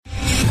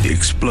The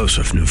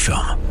explosive new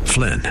film,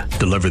 Flynn,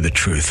 deliver the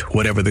truth,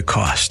 whatever the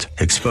cost,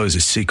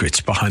 exposes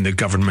secrets behind the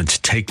government's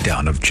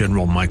takedown of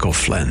General Michael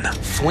Flynn.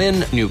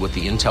 Flynn knew what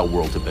the intel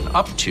world had been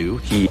up to.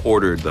 He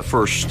ordered the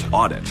first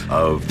audit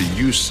of the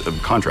use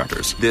of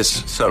contractors.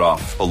 This set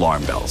off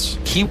alarm bells.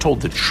 He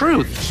told the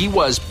truth. He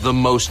was the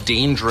most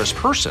dangerous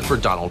person for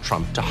Donald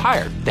Trump to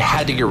hire. They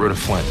had to get rid of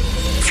Flynn.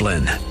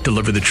 Flynn,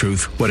 deliver the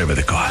truth, whatever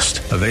the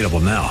cost. Available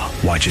now.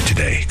 Watch it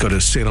today. Go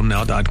to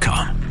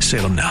salemnow.com.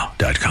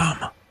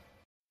 salemnow.com.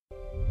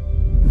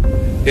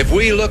 If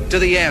we look to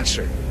the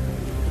answer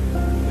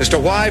as to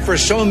why for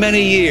so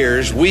many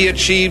years we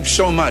achieved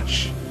so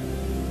much,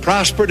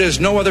 prospered as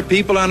no other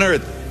people on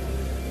earth,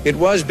 it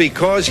was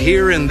because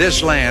here in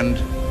this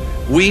land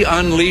we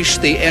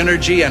unleashed the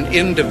energy and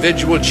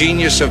individual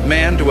genius of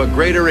man to a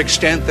greater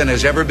extent than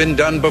has ever been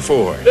done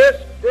before.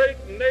 This great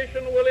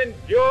nation will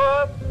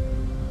endure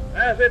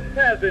as it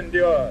has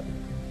endured.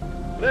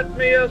 Let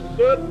me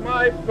assert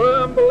my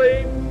firm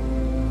belief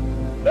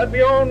that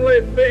the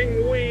only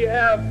thing we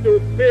have to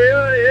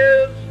fear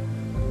is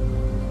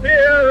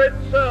fear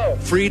itself.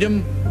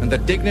 Freedom and the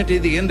dignity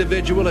of the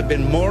individual have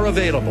been more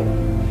available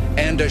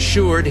and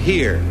assured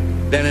here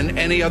than in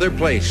any other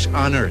place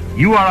on earth.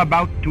 You are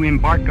about to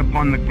embark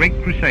upon the great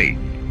crusade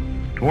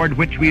toward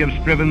which we have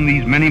striven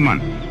these many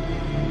months.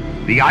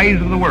 The eyes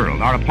of the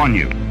world are upon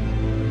you.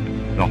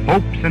 The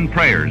hopes and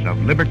prayers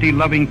of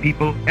liberty-loving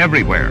people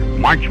everywhere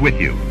march with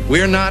you.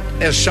 We're not,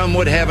 as some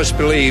would have us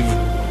believe,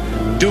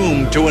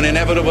 doomed to an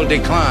inevitable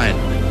decline.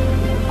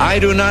 I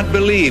do not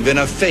believe in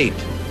a fate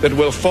that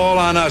will fall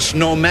on us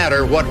no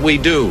matter what we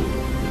do.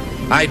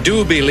 I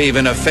do believe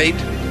in a fate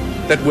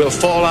that will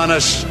fall on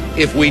us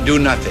if we do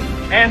nothing.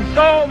 And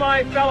so,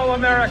 my fellow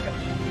Americans,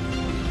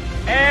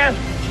 ask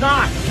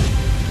not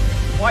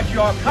what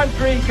your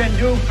country can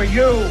do for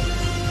you.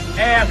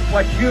 Ask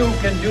what you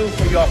can do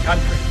for your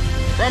country.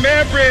 From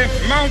every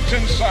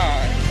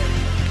mountainside,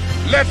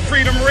 let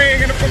freedom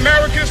ring, and if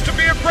America is to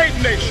be a great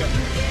nation,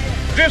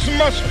 this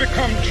must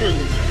become true.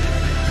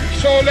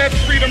 So let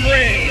freedom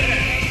ring.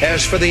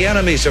 As for the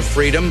enemies of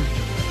freedom,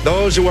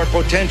 those who are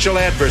potential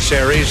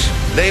adversaries,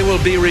 they will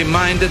be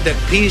reminded that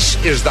peace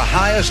is the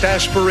highest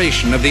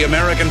aspiration of the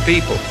American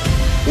people.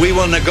 We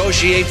will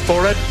negotiate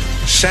for it,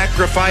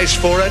 sacrifice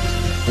for it.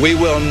 We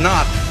will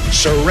not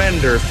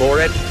surrender for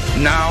it,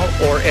 now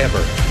or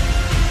ever.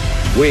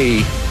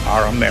 We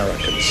are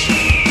Americans.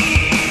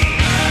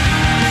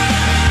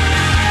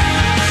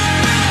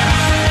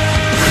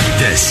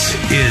 This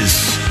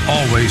is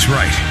Always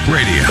Right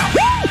Radio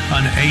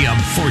on AM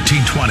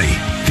 1420.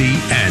 The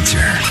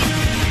Answer.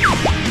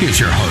 Here's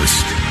your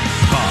host,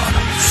 Bob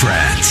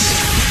Frantz.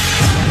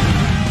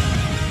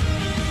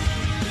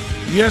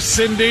 Yes,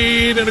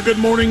 indeed, and a good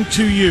morning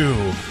to you.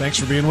 Thanks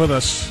for being with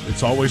us.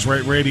 It's Always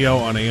Right Radio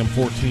on AM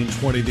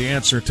 1420. The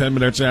Answer, 10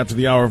 minutes after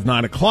the hour of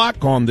 9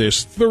 o'clock on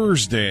this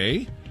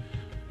Thursday.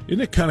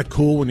 Isn't it kind of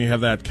cool when you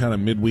have that kind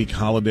of midweek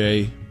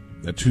holiday,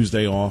 that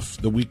Tuesday off?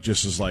 The week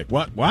just is like,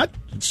 what?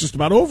 It's just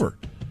about over.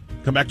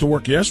 Come back to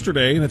work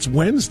yesterday, and it's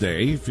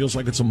Wednesday. It feels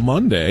like it's a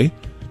Monday.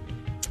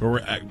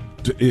 Or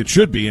it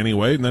should be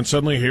anyway, and then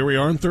suddenly here we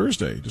are on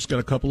Thursday. Just got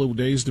a couple of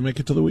days to make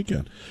it to the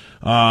weekend.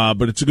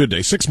 But it's a good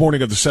day. Sixth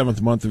morning of the 7th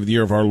month of the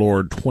year of our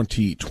Lord,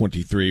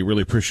 2023.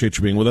 Really appreciate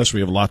you being with us. We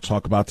have a lot to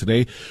talk about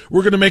today.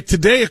 We're going to make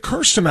today a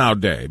Curse-Now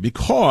Day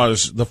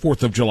because the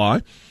 4th of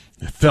July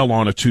fell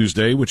on a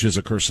Tuesday, which is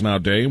a Curse-Now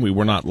Day, and we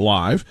were not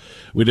live.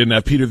 We didn't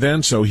have Peter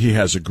then, so he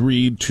has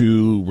agreed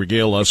to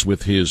regale us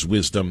with his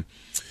wisdom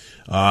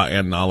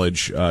and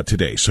knowledge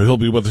today. So he'll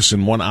be with us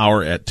in 1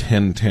 hour at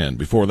 10:10.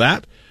 Before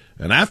that,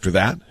 and after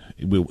that,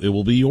 it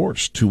will be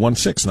yours.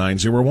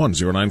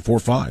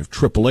 216-901-0945,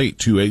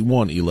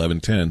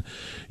 888-281-1110.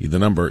 The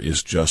number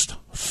is just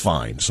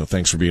fine. So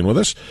thanks for being with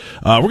us.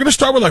 We're going to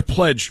start with our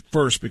pledge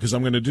first because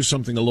I'm going to do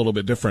something a little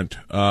bit different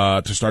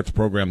to start the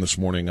program this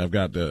morning. I've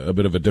got a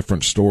bit of a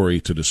different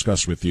story to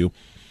discuss with you,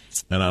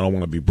 and I don't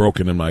want to be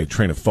broken in my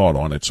train of thought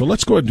on it. So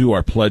let's go ahead and do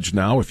our pledge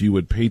now. If you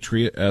would,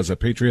 as a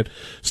patriot,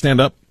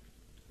 stand up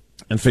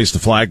and face the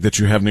flag that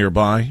you have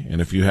nearby.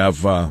 And if you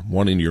have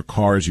one in your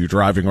car as you're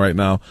driving right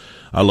now,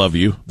 I love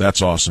you.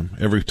 That's awesome.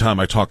 Every time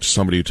I talk to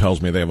somebody who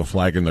tells me they have a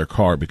flag in their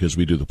car because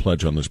we do the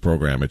pledge on this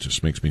program, it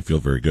just makes me feel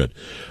very good.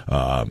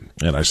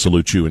 And I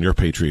salute you and your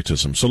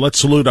patriotism. So let's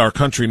salute our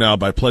country now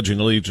by pledging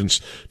allegiance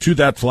to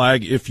that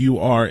flag. If you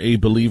are a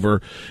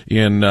believer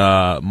in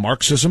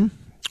Marxism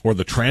or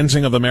the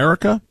transing of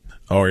America,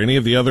 or any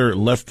of the other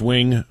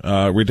left-wing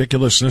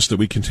ridiculousness that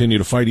we continue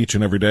to fight each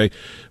and every day,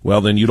 well,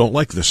 then you don't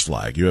like this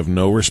flag. You have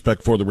no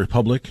respect for the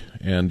Republic,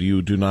 and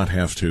you do not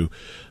have to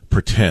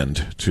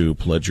pretend to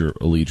pledge your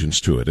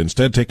allegiance to it.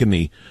 Instead, take a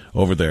knee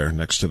over there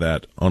next to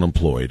that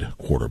unemployed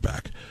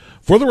quarterback.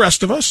 For the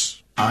rest of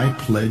us, I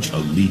pledge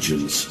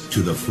allegiance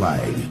to the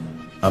flag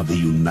of the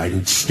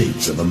United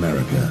States of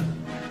America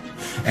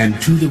and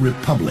to the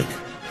republic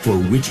for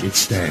which it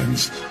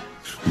stands,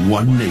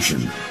 one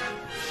nation,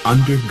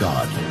 under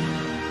God,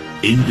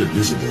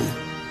 indivisible,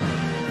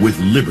 with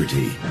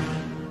liberty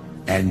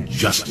and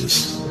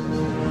justice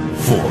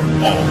for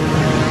all.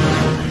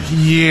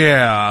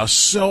 Yeah,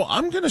 so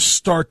I'm going to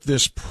start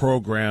this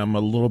program a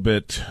little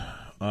bit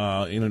in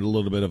a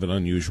little bit of an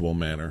unusual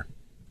manner.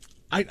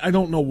 I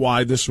don't know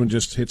why this one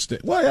just hits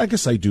well, I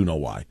guess I do know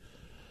why.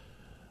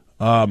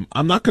 I'm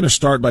not going to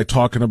start by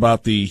talking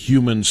about the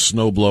human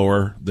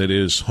snowblower that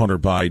is Hunter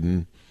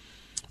Biden.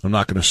 I'm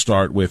not going to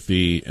start with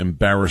the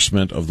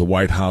embarrassment of the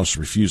White House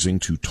refusing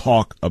to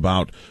talk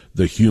about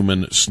the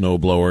human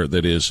snowblower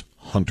that is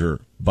Hunter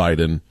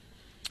Biden.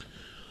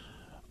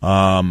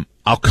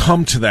 I'll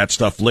come to that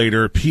stuff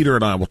later. Peter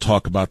and I will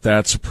talk about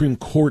that. Supreme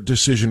Court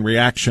decision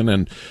reaction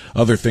and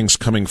other things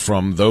coming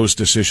from those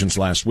decisions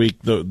last week.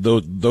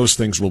 Those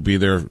things will be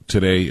there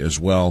today as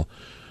well.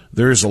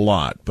 There is a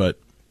lot, but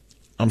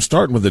I'm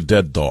starting with a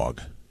dead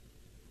dog.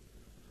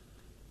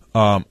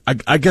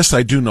 I guess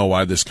I do know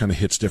why this kind of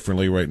hits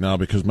differently right now,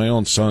 because my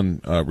own son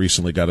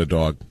recently got a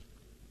dog.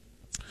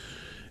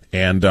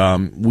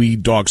 And we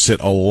dog sit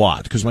a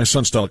lot because my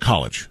son's still at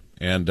college.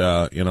 And,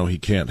 he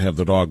can't have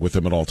the dog with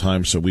him at all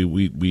times, so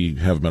we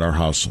have him at our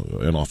house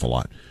an awful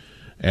lot.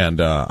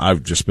 And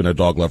I've just been a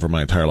dog lover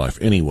my entire life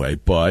anyway,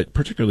 but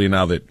particularly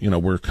now that,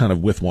 we're kind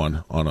of with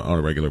one on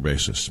a regular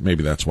basis.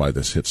 Maybe that's why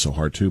this hits so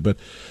hard, too. But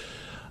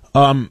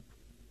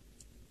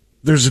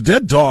there's a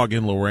dead dog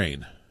in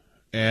Lorain,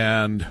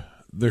 and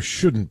there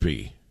shouldn't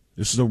be.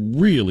 This is a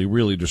really,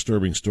 really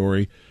disturbing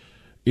story.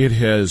 It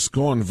has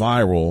gone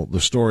viral, the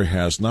story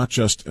has, not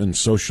just in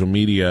social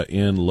media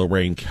in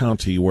Lorain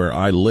County where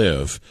I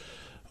live.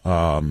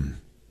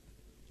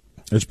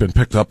 It's been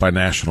picked up by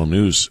national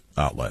news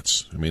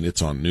outlets. I mean,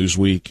 it's on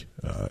Newsweek,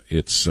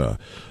 it's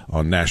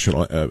on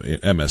national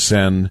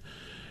MSN,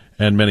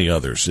 and many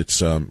others. It's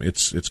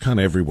kind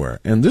of everywhere.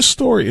 And this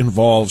story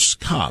involves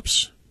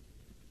cops.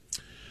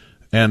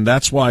 And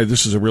that's why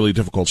this is a really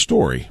difficult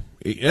story.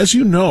 As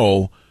you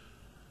know,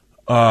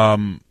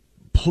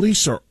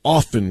 police are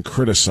often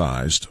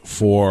criticized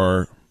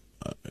for,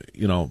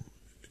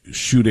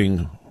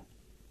 shooting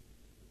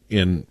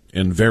in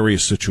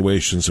various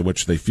situations in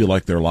which they feel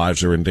like their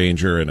lives are in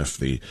danger, and if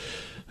the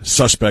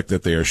suspect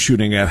that they are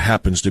shooting at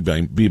happens to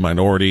be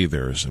minority,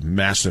 there's a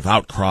massive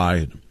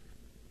outcry,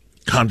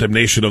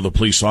 condemnation of the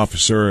police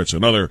officer. It's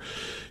another,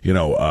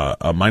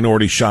 a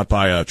minority shot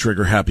by a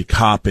trigger-happy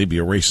cop, maybe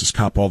a racist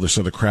cop, all this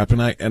other crap,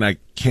 and I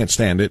can't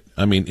stand it.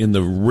 I mean, in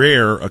the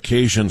rare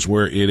occasions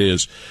where it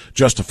is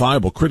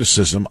justifiable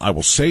criticism, I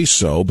will say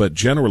so, but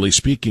generally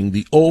speaking,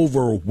 the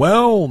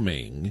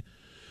overwhelming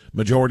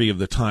majority of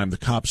the time, the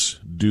cops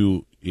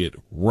do it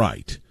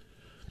right.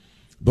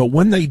 But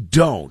when they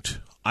don't,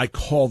 I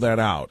call that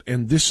out,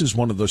 and this is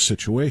one of those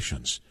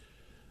situations,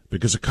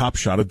 because a cop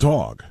shot a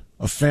dog,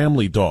 a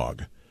family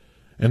dog,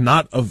 and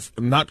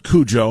not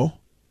Cujo,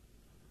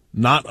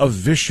 not a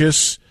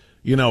vicious,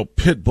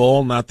 pit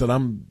bull. Not that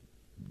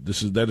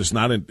that is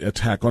not an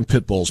attack on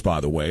pit bulls, by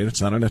the way.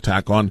 It's not an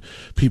attack on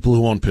people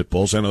who own pit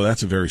bulls. I know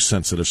that's a very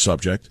sensitive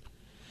subject,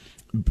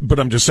 but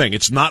I'm just saying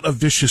it's not a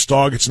vicious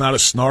dog. It's not a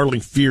snarling,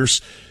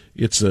 fierce.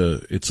 It's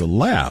a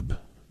lab.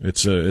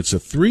 It's a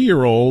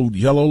 3-year-old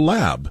yellow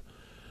lab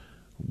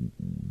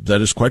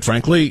that is, quite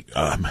frankly,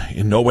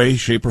 in no way,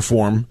 shape, or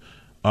form,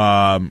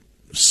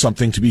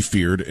 something to be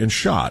feared and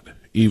shot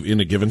in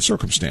a given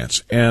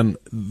circumstance. And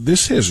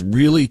this has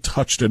really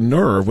touched a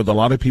nerve with a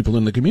lot of people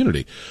in the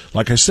community.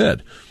 Like I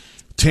said,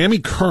 Tammy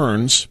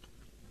Kearns,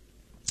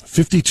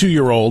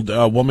 52-year-old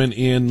woman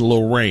in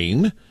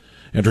Lorain,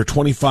 and her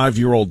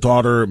 25-year-old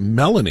daughter,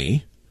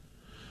 Melanie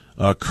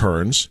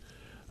Kearns,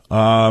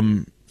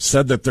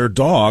 said that their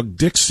dog,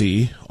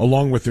 Dixie,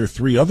 along with their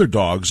 3 other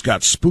dogs,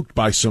 got spooked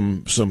by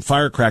some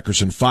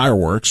firecrackers and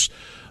fireworks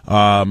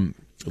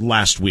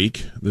last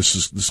week.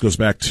 This goes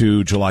back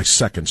to July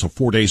 2nd, so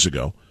 4 days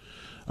ago.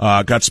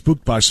 Got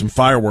spooked by some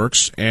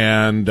fireworks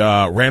and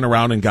ran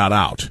around and got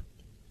out.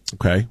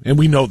 Okay, and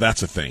we know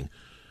that's a thing.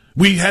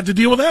 We had to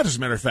deal with that, as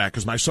a matter of fact,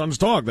 because my son's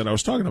dog that I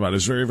was talking about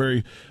is very,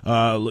 very,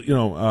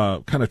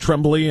 kind of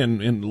trembly,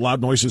 and loud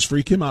noises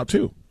freak him out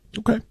too.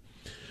 Okay,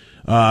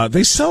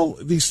 they sell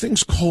these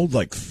things called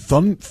like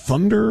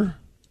thunder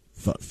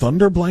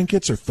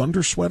blankets or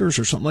thunder sweaters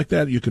or something like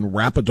that. You can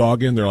wrap a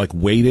dog in. They're like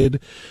weighted,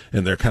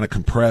 and they're kind of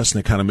compressed,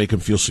 and they kind of make him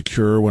feel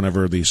secure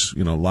whenever these,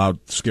 loud,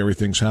 scary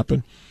things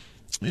happen.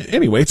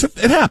 Anyway, it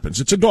happens.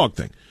 It's a dog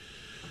thing.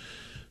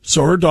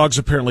 So her dogs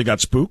apparently got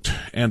spooked,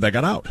 and they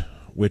got out,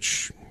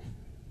 which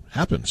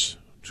happens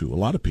to a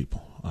lot of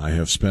people. I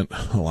have spent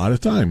a lot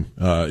of time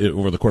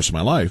over the course of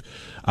my life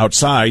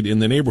outside in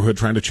the neighborhood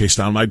trying to chase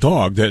down my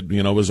dog that,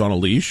 was on a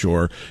leash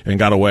and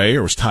got away,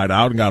 or was tied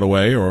out and got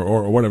away,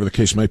 or whatever the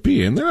case might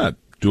be. And they're not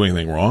doing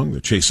anything wrong. They're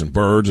chasing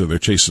birds, or they're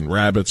chasing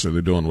rabbits, or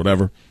they're doing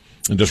whatever,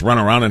 and just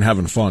running around and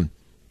having fun.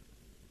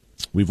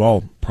 We've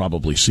all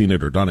probably seen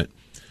it or done it.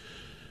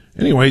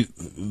 Anyway,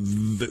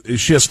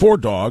 she has 4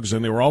 dogs,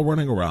 and they were all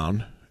running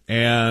around,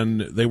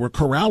 and they were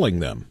corralling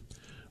them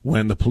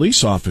when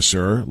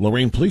the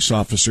Lorain police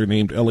officer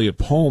named Elliot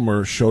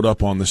Palmer showed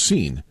up on the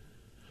scene.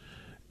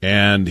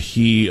 And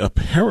he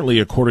apparently,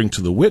 according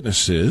to the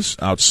witnesses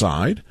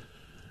outside,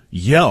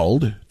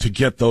 yelled to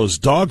get those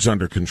dogs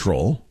under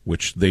control,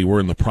 which they were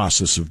in the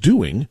process of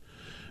doing,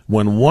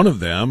 when one of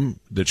them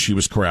that she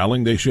was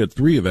corralling, she had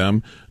 3 of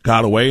them,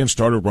 got away and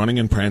started running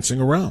and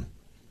prancing around.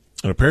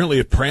 And apparently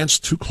it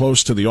pranced too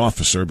close to the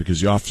officer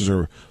because the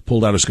officer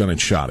pulled out his gun and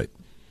shot it.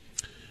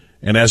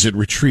 And as it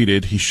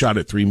retreated, he shot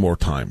it 3 more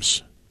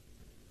times.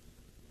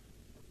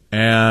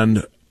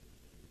 And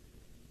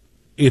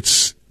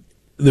the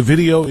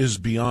video is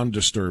beyond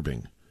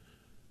disturbing.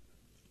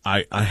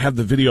 I have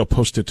the video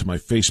posted to my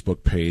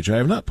Facebook page. I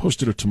have not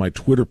posted it to my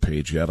Twitter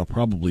page yet. I'll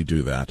probably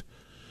do that.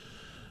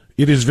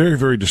 It is very,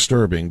 very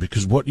disturbing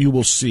because what you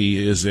will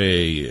see is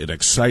an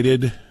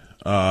excited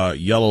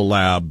yellow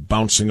lab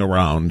bouncing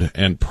around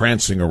and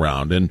prancing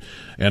around and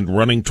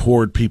running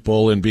toward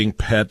people and being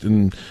pet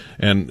and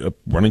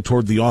running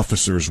toward the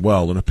officer as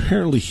well. And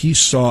apparently he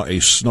saw a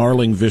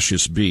snarling,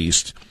 vicious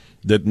beast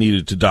that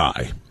needed to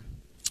die.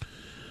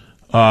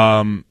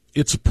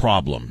 It's a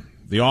problem.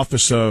 The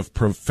Office of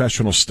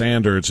Professional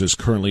Standards is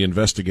currently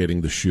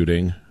investigating the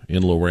shooting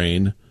in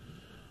Lorain.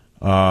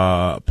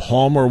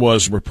 Palmer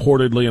was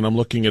reportedly, and I'm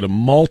looking at a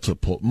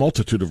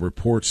multitude of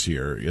reports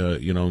here,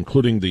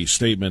 including the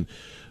statement,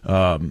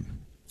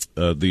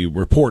 the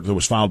report that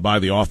was filed by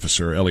the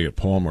officer, Elliot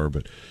Palmer,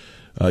 but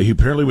he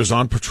apparently was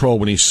on patrol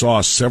when he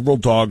saw several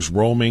dogs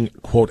roaming,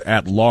 quote,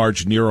 at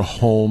large near a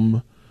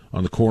home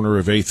on the corner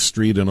of 8th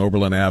Street and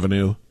Oberlin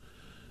Avenue.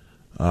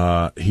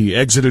 He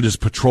exited his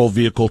patrol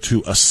vehicle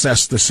to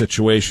assess the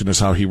situation, is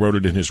how he wrote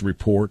it in his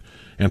report,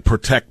 and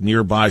protect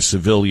nearby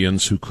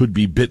civilians who could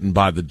be bitten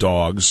by the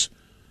dogs,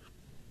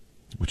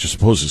 which I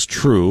suppose is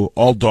true.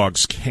 All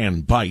dogs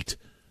can bite,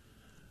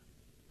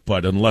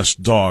 but unless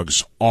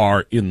dogs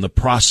are in the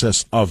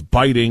process of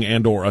biting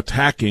and or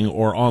attacking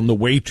or on the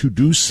way to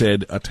do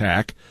said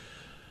attack,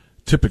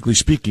 typically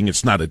speaking,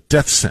 it's not a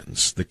death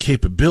sentence. The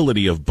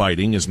capability of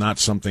biting is not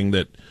something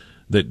that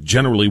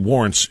generally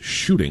warrants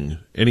shooting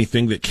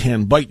anything that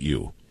can bite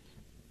you.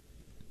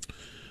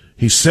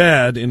 He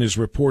said in his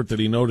report that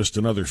he noticed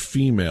another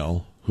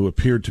female who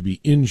appeared to be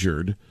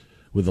injured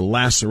with a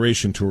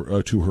laceration to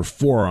her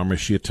forearm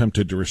as she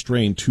attempted to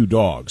restrain 2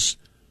 dogs.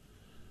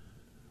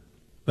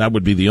 That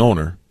would be the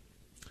owner.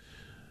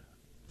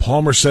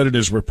 Palmer said in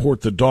his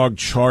report, the dog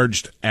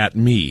charged at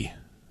me.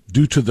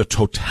 Due to the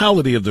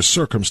totality of the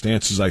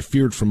circumstances, I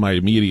feared for my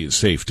immediate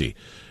safety.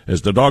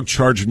 As the dog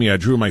charged me, I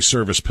drew my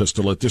service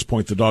pistol. At this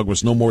point, the dog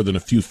was no more than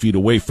a few feet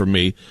away from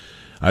me.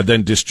 I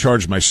then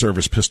discharged my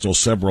service pistol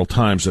several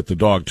times at the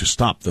dog to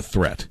stop the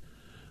threat.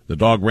 The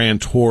dog ran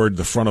toward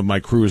the front of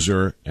my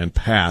cruiser and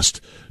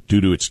passed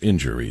due to its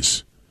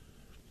injuries.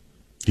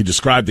 He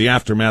described the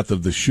aftermath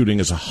of the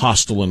shooting as a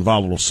hostile and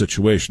volatile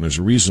situation. As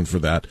a reason for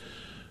that,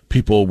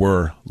 people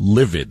were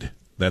livid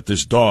that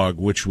this dog,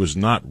 which was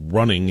not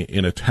running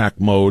in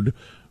attack mode,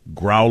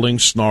 growling,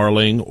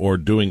 snarling, or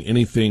doing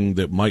anything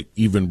that might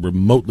even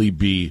remotely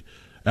be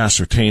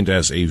ascertained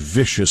as a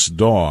vicious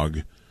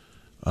dog,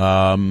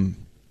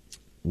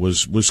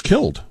 was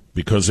killed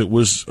because it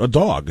was a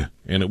dog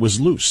and it was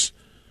loose.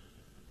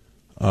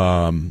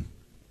 I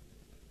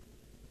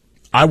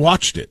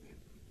watched it.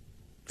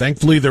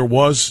 Thankfully, there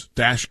was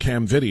dash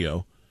cam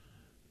video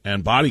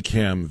and body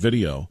cam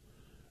video,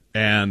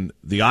 and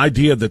the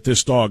idea that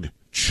this dog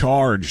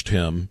charged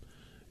him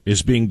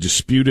is being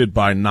disputed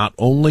by not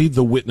only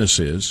the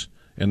witnesses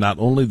and not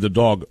only the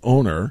dog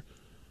owner,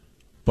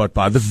 but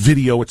by the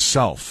video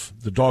itself.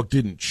 The dog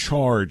didn't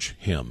charge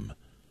him.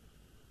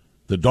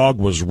 The dog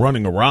was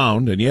running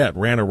around, and yet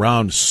ran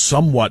around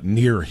somewhat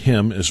near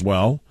him as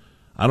well.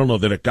 I don't know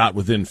that it got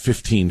within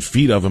 15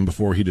 feet of him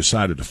before he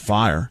decided to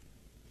fire.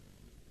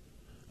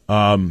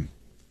 And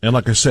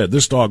like I said,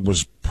 this dog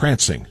was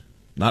prancing,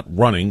 not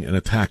running and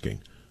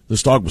attacking.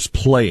 This dog was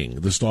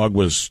playing. This dog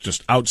was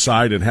just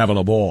outside and having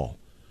a ball.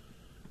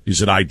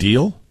 Is it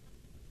ideal?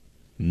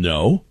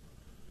 No.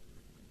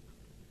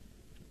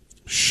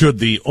 Should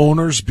the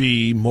owners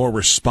be more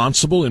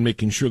responsible in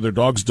making sure their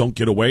dogs don't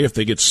get away if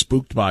they get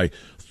spooked by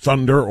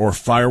thunder or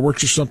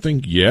fireworks or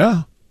something?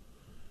 Yeah.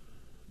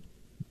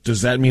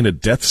 Does that mean a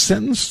death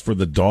sentence for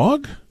the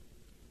dog?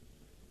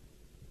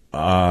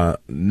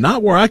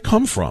 Not where I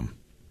come from.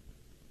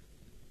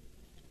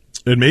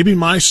 And maybe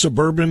my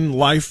suburban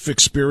life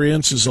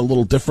experience is a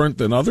little different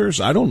than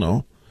others. I don't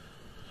know.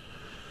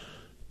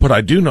 But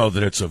I do know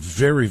that it's a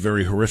very,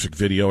 very horrific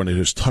video, and it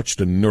has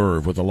touched a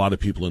nerve with a lot of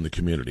people in the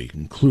community,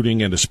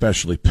 including and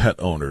especially pet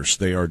owners.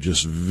 They are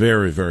just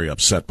very, very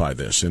upset by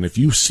this. And if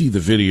you see the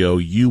video,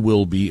 you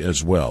will be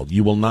as well.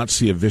 You will not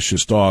see a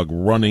vicious dog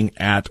running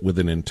at with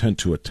an intent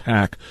to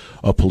attack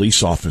a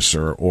police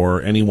officer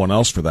or anyone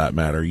else for that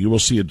matter. You will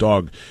see a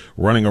dog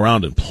running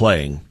around and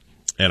playing,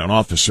 and an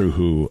officer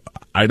who,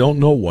 I don't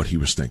know what he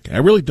was thinking. I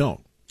really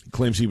don't. He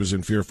claims he was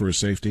in fear for his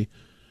safety.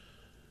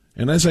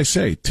 And as I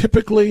say,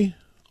 typically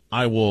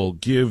I will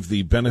give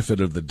the benefit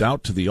of the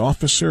doubt to the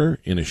officer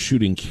in a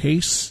shooting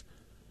case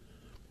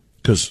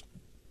because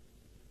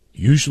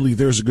usually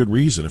there's a good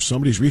reason. If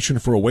somebody's reaching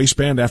for a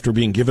waistband after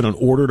being given an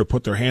order to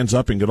put their hands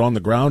up and get on the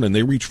ground, and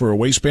they reach for a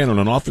waistband and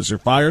an officer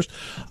fires,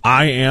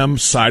 I am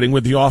siding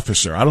with the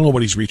officer. I don't know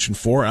what he's reaching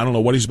for. I don't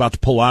know what he's about to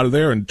pull out of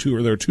there. And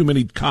there are too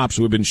many cops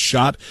who have been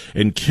shot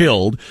and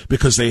killed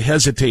because they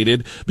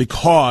hesitated,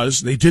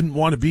 because they didn't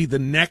want to be the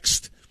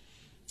next,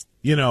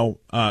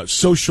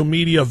 social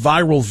media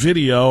viral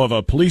video of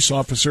a police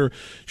officer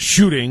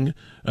shooting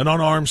an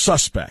unarmed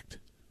suspect.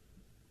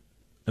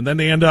 And then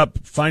they end up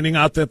finding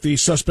out that the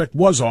suspect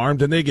was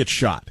armed and they get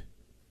shot.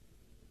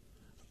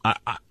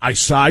 I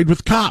side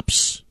with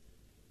cops.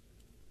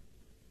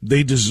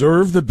 They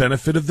deserve the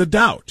benefit of the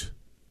doubt.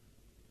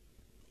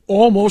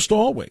 Almost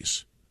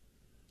always.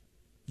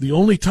 The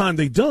only time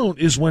they don't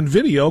is when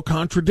video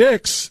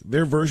contradicts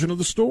their version of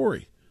the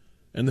story.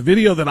 And the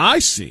video that I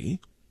see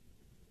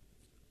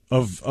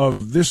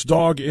of this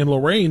dog in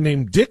Lorain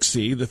named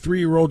Dixie, the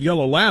 3-year-old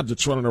yellow lab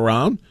that's running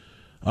around,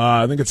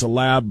 I think it's a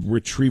lab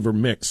retriever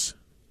mix.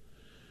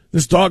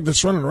 This dog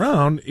that's running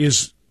around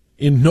is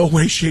in no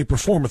way, shape, or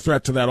form a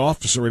threat to that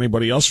officer or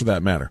anybody else for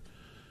that matter.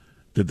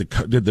 Did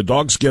the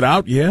dogs get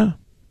out? Yeah.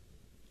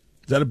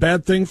 Is that a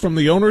bad thing from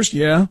the owners?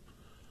 Yeah.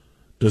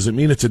 Does it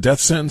mean it's a death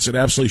sentence? It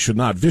absolutely should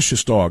not.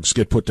 Vicious dogs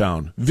get put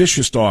down.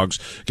 Vicious dogs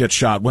get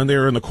shot when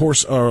they're in the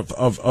course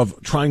of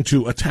trying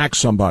to attack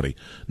somebody,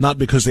 not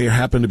because they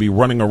happen to be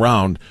running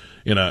around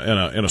in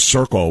a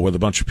circle with a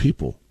bunch of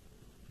people.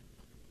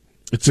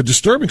 It's a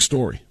disturbing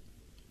story.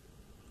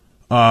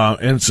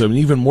 And it's an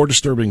even more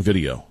disturbing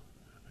video.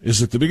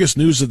 Is it the biggest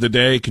news of the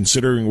day,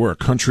 considering we're a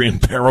country in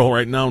peril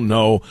right now?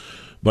 No.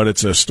 But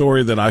it's a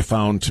story that I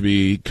found to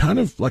be kind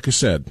of, like I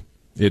said,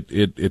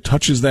 it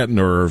touches that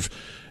nerve,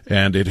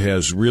 and it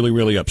has really,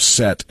 really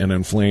upset and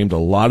inflamed a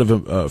lot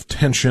of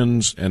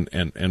tensions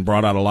and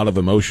brought out a lot of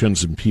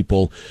emotions in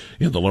people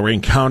in the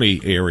Lorain County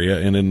area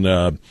and in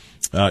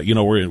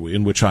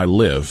which I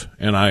live.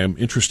 And I am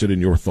interested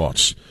in your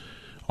thoughts.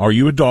 Are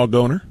you a dog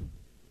owner?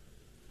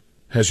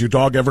 Has your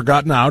dog ever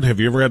gotten out? Have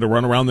you ever had to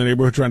run around the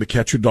neighborhood trying to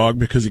catch your dog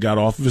because he got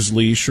off of his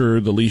leash,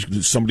 or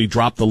somebody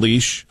dropped the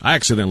leash? I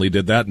accidentally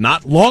did that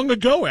not long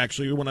ago,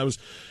 actually, when I was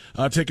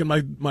taking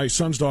my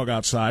son's dog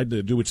outside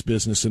to do its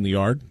business in the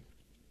yard.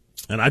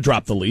 And I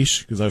dropped the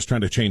leash because I was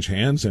trying to change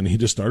hands, and he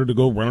just started to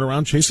go running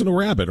around chasing a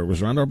rabbit, or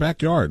was around our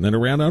backyard, and then it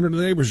ran out into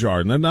the neighbor's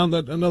yard, and then down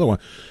another one.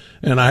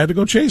 And I had to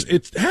go chase.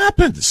 It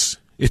happens.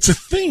 It's a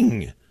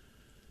thing.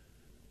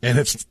 And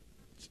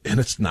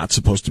it's not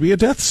supposed to be a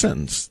death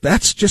sentence.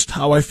 That's just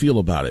how I feel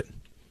about it.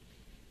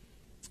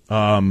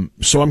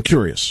 So I'm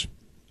curious.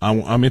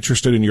 I'm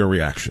interested in your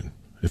reaction.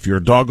 If you're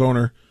a dog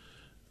owner,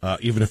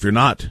 even if you're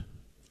not,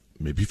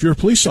 maybe if you're a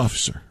police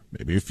officer,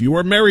 maybe if you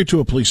are married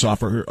to a police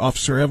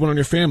officer, have one in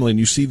your family, and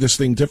you see this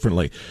thing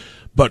differently.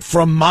 But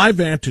from my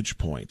vantage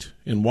point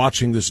in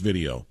watching this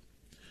video,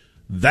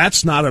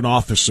 that's not an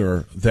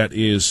officer that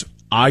is,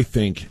 I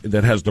think,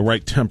 that has the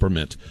right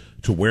temperament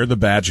to wear the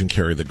badge and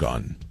carry the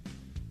gun.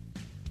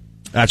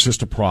 That's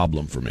just a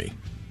problem for me.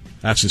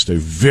 That's just he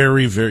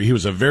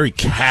was a very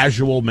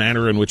casual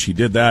manner in which he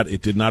did that.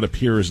 It did not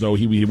appear as though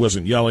he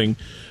wasn't yelling,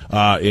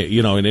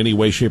 in any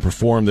way, shape, or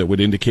form that would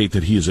indicate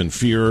that he is in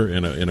fear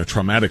in a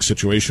traumatic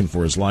situation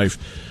for his life.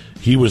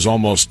 He was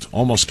almost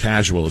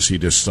casual as he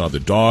just saw the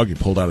dog. He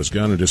pulled out his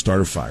gun and just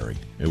started firing.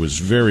 It was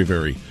very,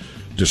 very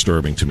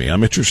disturbing to me.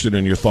 I'm interested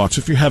in your thoughts,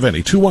 if you have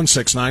any.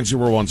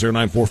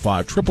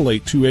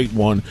 216-901-0945,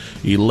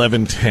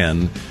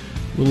 888-281-1110.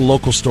 A little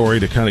local story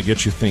to kind of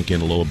get you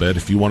thinking a little bit.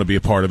 If you want to be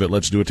a part of it,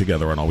 let's do it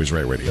together on Always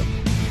Right Radio.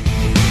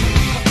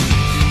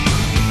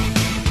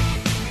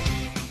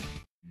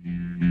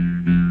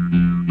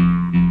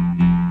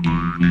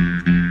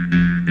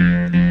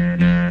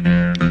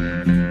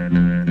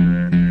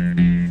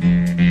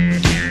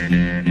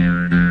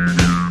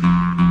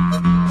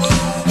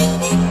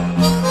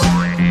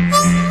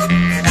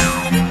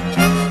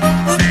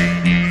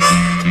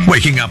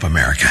 Waking up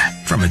America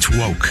from its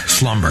woke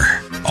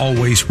slumber.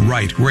 Always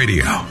Right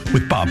Radio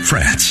with Bob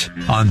Frantz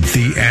on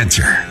The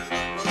Answer.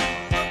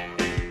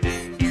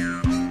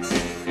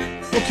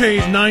 Okay,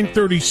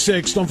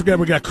 9:36. Don't forget,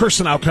 we got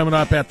Kirsten coming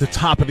up at the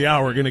top of the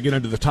hour. We're going to get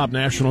into the top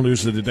national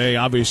news of the day.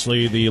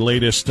 Obviously, the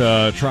latest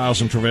trials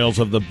and travails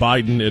of the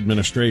Biden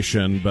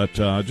administration. But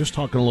just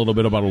talking a little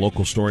bit about a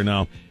local story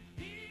now.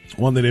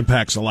 One that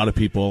impacts a lot of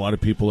people. A lot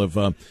of people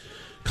have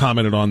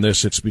commented on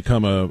this. It's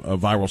become a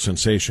viral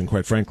sensation,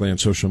 quite frankly, on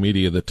social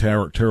media. The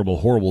terrible,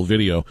 horrible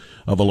video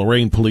of a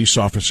Lorain police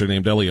officer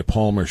named Elliot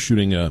Palmer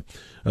shooting a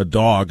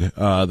dog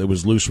that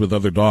was loose with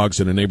other dogs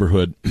in a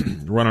neighborhood,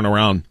 running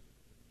around.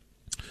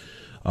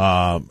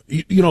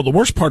 The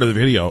worst part of the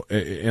video,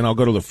 and I'll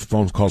go to the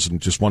phone calls in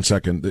just 1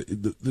 second.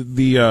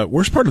 The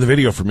worst part of the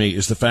video for me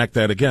is the fact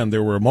that, again,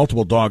 there were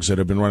multiple dogs that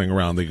have been running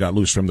around. They got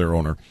loose from their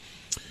owner,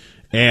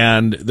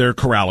 and they're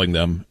corralling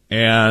them.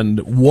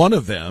 And one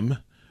of them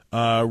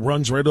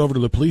runs right over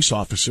to the police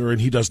officer, and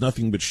he does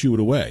nothing but shoo it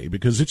away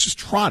because it's just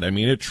trot. I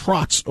mean, it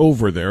trots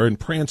over there in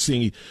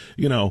prancing,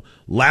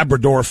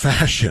 Labrador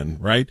fashion,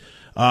 right?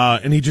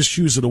 And he just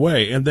shoos it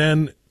away. And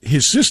then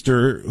his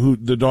sister,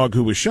 the dog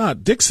who was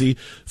shot, Dixie,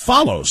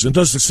 follows and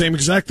does the same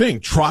exact thing,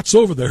 trots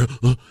over there,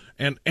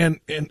 and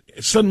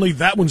suddenly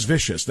that one's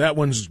vicious. That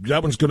one's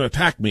going to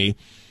attack me,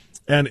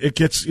 and it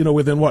gets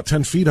within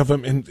 10 feet of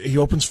him, and he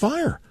opens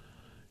fire.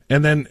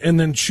 And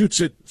then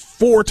shoots it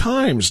 4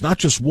 times, not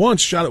just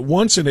once. Shot it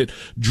once, and it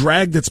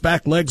dragged its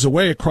back legs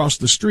away across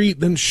the street.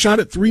 Then shot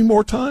it 3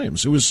 more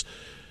times. It was,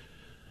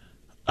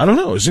 I don't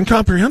know. It was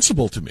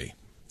incomprehensible to me.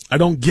 I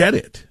don't get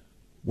it.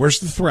 Where's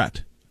the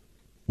threat?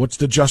 What's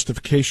the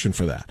justification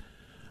for that?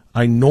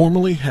 I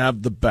normally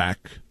have the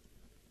back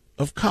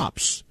of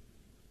cops,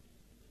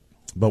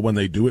 but when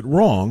they do it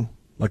wrong,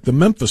 like the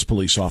Memphis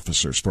police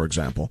officers, for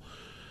example,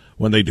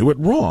 when they do it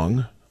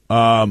wrong,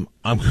 I'm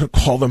going to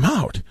call them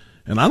out.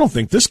 And I don't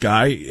think this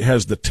guy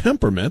has the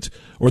temperament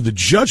or the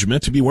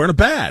judgment to be wearing a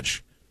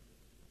badge,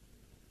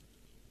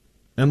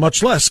 and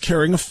much less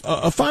carrying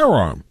a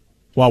firearm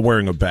while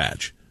wearing a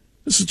badge.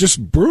 This is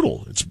just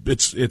brutal.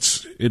 It's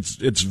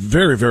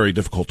very, very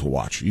difficult to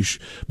watch.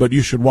 But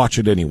you should watch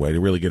it anyway to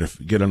really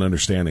get an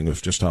understanding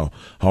of just how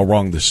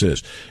wrong this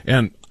is.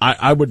 And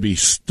I would be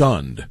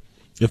stunned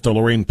if the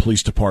Lorain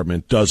Police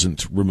Department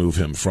doesn't remove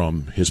him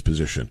from his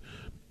position.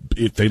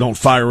 If they don't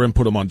fire him,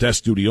 put him on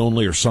desk duty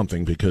only or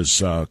something,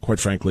 because quite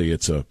frankly,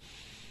 it's a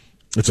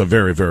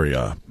very, very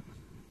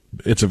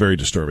it's a very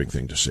disturbing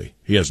thing to see.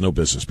 He has no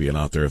business being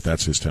out there if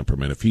that's his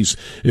temperament. If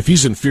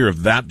he's in fear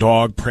of that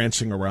dog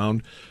prancing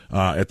around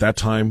at that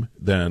time,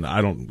 then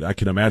I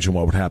can imagine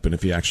what would happen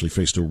if he actually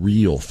faced a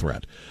real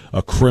threat,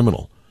 a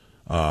criminal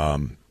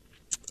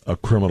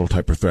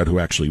type of threat who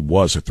actually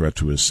was a threat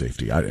to his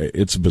safety.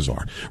 It's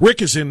bizarre.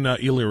 Rick is in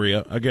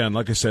Elyria. Again,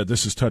 like I said,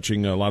 this is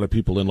touching a lot of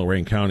people in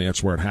Lorain County.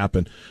 That's where it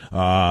happened.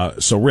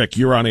 So, Rick,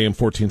 you're on AM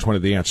 1420,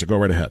 The Answer. Go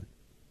right ahead.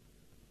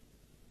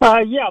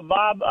 Yeah,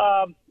 Bob.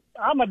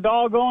 I'm a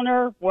dog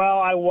owner. Well,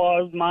 I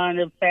was. Mine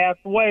have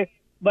passed away.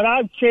 But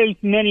I've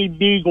chased many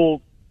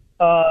beagles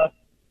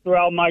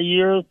throughout my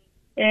years.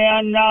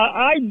 And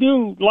I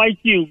do, like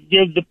you,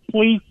 give the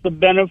police the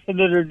benefit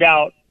of the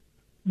doubt.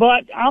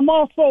 But I'm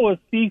also a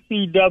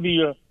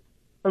CCW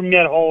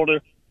permit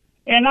holder.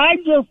 And I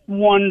just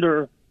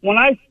wonder, when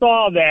I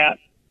saw that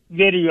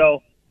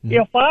video,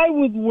 if I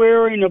was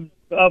wearing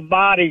a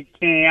body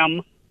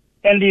cam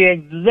and the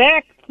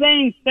exact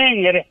same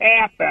thing had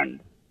happened,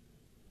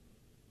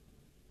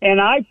 and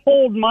I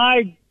pulled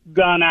my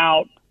gun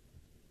out,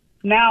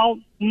 now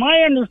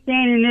my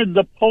understanding is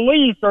the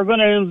police are going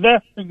to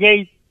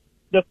investigate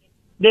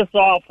this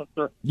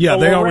officer. Yeah,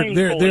 they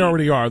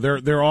already are.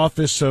 Their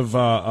Office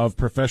of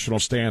Professional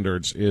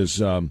Standards is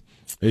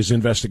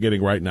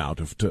investigating right now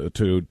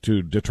to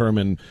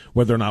determine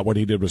whether or not what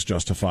he did was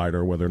justified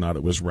or whether or not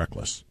it was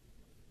reckless.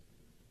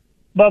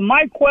 But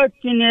my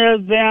question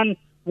is then,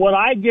 would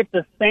I get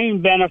the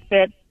same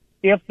benefit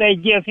if they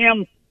give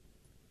him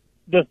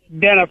the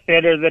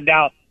benefit of the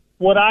doubt?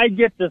 Would I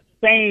get the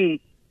same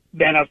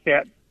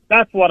benefit?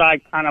 That's what I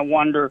kind of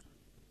wonder.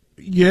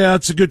 Yeah,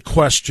 it's a good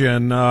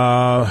question.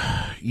 As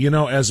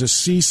a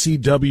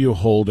CCW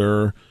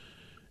holder,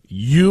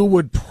 you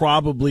would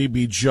probably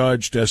be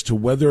judged as to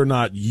whether or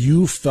not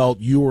you felt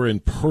you were in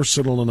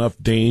personal enough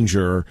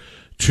danger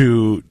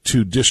to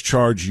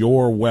discharge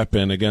your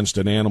weapon against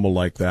an animal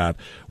like that,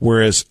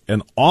 whereas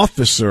an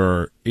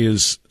officer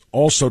is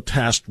also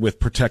tasked with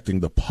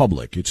protecting the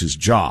public. It's his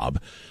job.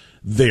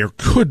 There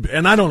could be,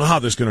 and I don't know how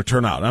this is going to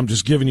turn out. I'm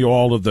just giving you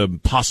all of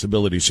the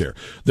possibilities here.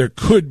 There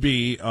could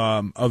be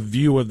a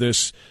view of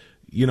this,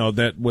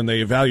 that when they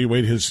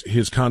evaluate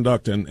his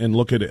conduct and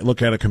look at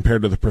it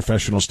compared to the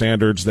professional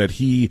standards, that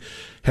he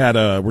had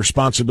a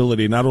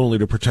responsibility not only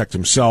to protect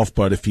himself,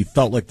 but if he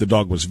felt like the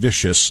dog was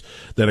vicious,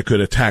 that it could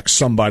attack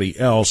somebody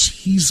else.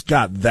 He's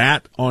got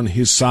that on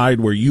his side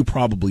where you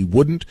probably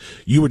wouldn't.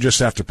 You would just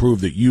have to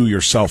prove that you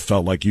yourself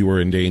felt like you were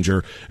in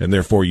danger, and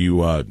therefore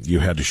you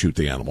had to shoot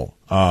the animal.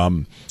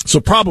 So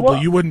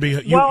probably you wouldn't be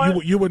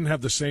you wouldn't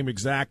have the same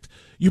exact.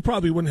 You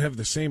probably wouldn't have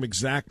the same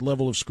exact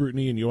level of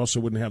scrutiny, and you also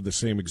wouldn't have the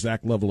same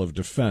exact level of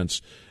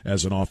defense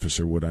as an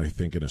officer would, I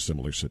think, in a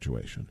similar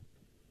situation.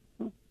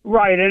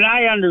 Right, and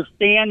I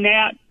understand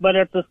that, but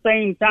at the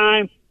same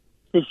time,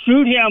 to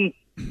shoot him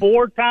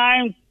 4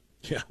 times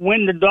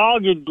when the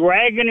dog is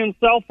dragging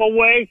himself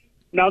away,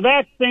 now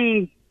that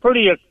seems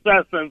pretty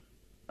excessive,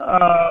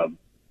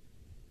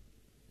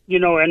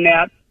 in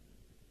that.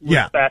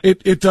 Yeah,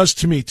 it does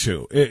to me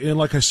too. And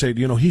like I said,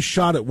 he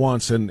shot it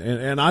once,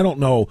 and I don't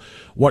know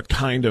what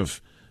kind of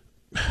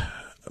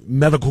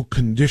medical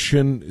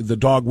condition the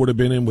dog would have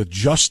been in with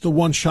just the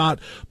one shot,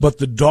 but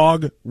the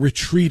dog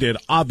retreated.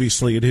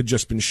 Obviously, it had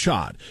just been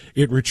shot.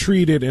 It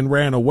retreated and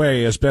ran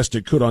away as best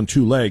it could on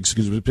 2 legs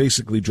because it was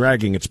basically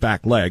dragging its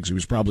back legs. He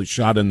was probably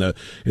shot in the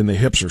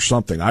hips or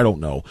something. I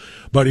don't know.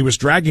 But he was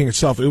dragging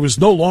itself. It was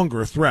no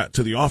longer a threat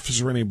to the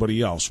officer or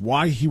anybody else.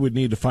 Why he would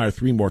need to fire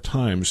 3 more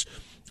times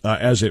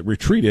as it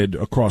retreated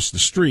across the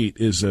street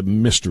is a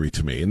mystery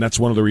to me, and that's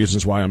one of the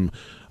reasons why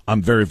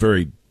I'm very,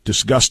 very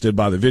disgusted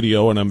by the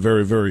video, and I'm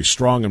very, very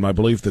strong in my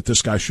belief that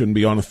this guy shouldn't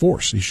be on the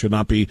force. He should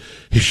not be.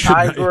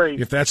 I agree.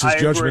 If that's his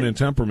judgment and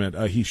temperament,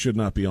 he should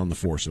not be on the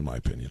force, in my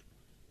opinion.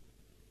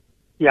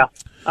 Yeah,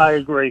 I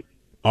agree.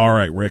 All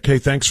right, Rick. Hey,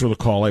 thanks for the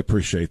call. I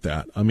appreciate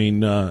that. I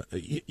mean,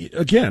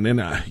 again, and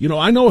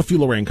I know a few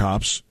Lorain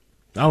cops.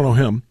 I don't know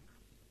him.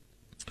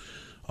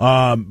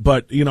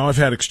 But I've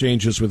had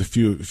exchanges with a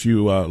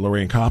few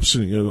Lorain cops,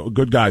 and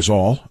good guys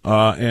all.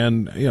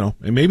 And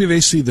maybe they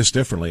see this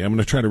differently. I'm going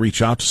to try to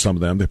reach out to some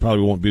of them. They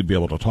probably won't be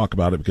able to talk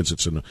about it because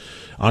it's an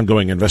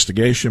ongoing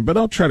investigation. But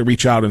I'll try to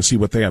reach out and see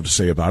what they have to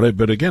say about it.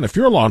 But again, if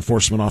you're a law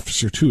enforcement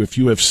officer too, if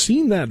you have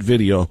seen that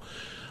video,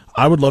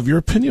 I would love your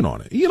opinion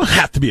on it. You don't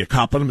have to be a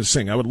cop, but I'm just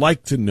saying I would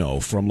like to know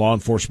from law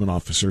enforcement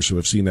officers who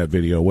have seen that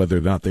video whether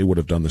or not they would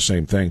have done the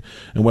same thing,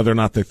 and whether or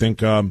not they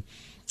think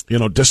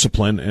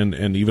discipline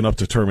and even up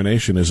to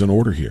termination is in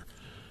order here.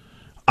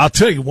 I'll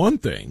tell you one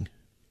thing.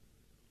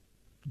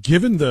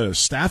 Given the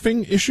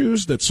staffing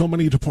issues that so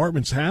many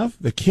departments have,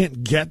 they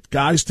can't get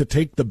guys to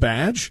take the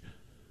badge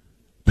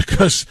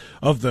because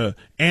of the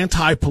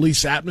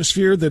anti-police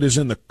atmosphere that is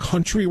in the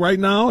country right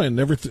now, and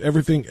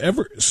everything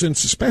ever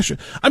since, especially.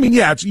 I mean,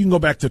 you can go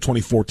back to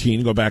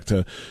 2014, go back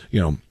to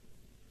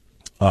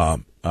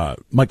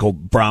Michael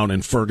Brown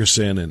and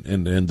Ferguson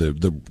and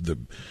the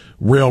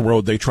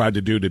railroad they tried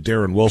to do to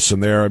Darren Wilson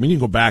there. I mean, you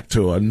can go back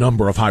to a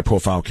number of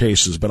high-profile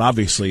cases, but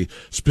obviously,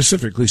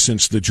 specifically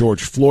since the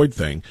George Floyd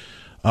thing,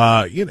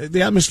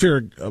 the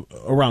atmosphere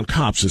around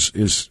cops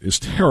is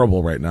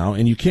terrible right now,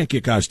 and you can't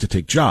get guys to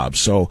take jobs.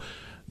 So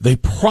they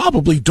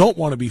probably don't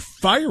want to be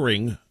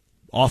firing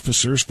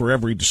officers for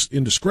every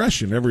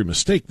indiscretion, every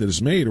mistake that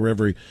is made, or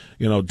every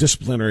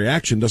disciplinary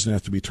action. Doesn't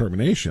have to be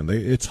termination.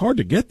 It's hard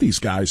to get these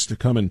guys to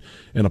come and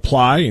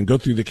apply and go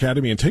through the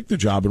academy and take the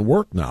job and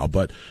work now.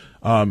 But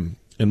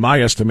in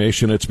my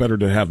estimation, it's better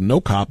to have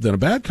no cop than a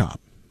bad cop.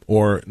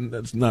 Or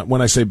that's not,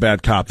 when I say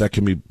bad cop, that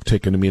can be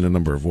taken to mean a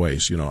number of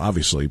ways.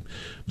 Obviously,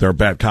 there are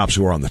bad cops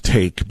who are on the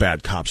take,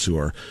 bad cops who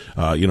are,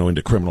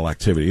 into criminal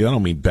activity. I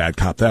don't mean bad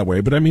cop that way,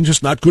 but I mean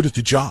just not good at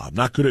the job,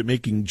 not good at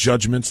making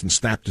judgments and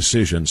snap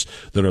decisions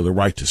that are the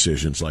right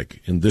decisions.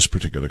 Like in this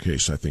particular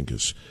case, I think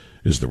is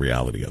the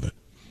reality of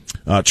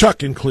it.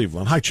 Chuck in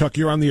Cleveland. Hi, Chuck.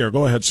 You're on the air.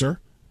 Go ahead, sir.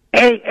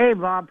 Hey,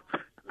 Bob.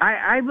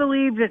 I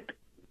believe that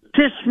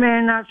this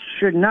man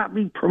should not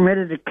be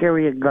permitted to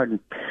carry a gun.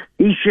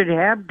 He should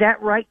have that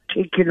right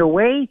taken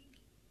away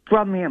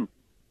from him.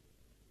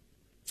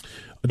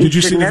 Did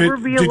you see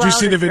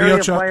the video,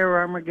 Chuck?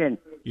 Firearm again.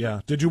 Yeah.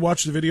 Did you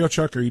watch the video,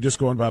 Chuck, or are you just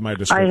going by my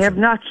description? I have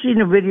not seen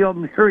the video.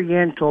 Mary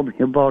Ann told me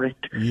about it.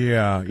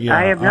 Yeah.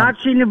 I have not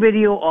seen the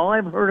video. All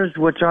I've heard is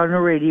what's on the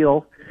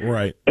radio.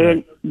 Right.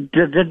 And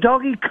the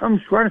doggy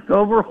comes running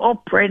over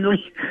all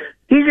friendly.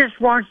 He just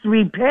wants to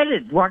be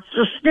petted, wants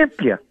to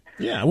snip you.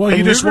 Yeah, well,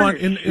 you just want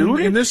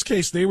in this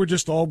case they were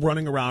just all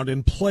running around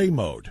in play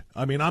mode.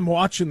 I mean, I'm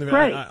watching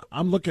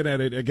I'm looking at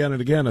it again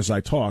and again as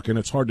I talk, and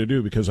it's hard to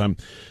do because I'm,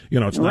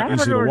 it's not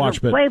easy to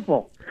watch. But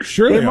playful.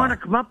 Sure, they want to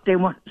come up, they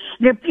want to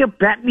snip you,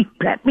 pet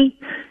me,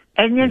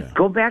 and then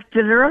go back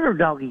to their other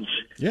doggies.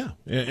 Yeah,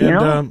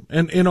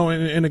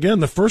 and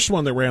again, the first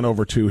one that ran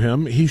over to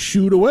him, he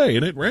shooed away,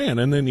 and it ran,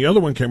 and then the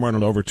other one came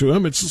running over to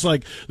him. It's just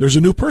like there's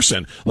a new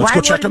person. Let's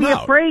go check him out. Why was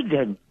he afraid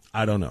then?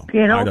 I don't know.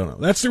 I don't know.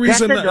 That's the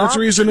reason. That's the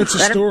reason it's a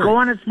story. Let it go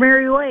on its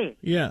merry way.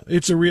 Yeah,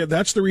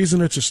 that's the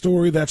reason it's a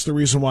story. That's the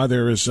reason why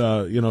there is,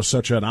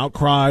 such an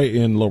outcry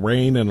in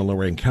Lorain and in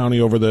Lorain County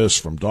over this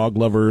from dog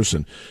lovers,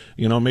 and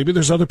maybe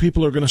there's other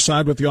people who are going to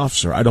side with the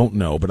officer. I don't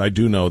know, but I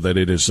do know that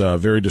it is a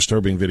very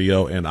disturbing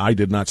video, and I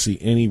did not see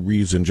any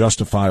reason,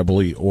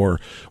 justifiably or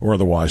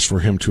otherwise, for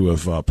him to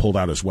have pulled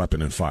out his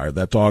weapon and fired.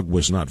 That dog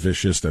was not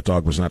vicious. That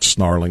dog was not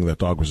snarling. That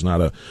dog was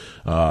not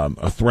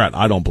a threat.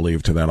 I don't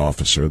believe to that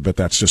officer, but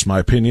that's just my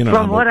opinion.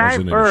 From what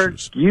I've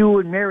heard, you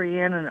and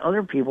Mary Ann and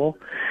other people,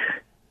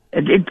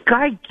 the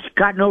guy's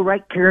got no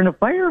right carrying a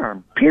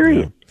firearm.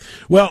 Period. Yeah.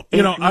 Well,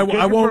 I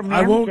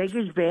won't take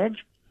his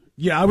badge.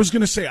 Yeah, I was going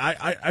to say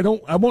I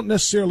won't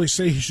necessarily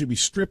say he should be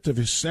stripped of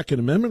his Second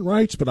Amendment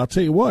rights, but I'll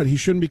tell you what, he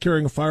shouldn't be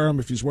carrying a firearm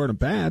if he's wearing a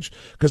badge,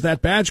 because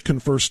that badge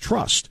confers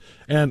trust,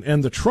 and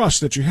the trust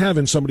that you have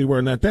in somebody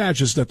wearing that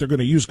badge is that they're going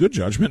to use good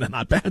judgment and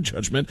not bad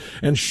judgment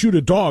and shoot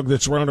a dog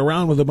that's running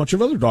around with a bunch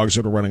of other dogs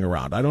that are running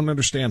around. I don't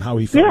understand how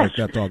he felt like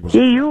that dog was.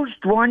 He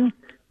used one.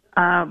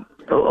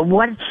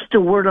 What's the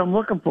word I'm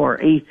looking for?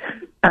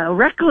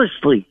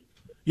 Recklessly.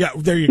 Yeah,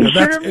 there you go.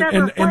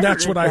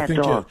 That's what I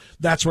think.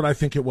 That's what I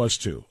think it was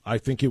too. I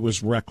think it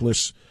was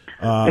reckless.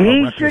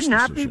 He should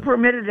not be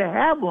permitted to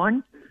have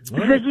one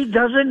because he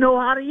doesn't know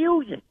how to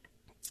use it.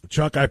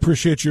 Chuck, I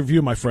appreciate your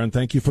view, my friend.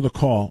 Thank you for the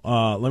call.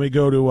 Let me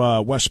go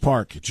to West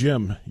Park.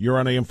 Jim, you're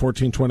on AM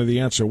 1420. The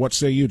Answer. What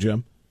say you,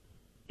 Jim?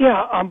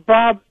 Yeah,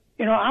 Bob.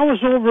 I was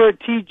over at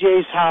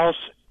TJ's house,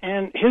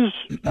 and his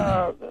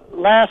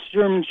last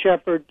German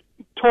Shepherd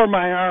tore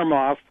my arm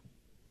off,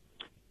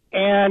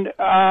 and.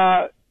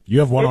 You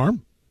have one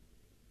arm?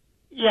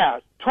 Yeah,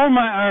 tore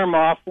my arm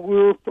off.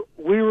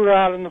 We were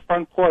out on the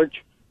front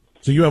porch.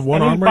 So you have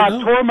one arm right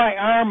now? Tore my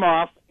arm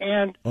off,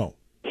 and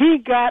he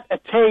got a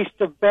taste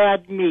of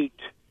bad meat,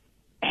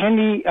 and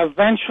he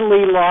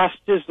eventually lost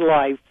his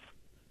life.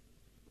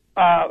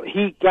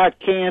 He got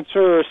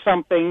cancer or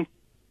something,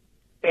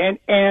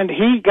 and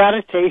he got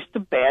a taste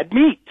of bad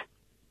meat.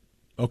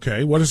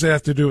 Okay, what does that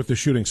have to do with the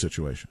shooting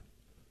situation?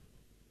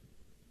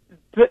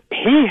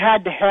 He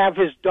had to have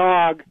his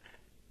dog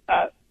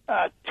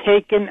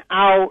taken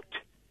out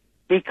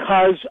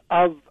because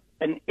of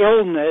an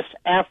illness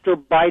after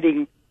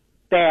biting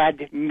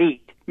bad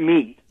meat.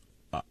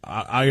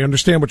 I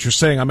understand what you're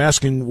saying. I'm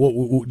asking,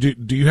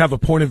 do you have a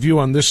point of view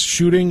on this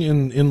shooting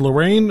in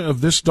Lorain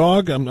of this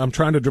dog? I'm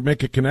trying to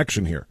make a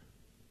connection here.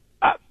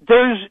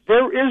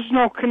 There is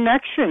no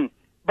connection.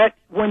 But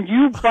when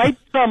you bite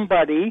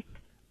somebody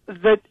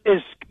that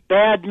is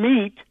bad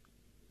meat,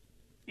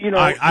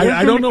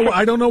 I don't know.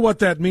 I don't know what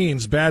that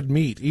means. Bad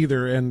meat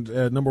either. And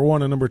number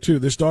one and number two,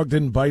 this dog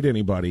didn't bite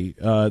anybody.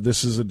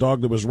 This is a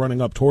dog that was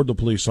running up toward the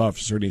police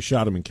officer, and he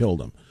shot him and killed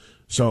him.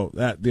 So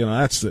that's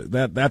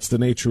the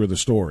nature of the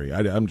story.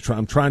 I'm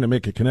trying to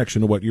make a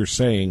connection to what you're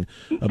saying.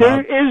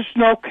 There is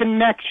no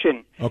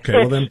connection.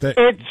 Okay,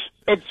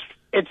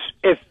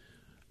 it's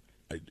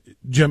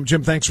Jim,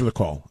 thanks for the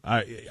call.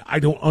 I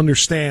don't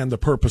understand the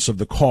purpose of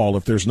the call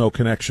if there's no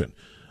connection.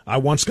 I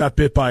once got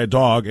bit by a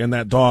dog, and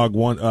that dog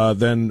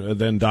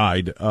then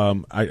died.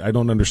 I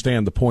don't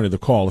understand the point of the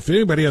call. If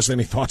anybody has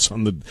any thoughts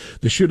on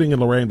the shooting in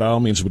Lorain, by all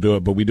means, we'll do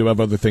it. But we do have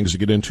other things to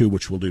get into,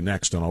 which we'll do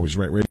next on Always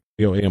Right Radio,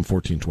 AM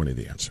 1420,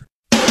 The Answer.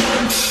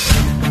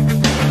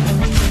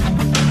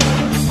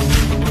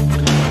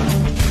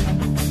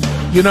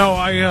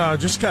 I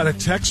just got a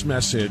text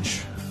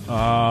message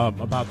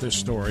about this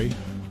story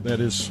that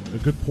is a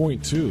good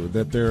point, too,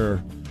 that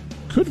there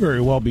could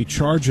very well be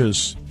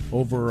charges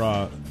over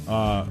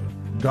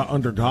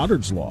under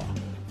Goddard's law.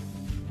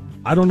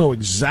 I don't know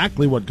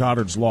exactly what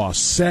Goddard's law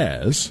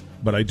says,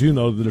 but I do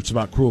know that it's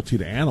about cruelty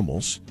to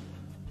animals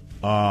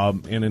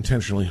and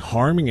intentionally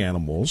harming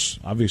animals.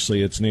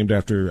 Obviously, it's named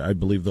after, I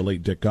believe, the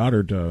late Dick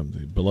Goddard, the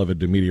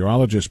beloved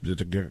meteorologist.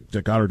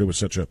 Dick Goddard, who was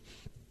such an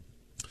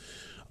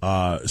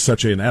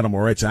animal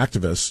rights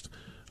activist.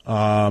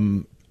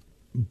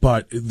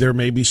 But there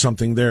may be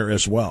something there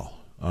as well.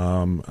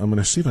 I'm going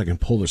to see if I can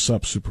pull this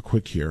up super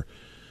quick here.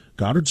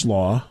 Goddard's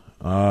Law,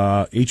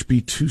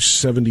 HB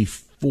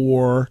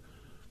 274,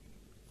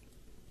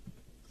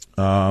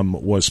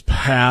 was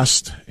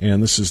passed,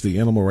 and this is the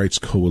Animal Rights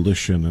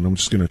Coalition, and I'm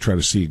just going to try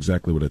to see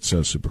exactly what it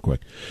says super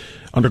quick.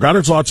 Under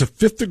Goddard's Law, it's a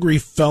fifth-degree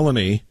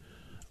felony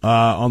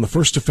on the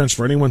first offense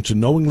for anyone to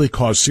knowingly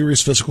cause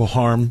serious physical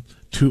harm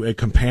to a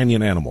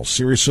companion animal.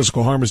 Serious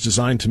physical harm is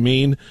defined to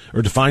mean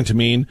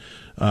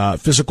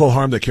physical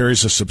harm that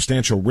carries a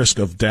substantial risk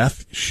of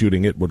death.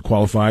 Shooting it would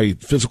qualify.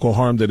 Physical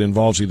harm that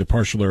involves either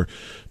partial or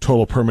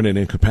total permanent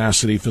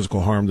incapacity.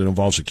 Physical harm that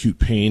involves acute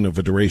pain of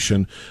a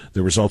duration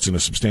that results in a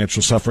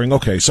substantial suffering.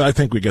 Okay, so I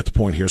think we get the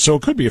point here. So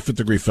it could be a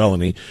fifth-degree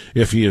felony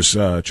if he is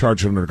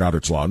charged under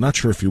Goddard's Law. I'm not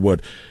sure if he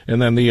would.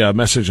 And then the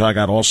message I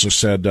got also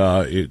said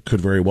it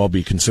could very well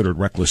be considered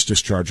reckless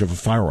discharge of a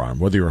firearm.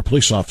 Whether you're a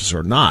police officer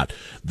or not,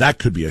 that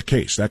could be a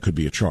case. That could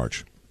be a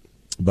charge.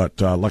 But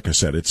like I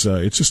said, it's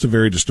just a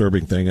very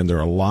disturbing thing, and there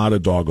are a lot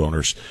of dog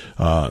owners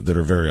that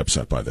are very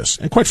upset by this.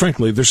 And quite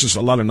frankly, there's just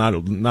a lot of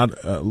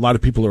a lot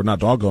of people who are not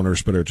dog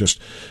owners, but are just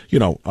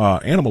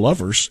animal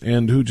lovers,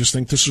 and who just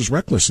think this is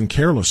reckless and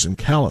careless and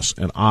callous.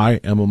 And I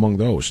am among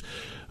those.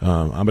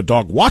 I'm a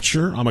dog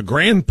watcher. I'm a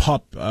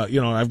grandpup.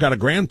 I've got a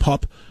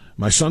grandpup,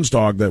 my son's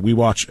dog, that we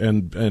watch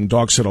and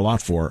dog sit a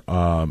lot for.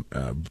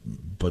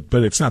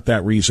 But it's not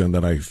that reason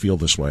that I feel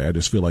this way. I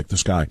just feel like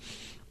this guy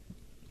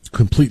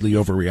completely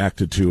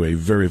overreacted to a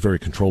very, very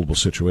controllable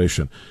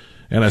situation.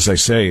 And as I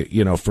say,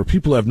 for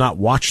people who have not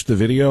watched the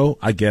video,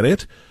 I get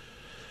it.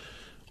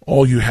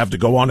 All you have to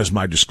go on is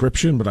my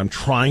description, but I'm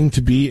trying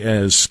to be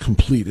as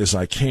complete as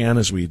I can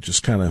as we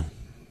just kind of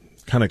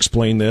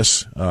explain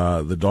this.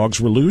 The dogs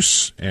were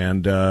loose,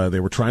 and they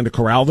were trying to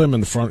corral them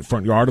in the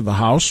front yard of the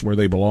house where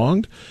they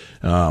belonged.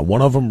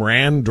 One of them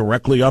ran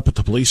directly up at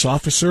the police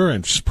officer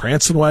and just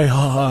prancing away,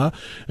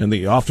 and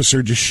the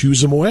officer just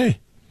shoos him away.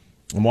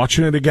 I'm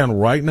watching it again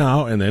right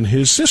now, and then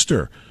his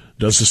sister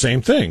does the same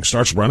thing,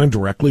 starts running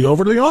directly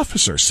over to the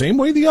officer, same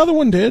way the other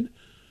one did,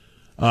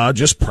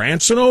 just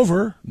prancing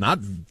over, not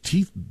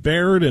teeth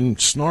bared and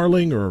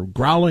snarling or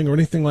growling or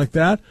anything like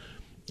that.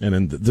 And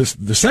then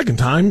the second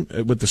time,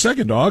 with the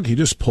second dog, he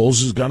just pulls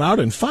his gun out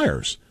and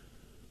fires.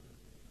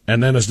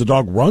 And then as the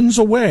dog runs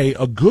away,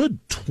 a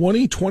good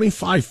 20,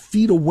 25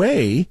 feet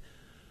away,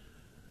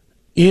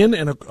 in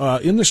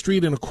the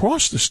street and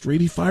across the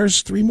street, he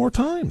fires 3 more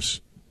times.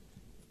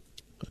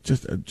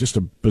 Just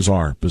a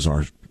bizarre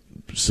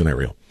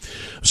scenario.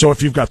 So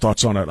if you've got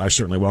thoughts on it, I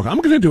certainly welcome. I'm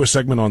going to do a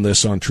segment on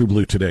this on True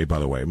Blue today, by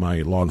the way,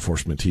 my law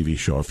enforcement TV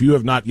show. If you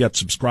have not yet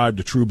subscribed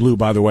to True Blue,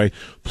 by the way,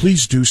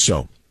 please do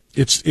so.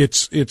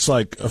 It's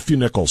like a few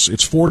nickels.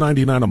 It's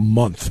 $4.99 a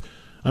month.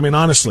 I mean,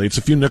 honestly, it's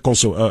a few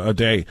nickels a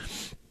day.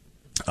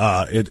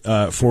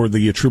 For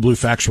the True Blue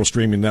Factual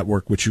Streaming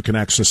Network, which you can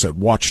access at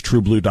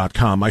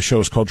watchtrueblue.com. My show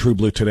is called True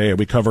Blue Today.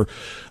 We cover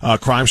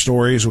crime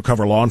stories, we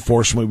cover law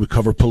enforcement, we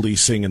cover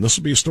policing, and this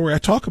will be a story I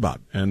talk about.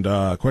 And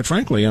quite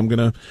frankly, I'm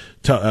gonna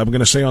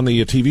say on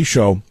the TV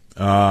show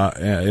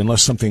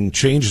unless something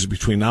changes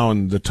between now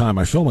and the time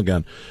I film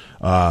again,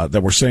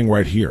 that we're saying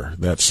right here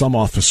that some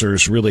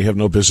officers really have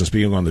no business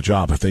being on the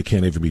job if they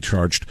can't even be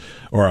charged,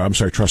 or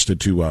trusted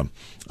to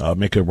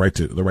make the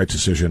right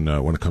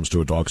decision when it comes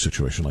to a dog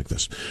situation like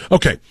this.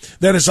 Okay,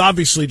 that is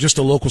obviously just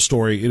a local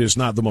story. It is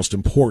not the most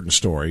important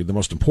story. The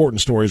most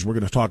important stories we're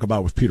going to talk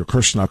about with Peter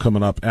Kirsanow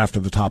coming up after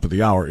the top of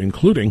the hour,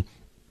 including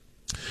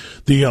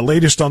the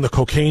latest on the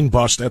cocaine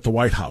bust at the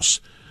White House.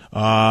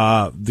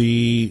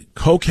 The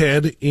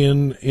cokehead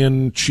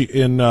in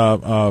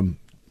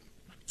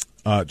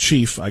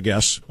chief, I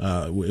guess,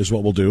 is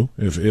what we'll do.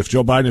 If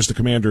Joe Biden is the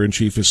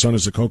commander-in-chief, his son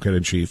is the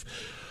cokehead-in-chief.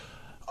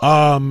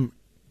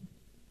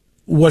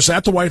 Was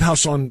at the White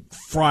House on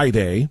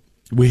Friday.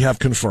 We have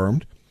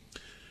confirmed.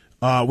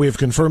 We have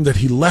confirmed that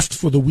he left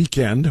for the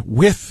weekend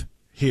with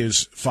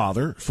his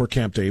father for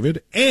Camp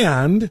David,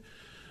 and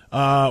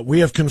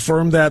we have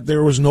confirmed that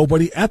there was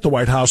nobody at the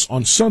White House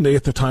on Sunday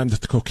at the time that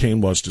the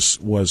cocaine was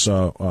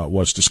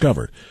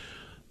discovered.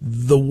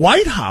 The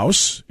White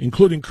House,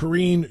 including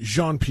Karine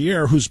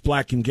Jean-Pierre, who's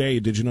black and gay.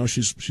 Did you know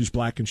she's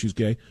black and she's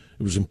gay?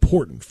 It was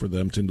important for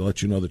them to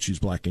let you know that she's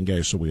black and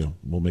gay, so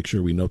we'll make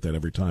sure we note that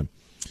every time.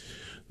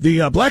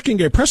 The black and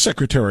gay press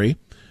secretary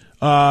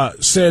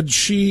said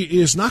she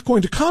is not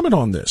going to comment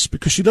on this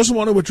because she doesn't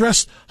want to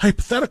address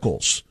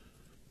hypotheticals.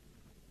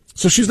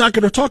 So she's not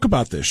going to talk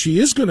about this. She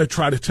is going to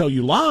try to tell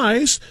you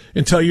lies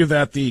and tell you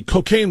that the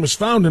cocaine was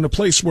found in a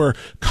place where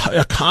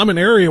a common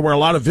area where a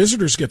lot of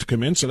visitors get to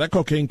come in, so that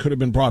cocaine could have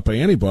been brought by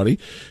anybody.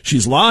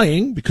 She's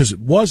lying because it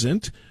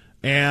wasn't.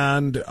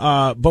 And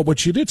but what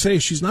she did say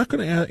is she's not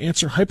going to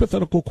answer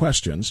hypothetical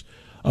questions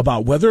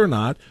about whether or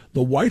not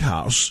the White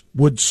House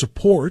would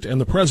support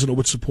and the president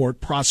would support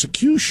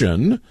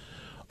prosecution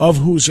of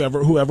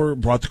whoever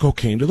brought the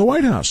cocaine to the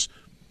White House.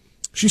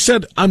 She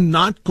said, I'm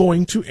not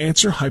going to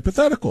answer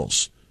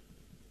hypotheticals.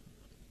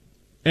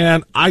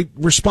 And I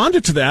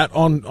responded to that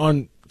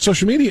on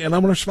social media, and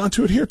I'm going to respond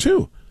to it here,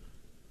 too.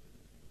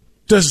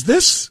 Does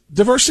this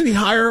diversity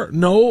hire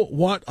know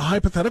what a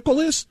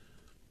hypothetical is?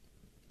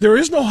 There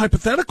is no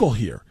hypothetical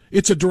here.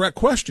 It's a direct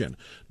question.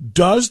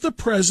 Does the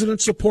president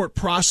support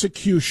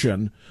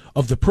prosecution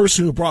of the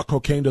person who brought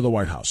cocaine to the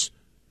White House?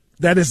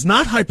 That is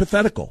not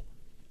hypothetical.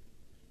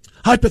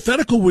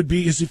 Hypothetical would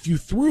be as if you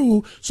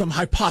threw some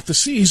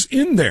hypotheses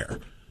in there.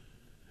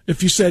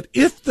 If you said,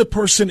 if the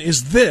person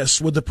is this,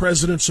 would the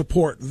president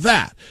support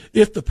that?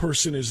 If the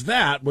person is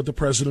that, would the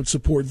president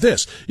support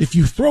this? If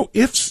you throw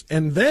ifs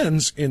and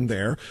thens in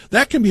there,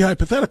 that can be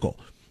hypothetical.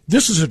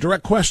 This is a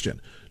direct question.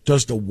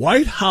 Does the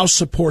White House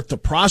support the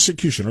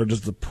prosecution, or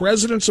does the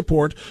president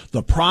support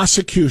the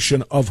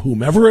prosecution of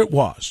whomever it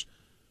was?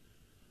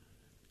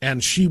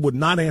 And she would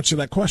not answer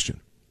that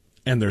question.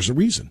 And there's a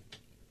reason.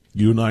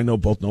 You and I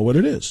both know what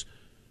it is.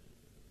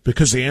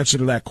 Because the answer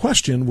to that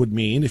question would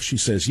mean, if she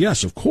says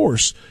yes, of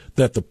course,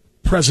 that the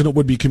president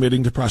would be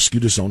committing to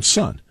prosecute his own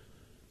son.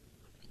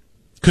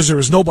 Because there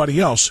is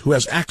nobody else who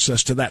has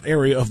access to that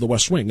area of the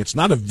West Wing. It's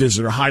not a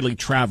visitor, highly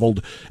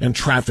traveled and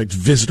trafficked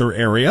visitor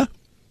area.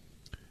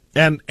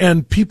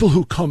 And people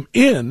who come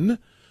in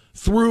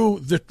through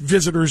the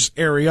visitors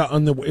area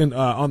on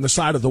the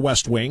side of the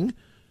West Wing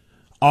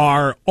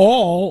are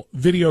all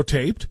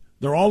videotaped.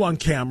 They're all on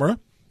camera.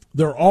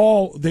 They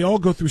all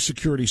go through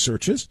security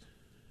searches,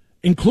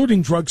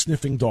 including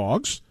drug-sniffing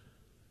dogs,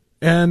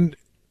 and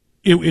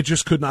it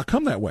just could not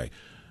come that way.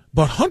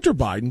 But Hunter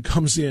Biden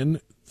comes in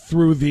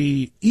through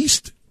the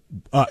east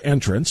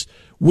entrance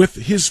with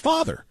his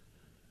father,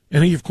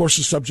 and he, of course,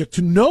 is subject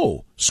to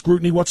no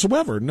scrutiny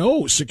whatsoever,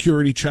 no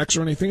security checks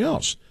or anything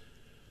else.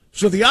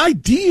 So the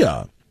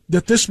idea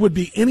that this would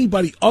be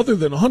anybody other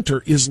than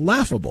Hunter is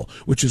laughable,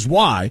 which is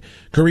why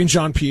Karine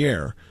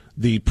Jean-Pierre,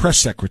 the press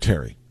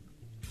secretary,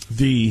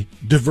 the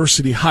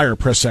diversity hire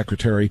press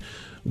secretary,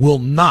 will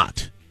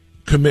not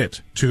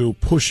commit to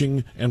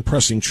pushing and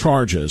pressing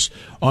charges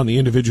on the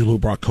individual who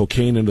brought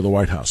cocaine into the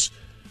White House.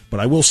 But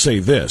I will say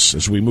this,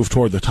 as we move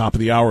toward the top of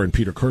the hour, and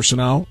Peter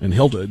Kirsanow, and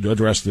he'll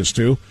address this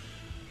too,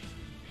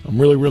 I'm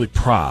really, really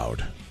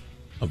proud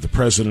of the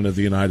President of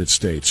the United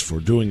States for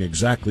doing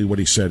exactly what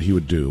he said he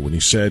would do when he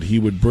said he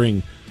would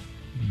bring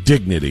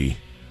dignity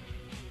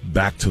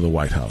back to the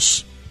White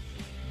House.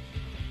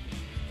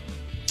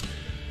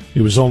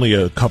 It was only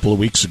a couple of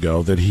weeks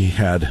ago that he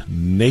had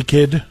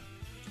naked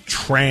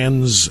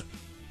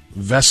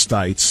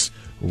transvestites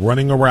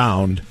running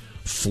around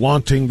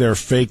flaunting their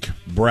fake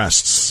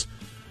breasts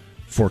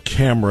for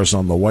cameras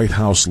on the White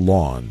House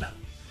lawn.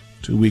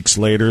 2 weeks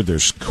later,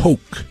 there's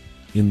coke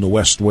in the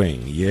West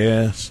Wing.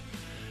 Yes.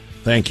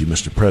 Thank you,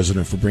 Mr.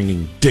 President, for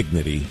bringing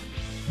dignity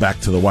back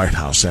to the White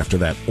House after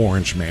that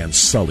orange man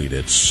sullied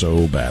it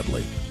so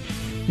badly.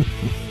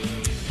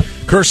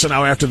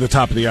 Kirsanow after the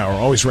top of the hour.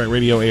 Always Right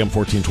Radio, AM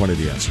 1420,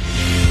 The Answer.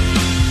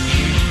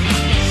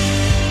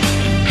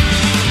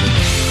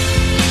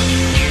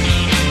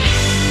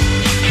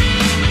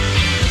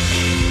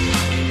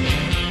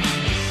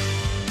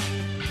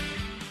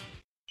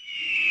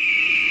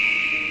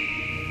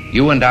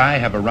 You and I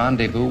have a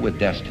rendezvous with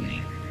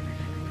destiny.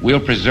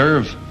 We'll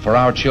preserve for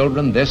our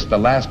children this the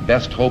last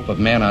best hope of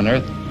man on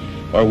earth,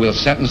 or we'll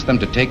sentence them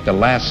to take the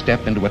last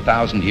step into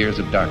 1,000 years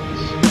of darkness.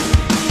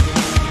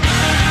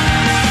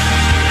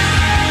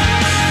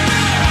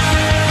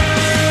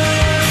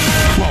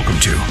 Welcome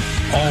to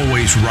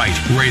Always Right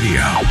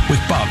Radio with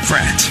Bob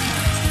France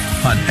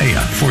on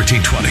AM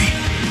 1420.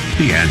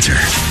 The Answer.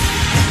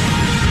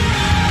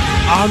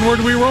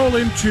 Onward we roll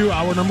into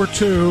hour number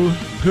 2.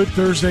 Good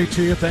Thursday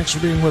to you. Thanks for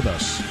being with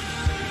us.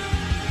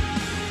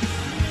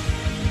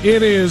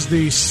 It is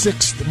the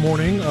 6th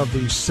morning of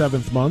the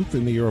 7th month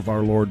in the year of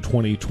our Lord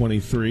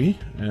 2023,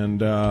 and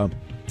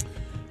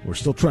we're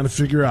still trying to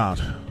figure out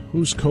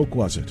whose Coke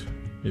was it.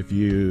 If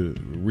you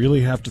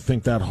really have to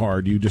think that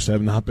hard, you just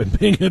have not been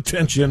paying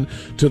attention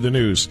to the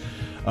news.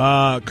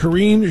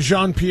 Karine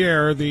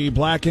Jean-Pierre, the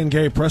black and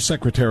gay press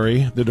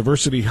secretary, the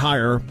diversity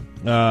hire,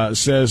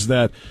 says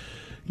that,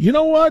 you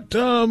know what,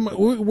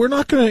 we're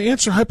not going to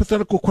answer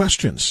hypothetical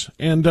questions.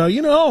 And,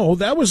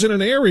 that was in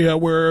an area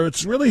where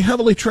it's really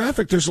heavily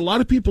trafficked. There's a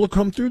lot of people who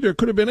come through there.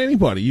 Could have been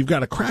anybody. You've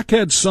got a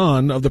crackhead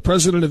son of the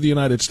President of the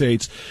United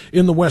States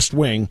in the West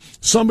Wing,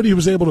 somebody who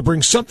was able to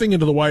bring something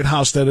into the White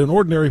House that an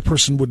ordinary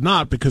person would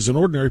not, because an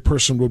ordinary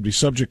person would be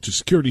subject to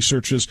security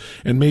searches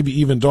and maybe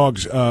even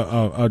dogs,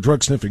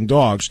 drug-sniffing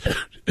dogs.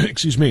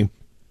 Excuse me.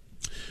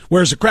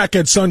 Whereas the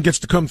crackhead son gets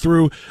to come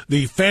through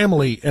the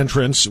family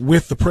entrance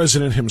with the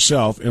president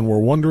himself, and we're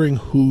wondering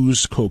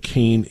whose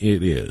cocaine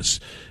it is.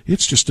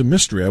 It's just a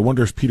mystery. I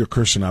wonder if Peter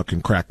Kirsanow can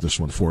crack this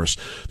one for us.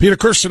 Peter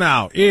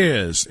Kirsanow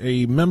is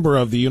a member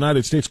of the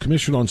United States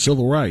Commission on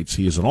Civil Rights.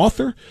 He is an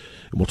author,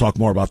 and we'll talk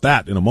more about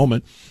that in a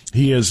moment.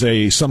 He is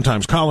a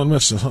sometimes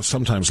columnist,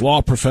 sometimes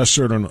law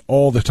professor, and an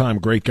all-the-time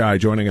great guy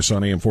joining us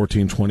on AM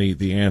 1420,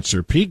 The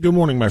Answer. Pete, good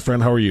morning, my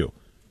friend. How are you?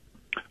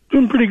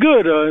 Doing pretty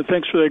good.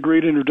 Thanks for that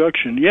great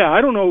introduction. Yeah, I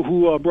don't know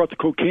who brought the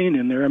cocaine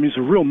in there. I mean, it's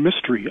a real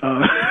mystery.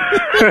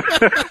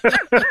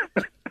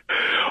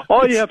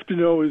 All you have to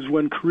know is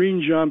when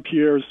Karine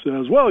Jean-Pierre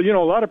says, well, a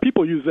lot of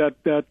people use that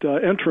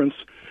entrance,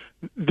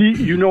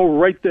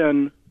 right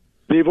then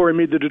they've already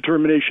made the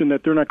determination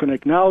that they're not going to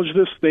acknowledge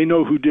this. They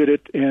know who did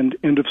it, and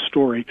end of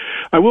story.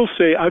 I will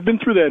say I've been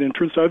through that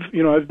entrance. I've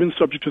been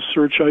subject to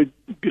search. I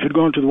had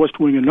gone to the West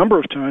Wing a number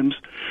of times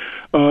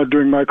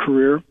during my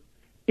career.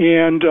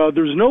 And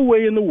there's no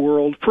way in the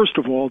world, first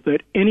of all,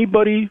 that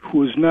anybody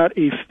who is not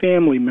a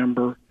family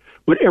member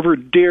would ever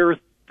dare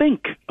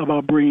think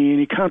about bringing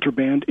any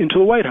contraband into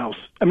the White House.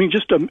 I mean,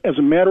 just as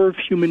a matter of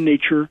human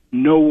nature,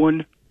 no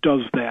one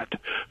does that.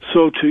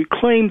 So to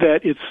claim that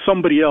it's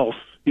somebody else,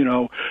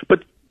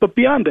 but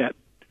beyond that,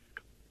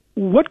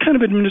 what kind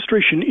of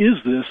administration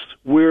is this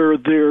where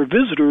their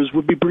visitors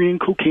would be bringing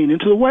cocaine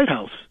into the White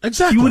House?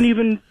 Exactly. You wouldn't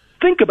even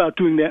think about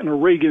doing that in a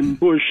Reagan,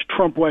 Bush,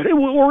 Trump White House,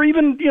 or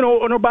even,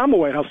 an Obama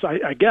White House,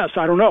 I guess.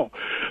 I don't know.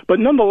 But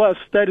nonetheless,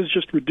 that is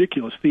just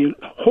ridiculous. The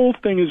whole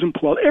thing is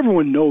implausible.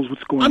 Everyone knows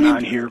what's going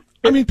on here.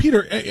 I mean,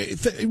 Peter,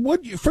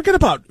 forget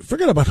about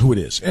who it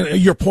is. And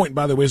your point,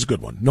 by the way, is a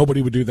good one.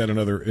 Nobody would do that in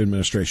other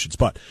administrations.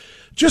 But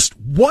just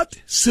what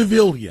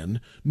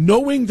civilian,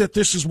 knowing that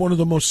this is one of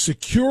the most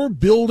secure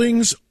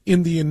buildings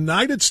in the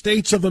United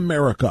States of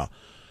America,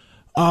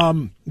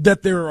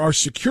 that there are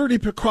security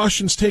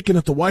precautions taken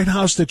at the White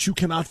House that you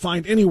cannot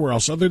find anywhere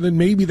else other than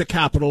maybe the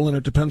Capitol, and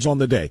it depends on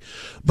the day.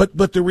 But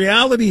the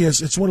reality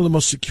is it's one of the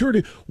most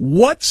security.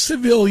 What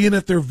civilian,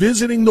 if they're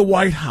visiting the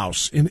White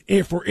House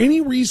for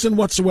any reason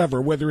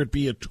whatsoever, whether it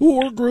be a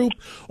tour group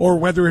or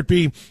whether it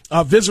be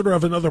a visitor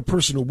of another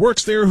person who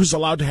works there who's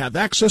allowed to have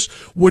access,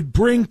 would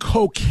bring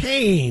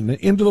cocaine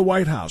into the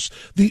White House?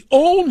 The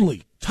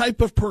only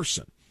type of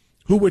person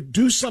who would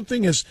do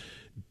something as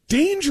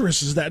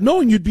dangerous as that,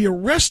 knowing you'd be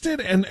arrested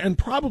and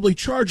probably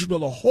charged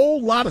with a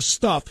whole lot of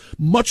stuff,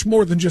 much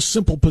more than just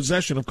simple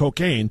possession of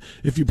cocaine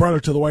if you brought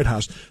it to the White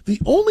House.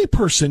 The only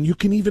person you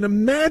can even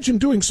imagine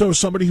doing so is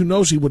somebody who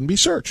knows he wouldn't be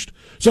searched.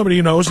 Somebody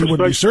who knows he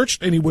wouldn't be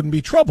searched and he wouldn't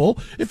be trouble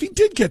if he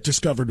did get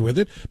discovered with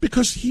it,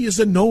 because he is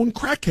a known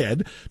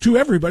crackhead to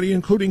everybody,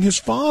 including his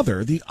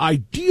father. The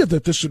idea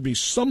that this would be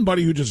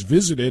somebody who just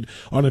visited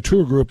on a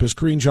tour group, as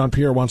Karine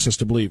Jean-Pierre wants us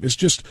to believe, is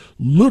just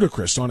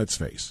ludicrous on its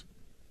face.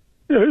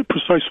 Yeah,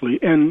 precisely.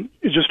 And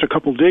just a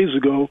couple days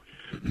ago,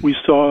 we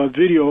saw a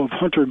video of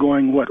Hunter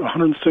going,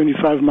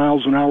 175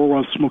 miles an hour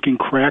while smoking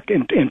crack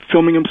and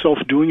filming himself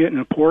doing it in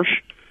a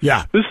Porsche.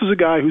 Yeah. This is a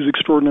guy who's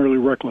extraordinarily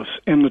reckless.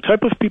 And the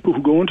type of people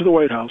who go into the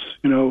White House,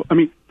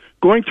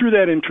 going through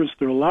that entrance,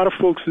 there are a lot of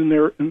folks in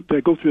there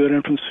that go through that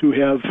entrance who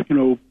have,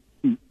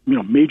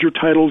 major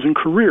titles and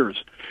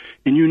careers.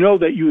 And you know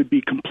that you would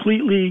be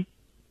completely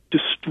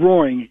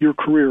destroying your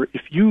career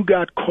if you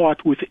got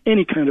caught with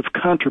any kind of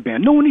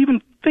contraband. No one even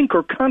think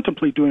or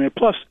contemplate doing it.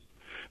 Plus,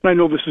 and I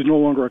know this is no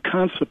longer a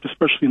concept,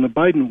 especially in the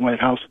Biden White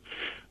House,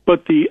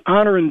 but the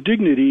honor and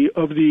dignity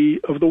of the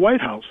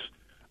White House.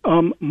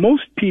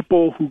 Most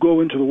people who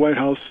go into the White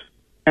House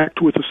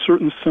act with a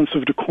certain sense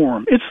of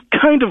decorum. It's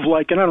kind of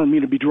like, and I don't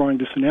mean to be drawing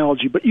this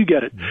analogy, but you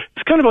get it.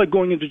 It's kind of like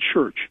going into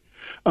church.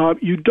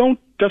 You don't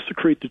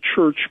desecrate the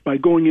church by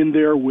going in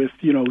there with,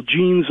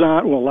 jeans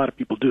on. Well, a lot of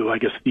people do, I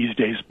guess, these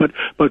days, but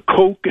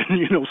coke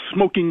and,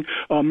 smoking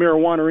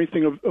marijuana or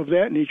anything of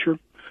that nature.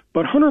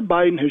 But Hunter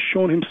Biden has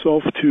shown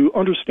himself to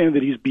understand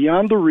that he's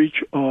beyond the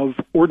reach of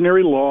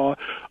ordinary law,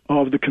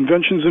 of the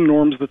conventions and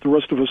norms that the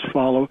rest of us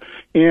follow.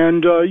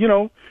 And,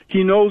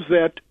 he knows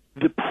that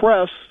the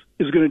press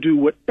is going to do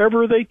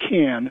whatever they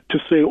can to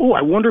say, oh,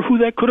 I wonder who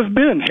that could have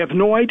been. Have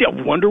no idea.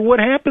 Wonder what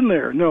happened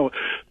there. No,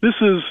 this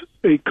is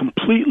a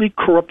completely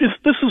corrupt.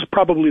 This is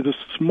probably the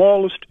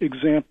smallest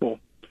example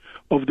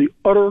of the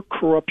utter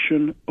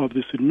corruption of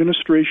this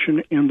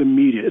administration and the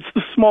media. It's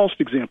the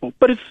smallest example,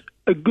 but it's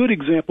a good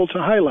example to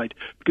highlight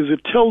because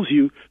it tells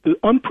you the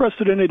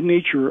unprecedented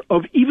nature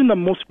of even the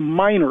most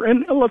minor,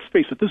 and let's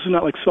face it, this is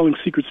not like selling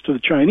secrets to the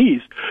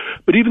Chinese,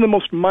 but even the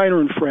most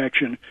minor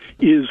infraction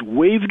is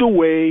waved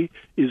away,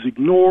 is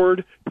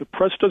ignored, the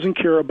press doesn't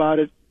care about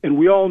it, and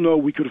we all know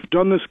we could have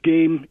done this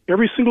game.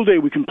 Every single day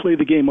we can play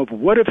the game of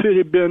what if it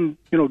had been,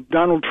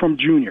 Donald Trump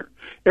Jr.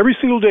 Every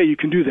single day you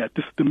can do that.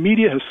 The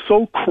media has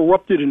so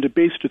corrupted and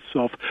debased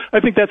itself.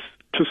 I think that's,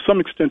 to some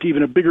extent,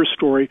 even a bigger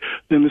story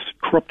than this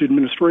corrupt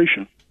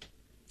administration.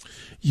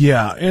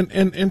 Yeah,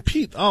 and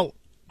Pete, I'll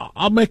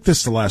make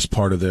this the last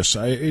part of this.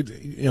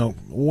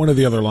 One of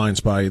the other lines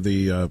by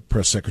the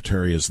press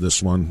secretary is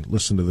this one.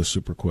 Listen to this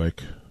super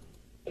quick.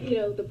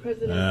 The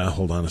president.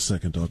 Hold on a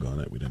second. Doggone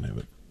it, we didn't have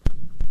it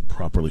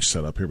properly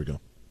set up. Here we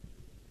go.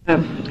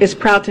 Is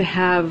proud to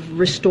have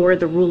restored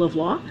the rule of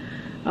law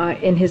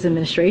in his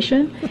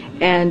administration,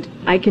 and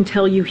I can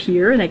tell you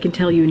here, and I can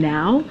tell you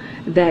now,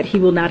 that he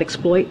will not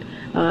exploit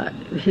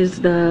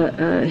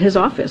his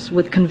office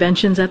with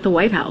conventions at the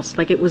White House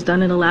like it was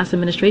done in the last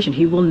administration.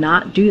 He will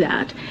not do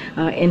that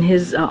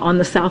on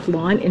the South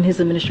Lawn in his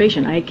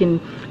administration. I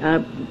can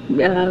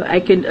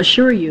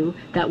assure you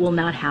that will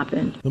not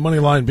happen. The money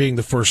line being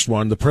the first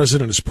one. The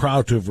president is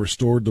proud to have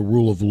restored the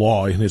rule of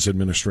law in his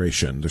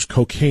administration. There's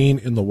cocaine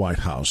in the White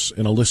House,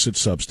 an illicit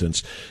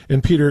substance.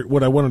 And Peter,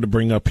 what I wanted to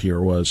bring up here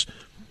was,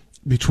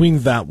 between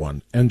that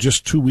one and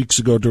just 2 weeks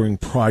ago during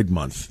Pride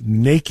Month,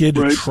 naked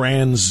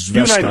transvestites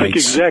you and I think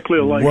exactly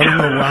alike.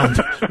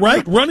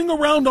 running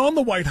around on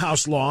the White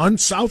House lawn,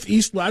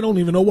 southeast, I don't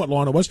even know what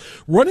lawn it was,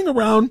 running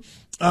around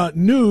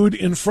nude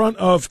in front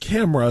of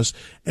cameras.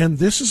 And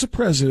this is a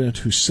president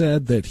who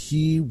said that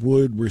he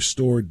would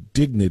restore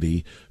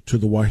dignity to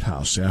the White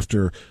House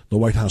after the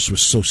White House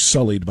was so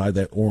sullied by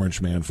that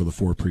orange man for the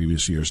 4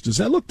 previous years. Does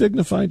that look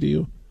dignified to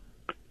you?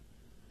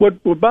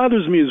 What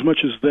bothers me as much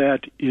as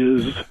that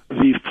is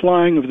the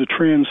flying of the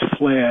trans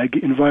flag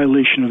in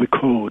violation of the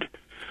code.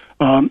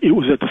 It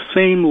was at the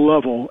same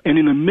level and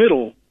in the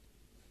middle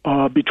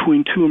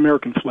between two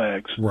American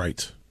flags.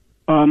 Right.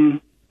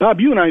 Bob,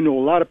 you and I know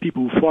a lot of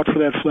people who fought for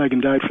that flag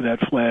and died for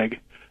that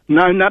flag.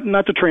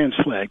 Not the trans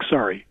flag,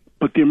 sorry,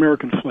 but the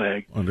American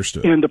flag.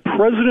 Understood. And the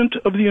President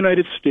of the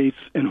United States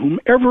and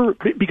whomever,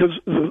 because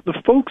the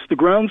folks, the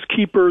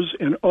groundskeepers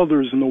and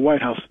others in the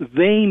White House,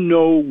 they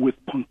know with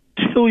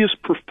punctilious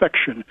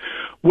perfection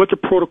what the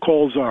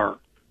protocols are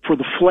for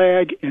the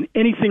flag and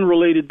anything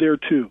related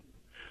thereto.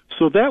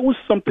 So that was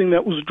something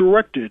that was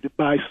directed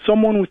by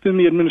someone within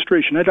the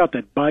administration. I doubt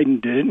that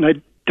Biden did it, and I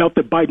doubt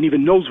that Biden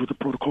even knows what the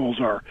protocols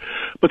are.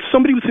 But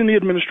somebody within the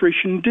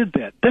administration did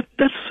that.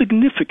 That's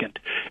significant.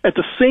 At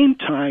the same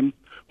time,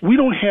 we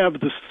don't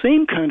have the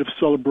same kind of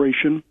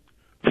celebration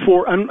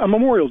for on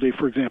Memorial Day,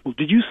 for example.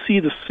 Did you see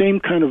the same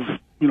kind of,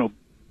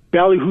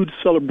 ballyhooed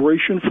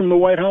celebration from the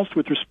White House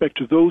with respect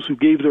to those who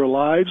gave their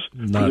lives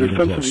for the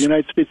defense of the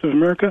United States of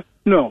America?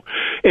 No.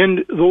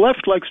 And the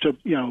left likes to,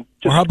 just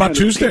or how about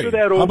Tuesday?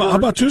 How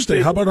about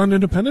Tuesday? How about on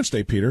Independence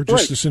Day, Peter?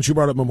 Just since you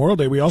brought up Memorial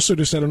Day, we also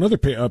just had another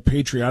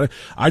patriotic.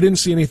 I didn't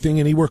see anything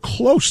anywhere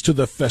close to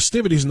the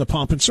festivities and the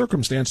pomp and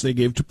circumstance they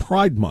gave to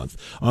Pride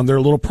Month on their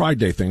little Pride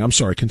Day thing. I'm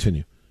sorry,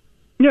 continue.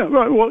 Yeah,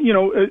 right. Well,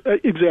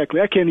 exactly.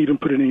 I can't even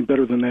put it any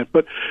better than that.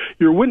 But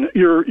your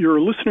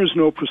listeners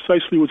know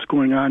precisely what's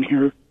going on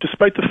here,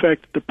 despite the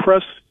fact that the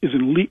press is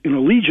in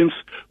allegiance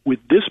with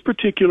this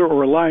particular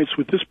or alliance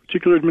with this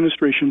particular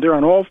administration. They're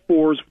on all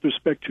fours with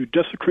respect to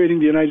desecrating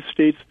the United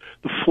States,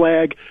 the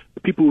flag, the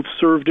people who've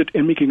served it,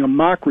 and making a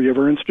mockery of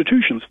our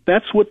institutions.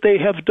 That's what they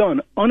have done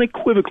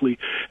unequivocally,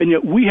 and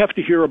yet we have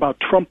to hear about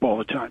Trump all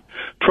the time.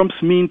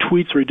 Trump's mean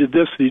tweets, or he did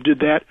this, he did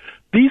that.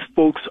 These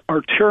folks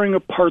are tearing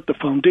apart the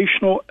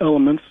foundational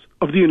elements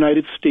of the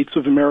United States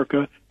of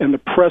America, and the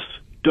press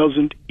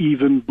doesn't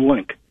even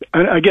blink.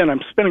 And again,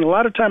 I'm spending a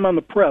lot of time on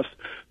the press,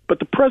 but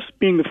the press,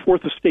 being the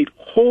fourth estate,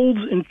 holds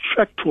in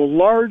check to a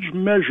large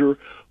measure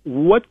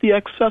what the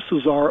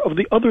excesses are of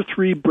the other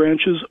three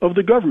branches of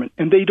the government.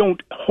 And they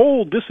don't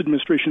hold this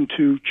administration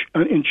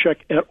in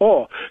check at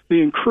all. They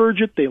encourage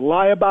it, they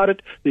lie about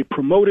it, they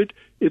promote it.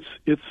 It's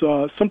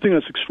something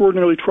that's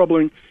extraordinarily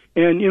troubling,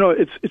 and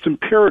it's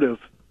imperative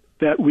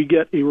that we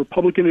get a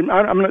Republican.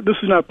 This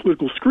is not a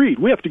political screed.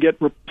 We have to get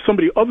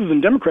somebody other than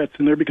Democrats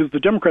in there because the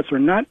Democrats are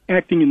not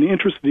acting in the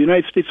interest of the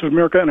United States of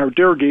America and are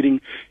derogating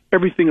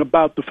everything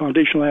about the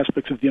foundational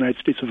aspects of the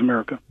United States of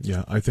America.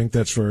 Yeah, I think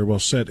that's very well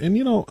said. And,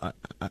 I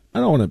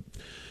don't want to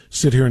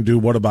sit here and do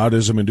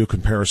whataboutism and do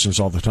comparisons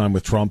all the time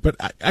with Trump, but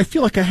I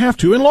feel like I have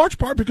to, in large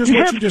part because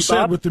what you just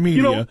said with the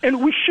media. You know,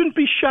 and we shouldn't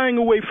be shying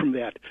away from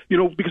that, you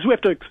know, because we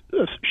have to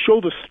show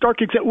the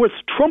stark example, whether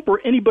it's Trump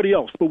or anybody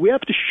else, but we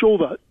have to show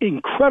the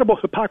incredible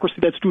hypocrisy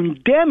that's doing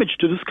damage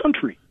to this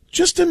country.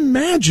 Just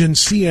imagine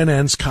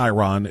CNN's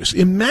Chiron.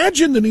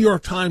 Imagine the New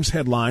York Times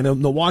headline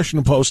and the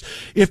Washington Post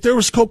if there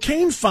was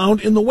cocaine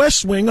found in the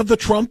West Wing of the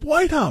Trump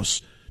White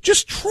House.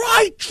 Just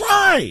try.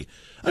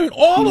 I mean,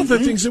 all of the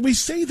things that we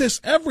say this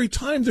every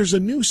time there's a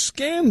new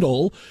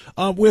scandal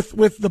with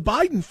the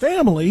Biden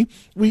family.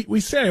 We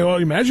say, oh,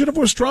 imagine if it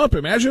was Trump.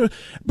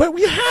 But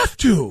we have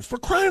to, for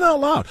crying out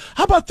loud.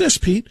 How about this,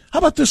 Pete? How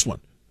about this one?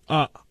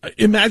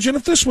 Imagine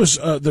if this was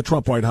the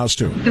Trump White House,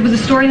 too. There was a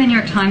story in the New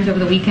York Times over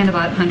the weekend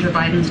about Hunter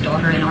Biden's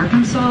daughter in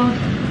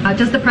Arkansas.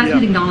 Does the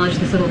president acknowledge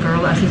this little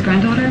girl as his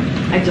granddaughter?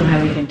 I don't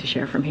have anything to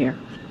share from here.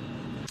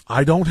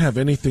 I don't have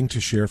anything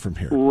to share from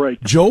here.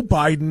 Right. Joe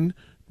Biden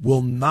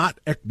will not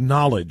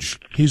acknowledge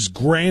his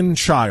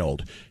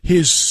grandchild,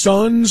 his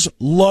son's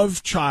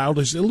love child,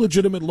 his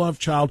illegitimate love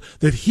child,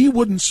 that he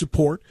wouldn't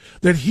support,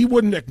 that he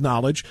wouldn't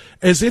acknowledge,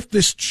 as if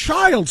this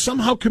child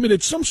somehow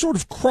committed some sort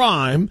of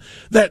crime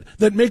that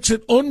makes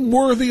it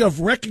unworthy of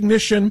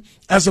recognition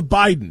as a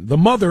Biden. The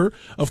mother,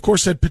 of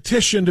course, had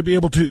petitioned to be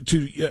able to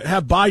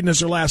have Biden as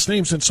her last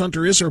name since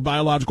Hunter is her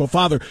biological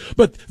father.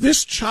 But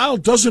this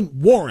child doesn't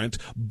warrant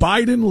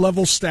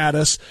Biden-level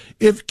status.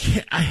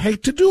 I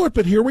hate to do it,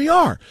 but here we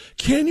are.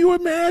 Can you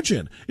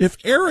imagine if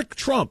Eric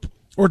Trump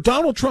or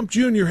Donald Trump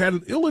Jr. had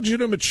an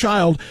illegitimate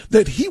child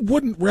that he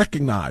wouldn't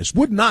recognize,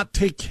 would not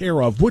take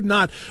care of, would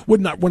not,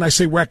 when I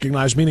say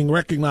recognize, meaning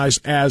recognize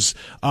as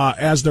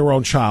their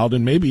own child,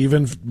 and maybe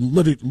even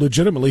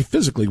legitimately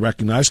physically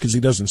recognize because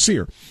he doesn't see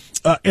her.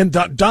 And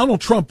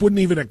Donald Trump wouldn't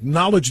even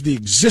acknowledge the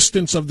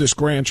existence of this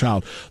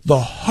grandchild, the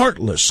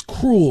heartless,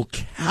 cruel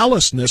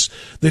callousness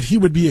that he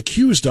would be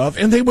accused of,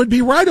 and they would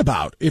be right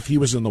about if he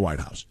was in the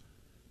White House.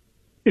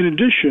 In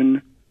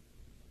addition,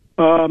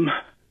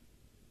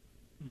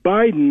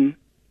 Biden,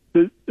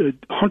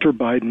 Hunter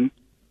Biden,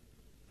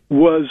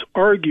 was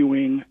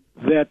arguing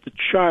that the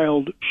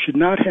child should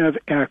not have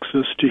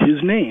access to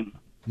his name.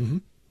 Mm-hmm.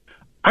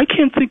 I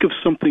can't think of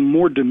something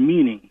more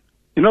demeaning.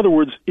 In other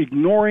words,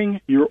 ignoring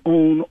your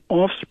own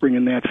offspring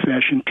in that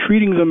fashion,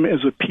 treating them as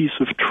a piece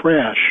of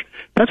trash.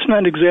 That's not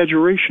an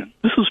exaggeration.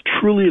 This is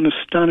truly an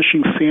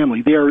astonishing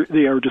family. They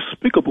are a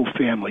despicable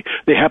family.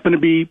 They happen to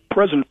be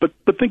president, but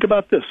think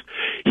about this.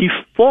 He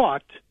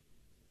fought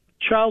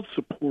child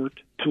support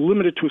to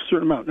limit it to a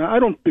certain amount. Now, I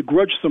don't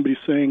begrudge somebody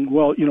saying,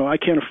 well, you know, I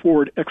can't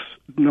afford X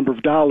number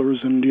of dollars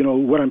and, you know,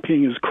 what I'm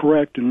paying is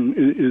correct and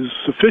is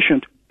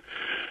sufficient.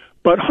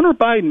 But Hunter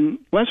Biden,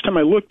 last time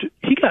I looked,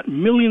 he got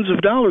millions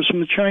of dollars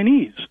from the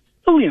Chinese.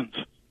 Millions.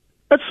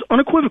 That's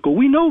unequivocal.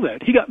 We know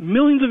that. He got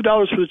millions of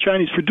dollars for the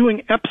Chinese for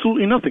doing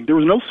absolutely nothing. There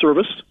was no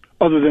service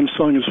other than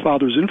selling his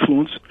father's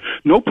influence,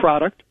 no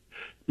product,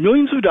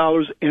 millions of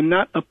dollars, and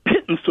not a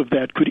pittance of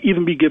that could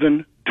even be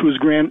given to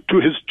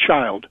his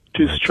child.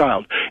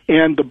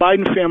 And the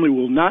Biden family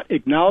will not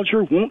acknowledge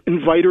her, won't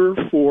invite her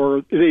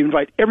they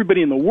invite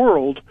everybody in the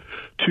world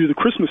to the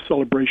Christmas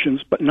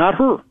celebrations, but not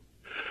her.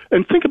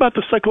 And think about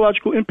the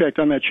psychological impact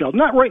on that child.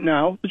 Not right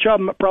now. The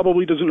child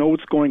probably doesn't know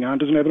what's going on,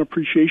 doesn't have an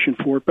appreciation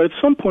for it, but at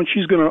some point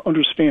she's going to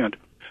understand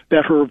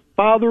that her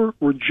father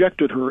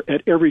rejected her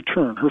at every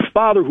turn. Her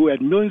father, who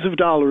had millions of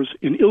dollars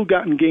in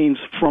ill-gotten gains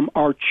from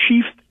our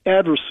chief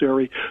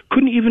adversary,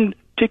 couldn't even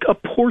take a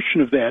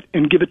portion of that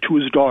and give it to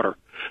his daughter.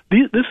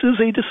 This is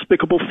a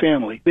despicable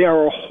family. They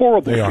are a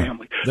horrible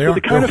family. They're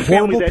the kind of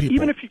family that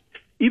people.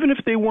 Even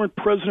if they weren't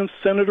president,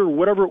 senator,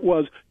 whatever it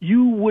was,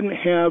 you wouldn't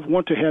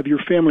want to have your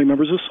family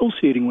members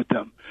associating with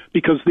them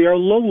because they are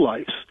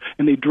lowlifes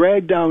and they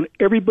drag down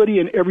everybody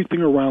and everything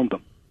around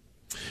them.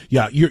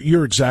 Yeah,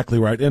 you're exactly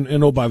right.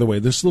 And oh, by the way,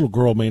 this little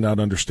girl may not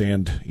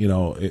understand, you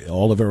know,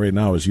 all of it right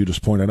now, as you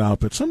just pointed out,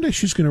 but someday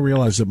she's going to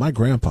realize that my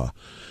grandpa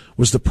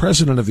was the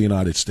president of the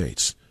United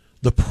States.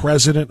 The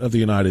president of the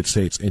United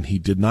States, and he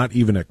did not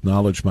even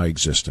acknowledge my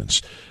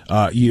existence.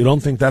 You don't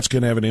think that's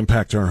going to have an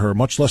impact on her,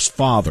 much less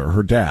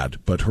her dad,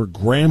 but her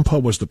grandpa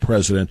was the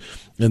president,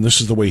 and this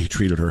is the way he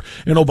treated her.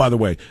 And oh, by the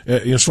way,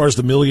 as far as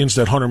the millions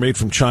that Hunter made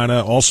from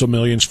China, also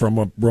millions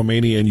from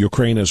Romania and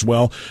Ukraine as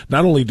well,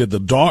 not only did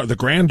the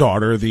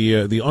granddaughter,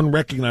 the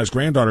unrecognized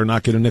granddaughter,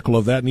 not get a nickel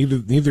of that,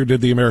 neither did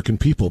the American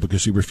people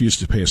because he refused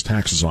to pay his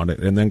taxes on it,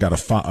 and then got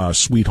a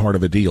sweetheart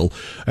of a deal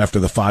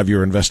after the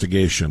 5-year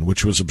investigation,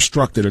 which was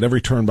obstructed at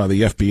every turn by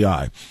the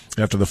FBI.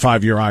 After the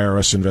 5-year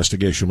IRS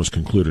investigation was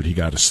concluded, he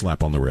got a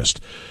slap on the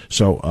wrist.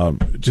 So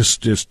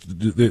just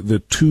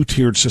the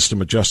two-tiered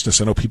system of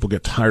justice, I know people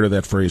get tired of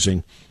that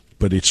phrasing,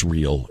 but it's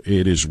real.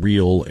 It is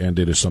real, and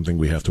it is something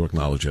we have to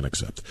acknowledge and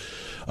accept.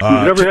 We've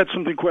never had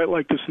something quite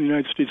like this in the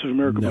United States of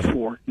America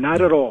before.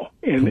 Not at all.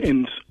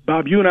 And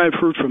Bob, you and I have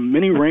heard from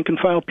many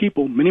rank-and-file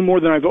people, many more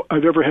than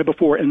I've ever had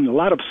before, and a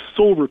lot of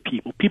sober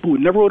people who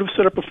never would have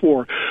said it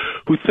before,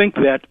 who think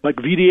that, like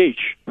VDH,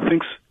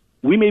 thinks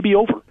we may be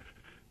over.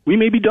 We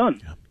may be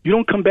done. You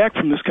don't come back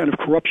from this kind of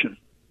corruption.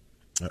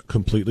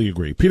 Completely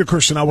agree. Peter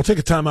Kirsanow, we'll take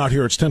a time out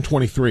here. It's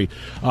 10:23.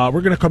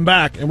 We're going to come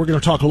back, and we're going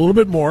to talk a little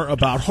bit more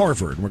about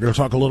Harvard. We're going to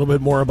talk a little bit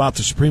more about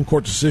the Supreme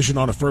Court decision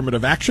on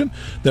affirmative action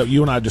that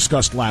you and I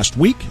discussed last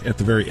week at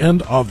the very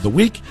end of the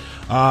week,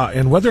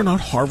 and whether or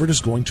not Harvard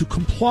is going to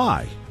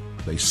comply.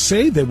 They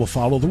say they will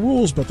follow the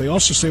rules, but they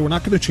also say we're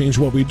not going to change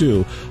what we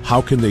do.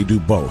 How can they do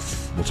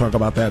both? We'll talk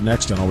about that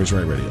next on Always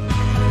Right Radio.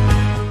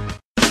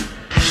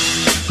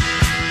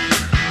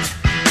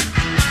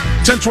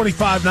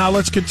 10:25 now.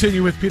 Let's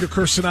continue with Peter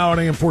Kirsanow on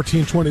AM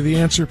 1420. The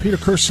Answer. Peter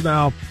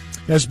Kirsanow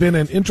has been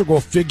an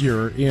integral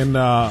figure in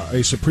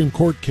a Supreme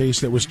Court case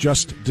that was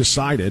just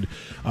decided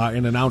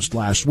and announced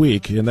last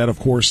week, and that, of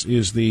course,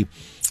 is the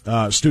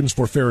Students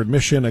for Fair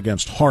Admission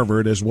against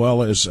Harvard, as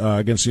well as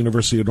against the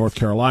University of North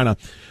Carolina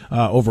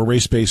over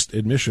race-based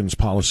admissions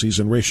policies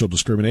and racial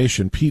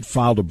discrimination. Pete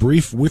filed a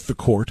brief with the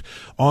court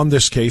on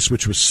this case,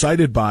 which was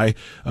cited by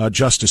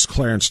Justice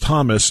Clarence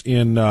Thomas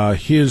in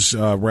his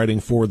writing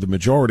for the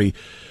majority.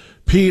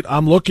 Pete,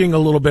 I'm looking a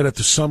little bit at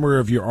the summary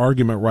of your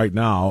argument right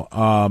now.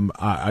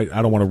 I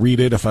don't want to read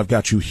it if I've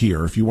got you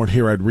here. If you weren't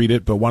here, I'd read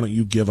it, but why don't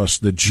you give us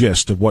the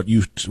gist of what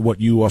you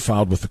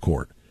filed with the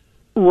court?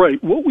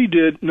 Right. What we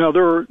did, now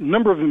there are a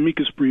number of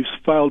amicus briefs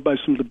filed by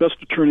some of the best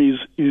attorneys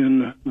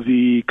in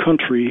the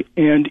country,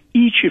 and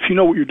each, if you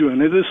know what you're doing,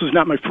 this is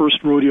not my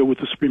first rodeo with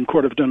the Supreme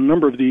Court, I've done a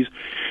number of these,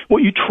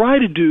 what you try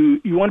to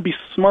do, you want to be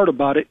smart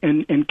about it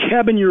and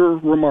cabin your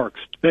remarks.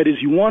 That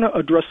is, you want to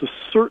address a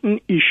certain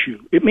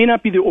issue. It may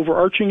not be the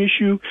overarching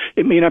issue,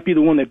 it may not be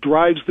the one that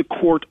drives the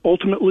court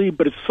ultimately,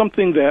 but it's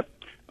something that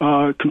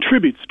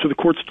contributes to the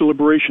court's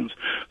deliberations.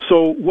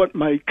 So what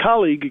my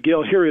colleague,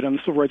 Gail Harriott, on the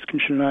Civil Rights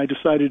Commission and I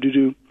decided to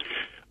do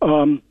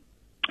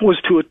was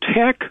to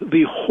attack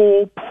the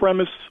whole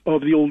premise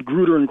of the old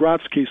Grutter and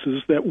Gratz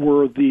cases that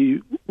were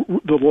the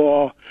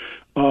law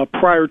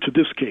prior to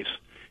this case.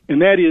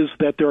 And that is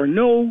that there are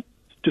no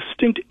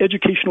distinct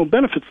educational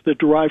benefits that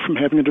derive from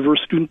having a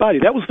diverse student body.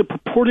 That was the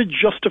purported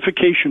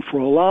justification for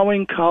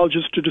allowing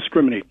colleges to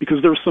discriminate,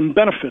 because there are some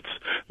benefits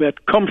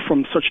that come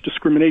from such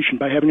discrimination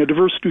by having a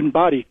diverse student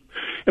body.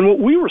 And what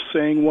we were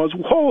saying was,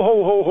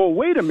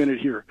 wait a minute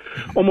here.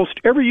 Almost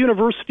every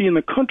university in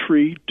the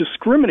country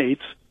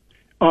discriminates,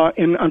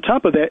 and on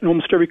top of that, in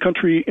almost every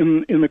country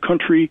in the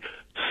country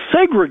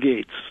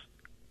segregates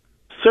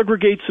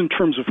in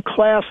terms of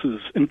classes,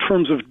 in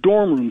terms of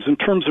dorm rooms, in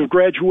terms of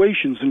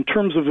graduations, in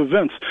terms of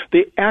events.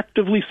 They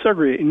actively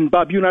segregate. And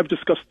Bob, you and I have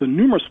discussed the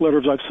numerous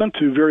letters I've sent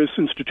to various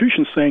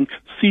institutions saying,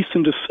 cease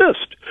and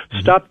desist.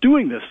 Stop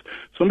doing this.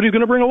 Somebody's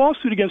going to bring a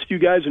lawsuit against you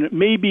guys, and it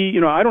may be,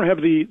 I don't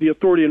have the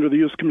authority under the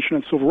U.S. Commission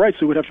on Civil Rights.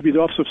 It would have to be the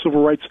Office of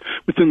Civil Rights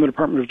within the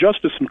Department of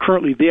Justice, and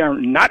currently they are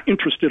not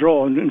interested at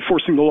all in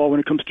enforcing the law when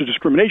it comes to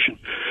discrimination,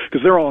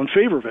 because they're all in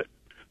favor of it.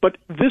 But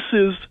this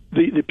is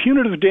the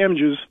punitive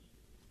damages.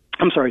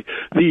 I'm sorry,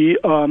 the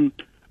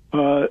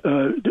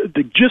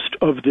gist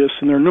of this,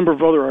 and there are a number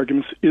of other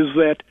arguments, is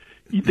that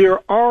there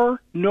are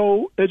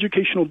no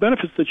educational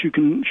benefits that you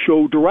can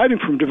show deriving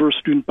from a diverse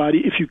student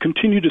body if you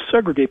continue to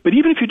segregate. But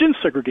even if you didn't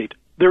segregate,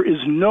 there is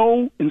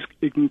no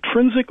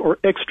intrinsic or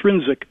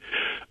extrinsic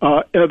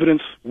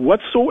evidence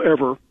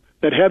whatsoever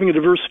that having a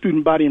diverse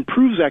student body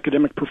improves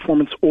academic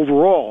performance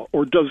overall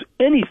or does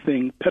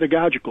anything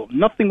pedagogical,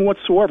 nothing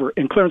whatsoever.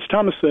 And Clarence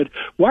Thomas said,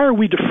 why are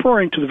we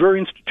deferring to the very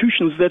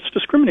institutions that's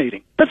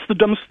discriminating? That's the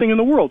dumbest thing in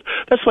the world.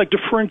 That's like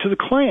deferring to the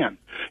Klan.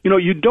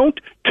 You don't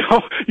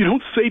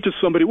say to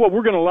somebody, well,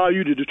 we're going to allow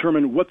you to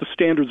determine what the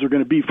standards are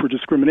going to be for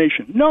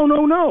discrimination.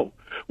 No.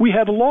 We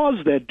have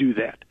laws that do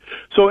that.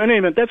 So in any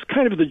event, that's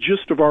kind of the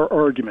gist of our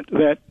argument,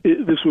 that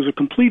this was a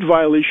complete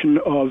violation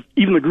of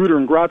even the Grutter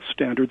and Gratz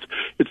standards.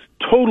 It's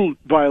total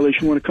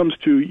violation when it comes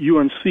to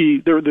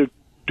UNC. They're the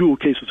dual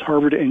cases,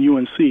 Harvard and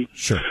UNC.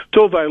 Sure.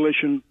 Total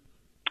violation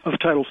of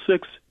Title VI,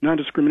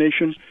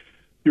 non-discrimination.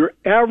 Your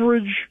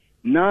average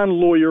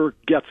non-lawyer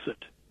gets it.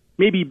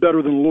 Maybe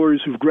better than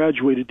lawyers who've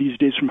graduated these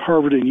days from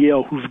Harvard and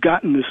Yale, who've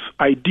gotten this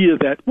idea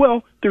that,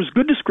 well, there's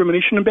good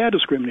discrimination and bad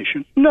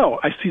discrimination. No,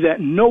 I see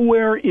that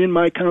nowhere in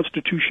my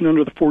Constitution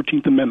under the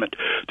 14th Amendment.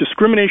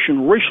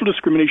 Discrimination, racial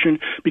discrimination,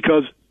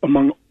 because,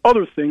 among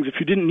other things, if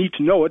you didn't need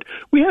to know it,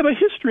 we have a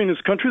history in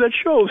this country that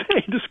shows,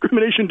 hey,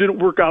 discrimination didn't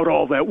work out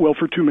all that well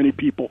for too many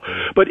people.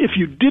 But if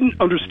you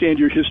didn't understand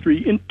your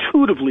history,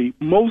 intuitively,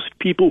 most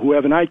people who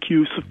have an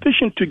IQ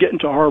sufficient to get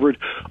into Harvard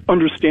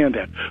understand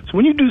that. So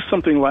when you do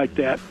something like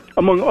that,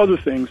 among other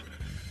things,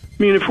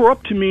 I mean, if we're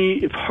up to me,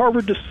 if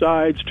Harvard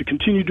decides to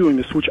continue doing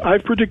this, which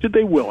I've predicted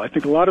they will, I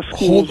think a lot of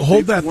schools...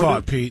 Hold that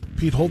thought, Pete.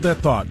 Pete, hold that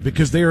thought,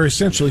 because they are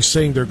essentially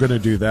saying they're going to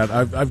do that.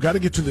 I've got to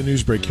get to the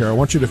news break here. I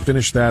want you to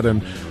finish that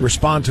and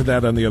respond to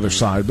that on the other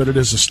side. But it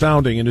is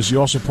astounding, and as you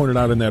also pointed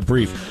out in that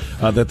brief,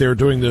 that they're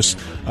doing this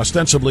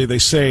ostensibly, they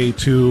say,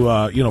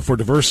 to for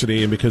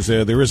diversity, and because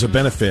there is a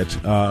benefit,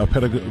 a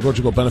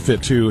pedagogical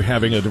benefit to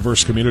having a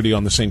diverse community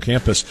on the same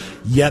campus,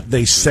 yet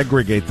they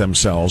segregate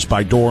themselves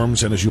by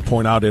dorms and, as you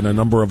point out, in a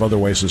number of other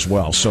ways as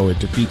well. So it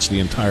defeats the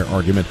entire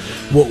argument.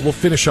 We'll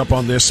finish up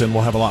on this, and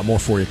we'll have a lot more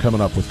for you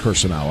coming up with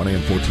Kirsanow on AM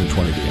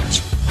 1420 The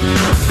Answer.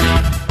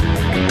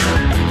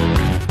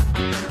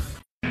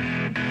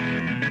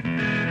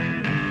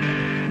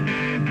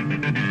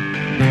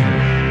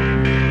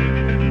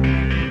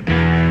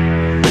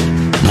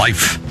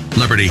 Life,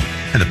 liberty,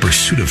 and the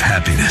pursuit of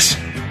happiness.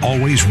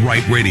 Always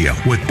Right Radio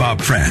with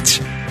Bob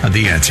Frantz on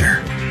The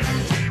Answer.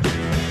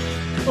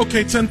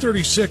 Okay,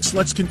 10:36.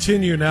 Let's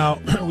continue now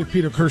with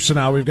Peter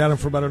Kirsanow. We've got him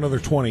for about another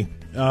 20.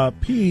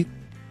 Pete,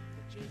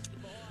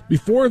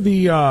 before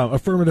the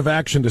affirmative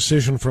action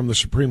decision from the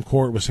Supreme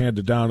Court was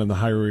handed down in the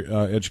higher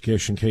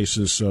education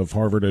cases of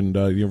Harvard and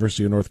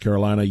University of North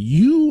Carolina,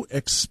 you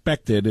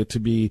expected it to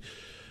be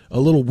a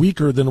little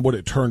weaker than what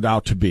it turned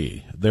out to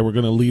be. They were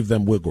going to leave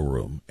them wiggle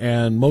room.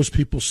 And most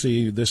people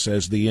see this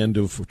as the end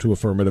to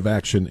affirmative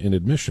action in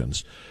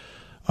admissions.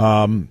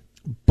 But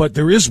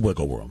there is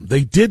wiggle room.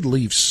 They did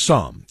leave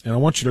some. And I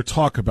want you to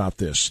talk about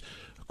this.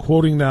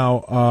 Quoting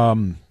now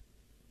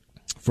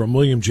from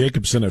William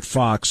Jacobson at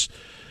Fox,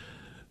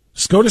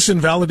 SCOTUS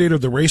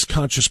invalidated the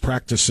race-conscious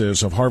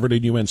practices of Harvard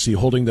and UNC,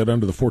 holding that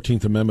under the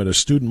 14th Amendment, a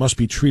student must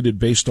be treated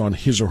based on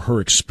his or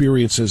her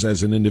experiences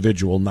as an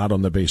individual, not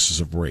on the basis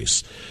of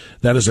race.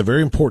 That is a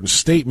very important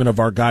statement of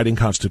our guiding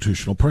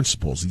constitutional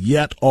principles.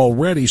 Yet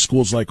already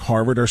schools like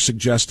Harvard are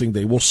suggesting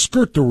they will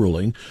skirt the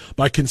ruling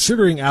by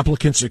considering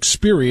applicants'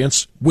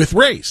 experience with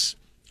race,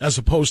 as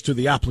opposed to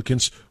the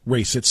applicant's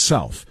race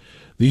itself.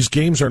 These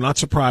games are not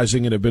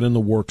surprising and have been in the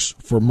works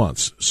for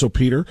months. So,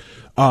 Peter,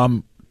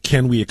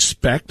 can we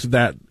expect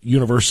that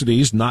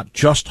universities, not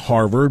just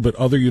Harvard, but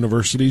other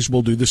universities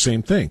will do the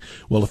same thing?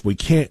 Well, if we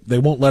can't, they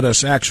won't let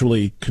us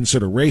actually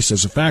consider race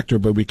as a factor,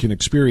 but we can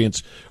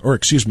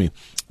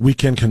we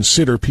can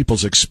consider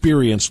people's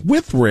experience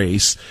with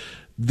race.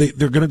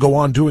 They're going to go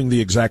on doing the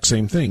exact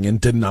same thing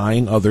and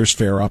denying others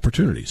fair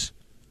opportunities.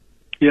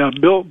 Yeah,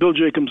 Bill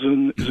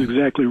Jacobson is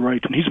exactly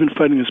right, and he's been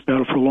fighting this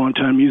battle for a long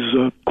time. He's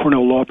a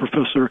Cornell law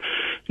professor,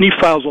 and he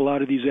files a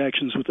lot of these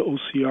actions with the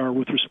OCR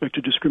with respect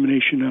to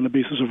discrimination on the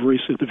basis of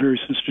race at the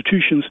various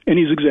institutions, and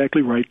he's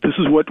exactly right. This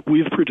is what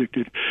we've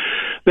predicted,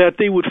 that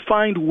they would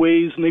find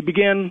ways, and they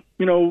began,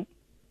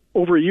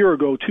 over a year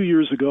ago, 2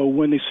 years ago,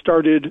 when they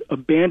started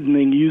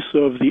abandoning use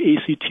of the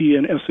ACT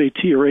and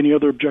SAT or any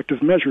other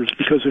objective measures,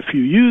 because if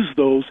you use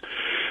those,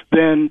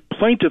 then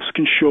plaintiffs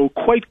can show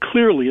quite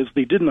clearly, as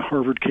they did in the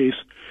Harvard case,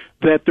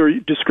 that they're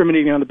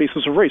discriminating on the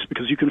basis of race,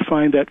 because you can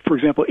find that, for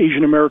example,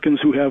 Asian Americans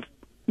who have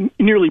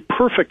nearly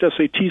perfect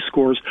SAT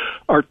scores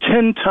are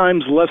 10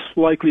 times less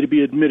likely to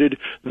be admitted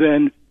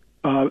than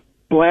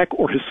Black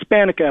or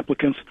Hispanic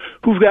applicants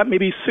who've got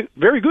maybe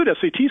very good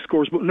SAT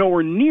scores, but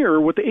nowhere near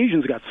what the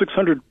Asians got,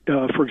 600,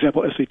 for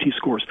example, SAT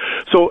scores.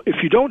 So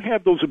if you don't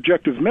have those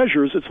objective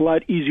measures, it's a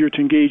lot easier to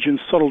engage in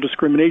subtle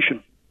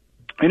discrimination.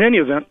 In any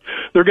event,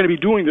 they're going to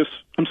be doing this.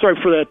 I'm sorry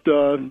for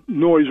that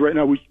noise right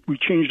now. We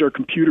changed our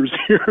computers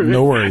here.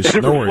 No worries.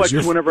 And it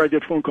reflects whenever I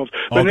get phone calls.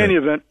 But in any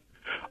event,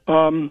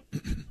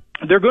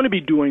 they're going to be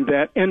doing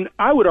that, and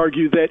I would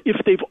argue that if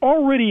they've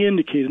already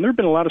indicated, and there have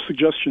been a lot of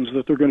suggestions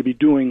that they're going to be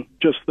doing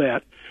just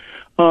that,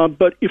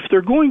 but if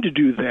they're going to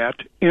do that,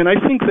 and I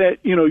think that,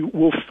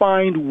 we'll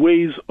find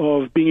ways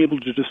of being able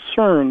to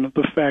discern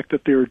the fact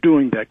that they're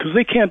doing that, because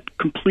they can't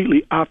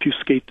completely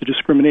obfuscate the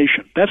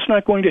discrimination. That's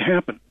not going to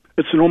happen.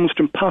 It's an almost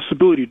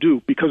impossibility to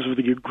do because of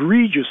the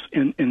egregious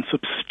and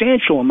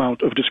substantial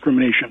amount of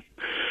discrimination.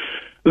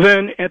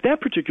 Then at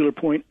that particular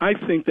point, I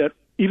think that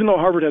even though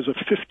Harvard has a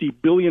 $50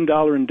 billion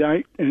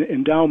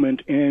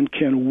endowment and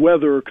can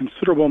weather a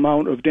considerable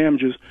amount of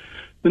damages,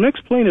 the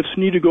next plaintiffs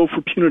need to go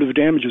for punitive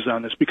damages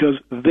on this, because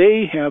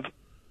they have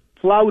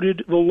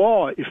flouted the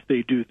law if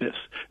they do this.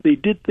 They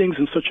did things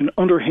in such an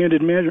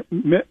underhanded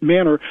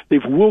manner.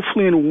 They've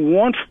willfully and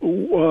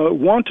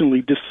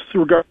wantonly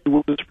disregarded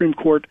what the Supreme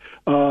Court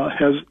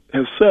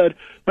has said.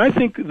 And I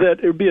think that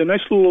it would be a nice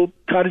little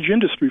cottage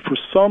industry for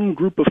some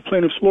group of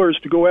plaintiffs' lawyers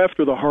to go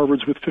after the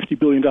Harvards with $50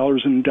 billion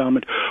in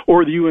endowment,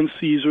 or the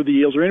UNCs or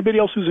the Yales or anybody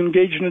else who's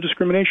engaged in a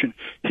discrimination.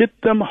 Hit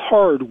them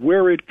hard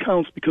where it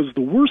counts, because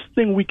the worst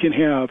thing we can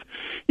have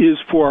is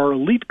for our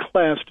elite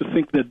class to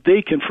think that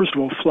they can, first of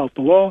all, flout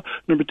the law,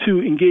 number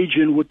two, engage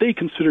in what they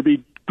consider to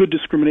be good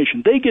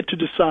discrimination. They get to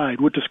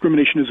decide what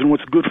discrimination is and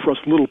what's good for us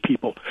little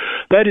people.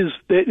 That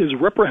is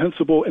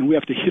reprehensible, and we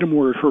have to hit them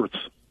where it hurts.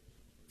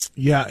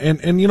 Yeah, and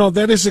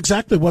that is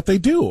exactly what they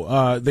do.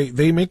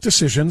 They make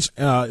decisions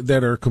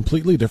that are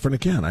completely different.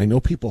 Again, I know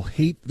people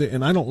hate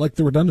and I don't like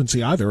the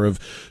redundancy either of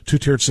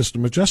two-tiered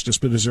system of justice.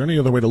 But is there any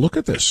other way to look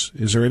at this?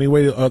 Is there any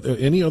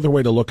other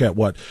way to look at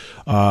what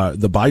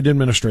the Biden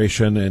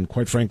administration and,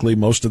 quite frankly,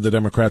 most of the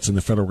Democrats in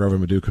the federal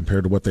government do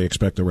compared to what they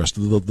expect the rest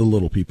of the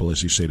little people,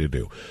 as you say, to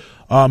do?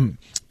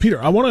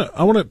 Peter, I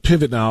want to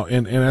pivot now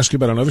and ask you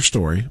about another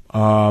story.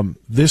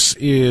 This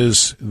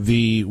is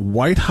the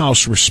White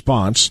House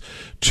response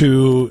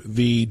to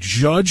the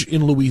judge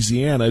in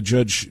Louisiana,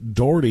 Judge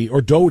Doty,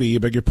 I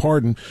beg your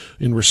pardon,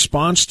 in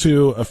response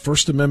to a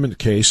First Amendment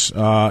case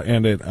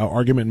and an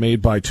argument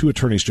made by two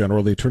attorneys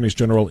general, the attorneys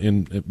general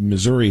in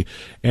Missouri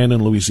and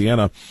in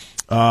Louisiana,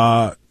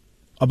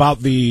 about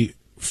the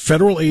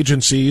federal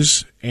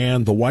agencies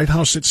and the White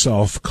House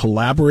itself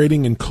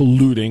collaborating and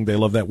colluding, they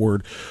love that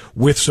word,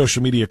 with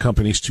social media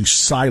companies to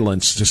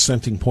silence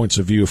dissenting points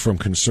of view from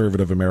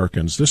conservative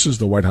Americans. This is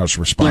the White House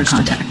response.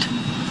 Contact.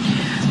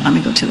 Let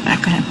me go to the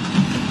back. Go ahead.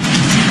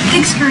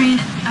 Thanks, Corinne.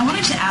 I want to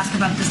wanted to ask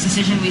about this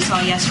decision we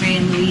saw yesterday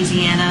in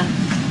Louisiana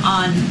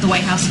on the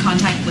White House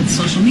contact with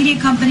social media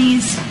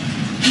companies.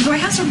 Does the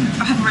White House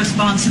have a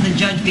response to the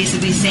judge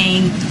basically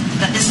saying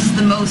that this is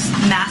the most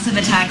massive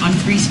attack on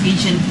free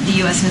speech in the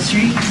U.S.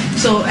 history?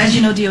 So, as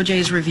you know, DOJ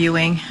is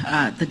reviewing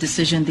the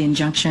decision, the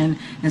injunction,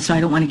 and so I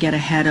don't want to get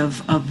ahead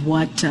of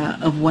what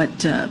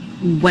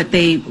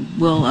they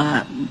will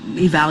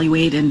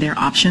evaluate and their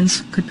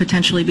options could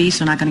potentially be.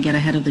 So, not going to get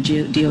ahead of the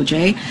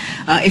DOJ.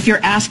 If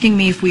you're asking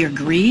me if we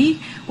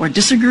agree or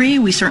disagree,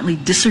 we certainly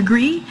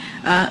disagree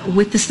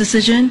with this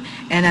decision.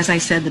 And as I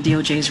said, the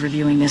DOJ is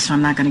reviewing this, so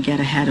I'm not going to get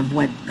ahead of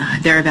what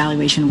their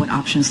evaluation, what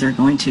options they're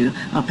going to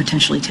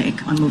potentially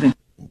take on moving.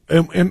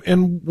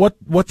 And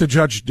what the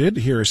judge did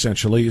here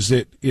essentially is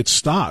that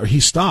he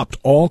stopped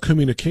all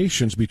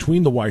communications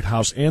between the White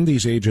House and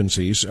these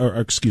agencies,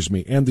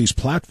 and these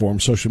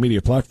platforms, social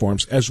media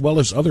platforms, as well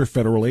as other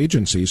federal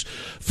agencies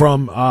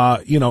from,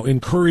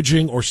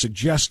 encouraging or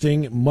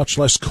suggesting, much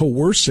less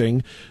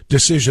coercing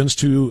decisions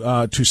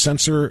to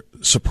censor,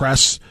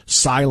 suppress,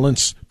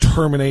 silence,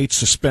 terminate,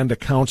 suspend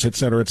accounts, et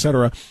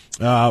cetera,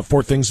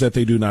 for things that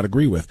they do not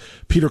agree with.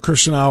 Peter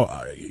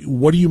Kirsanow,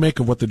 what do you make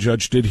of what the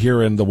judge did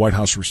here in the White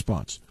House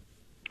response?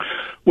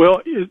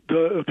 Well,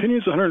 the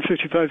opinion's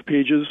 155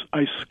 pages.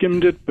 I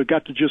skimmed it, but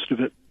got the gist of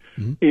it.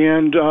 Mm-hmm.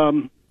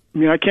 And,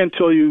 I can't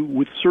tell you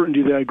with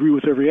certainty that I agree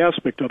with every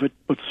aspect of it,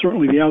 but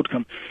certainly the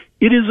outcome.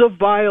 It is a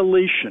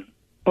violation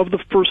of the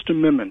First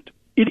Amendment.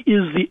 It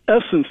is the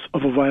essence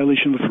of a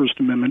violation of the First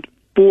Amendment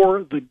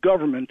for the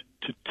government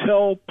to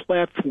tell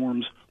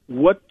platforms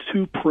what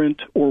to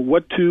print or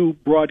what to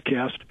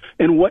broadcast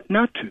and what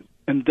not to.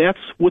 And that's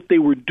what they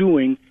were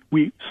doing.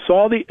 We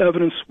saw the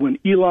evidence when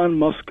Elon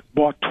Musk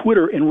bought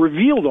Twitter and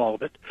revealed all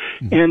of it.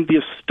 Mm-hmm. And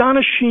the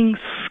astonishing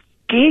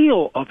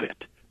scale of it.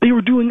 They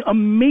were doing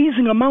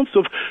amazing amounts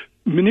of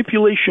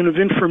manipulation of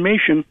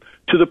information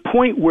to the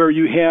point where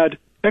you had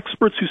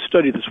experts who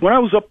study this. When I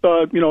was up,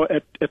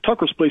 at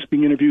Tucker's place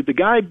being interviewed, the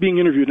guy being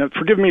interviewed, now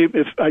forgive me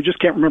if I just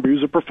can't remember, he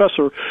was a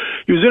professor,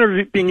 he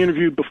was being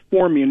interviewed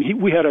before me,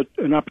 and we had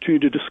an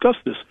opportunity to discuss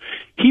this.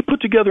 He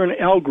put together an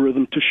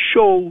algorithm to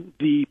show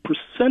the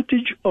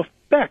percentage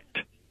effect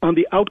on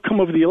the outcome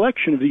of the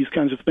election of these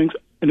kinds of things.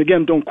 And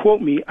again, don't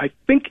quote me, I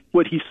think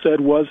what he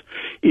said was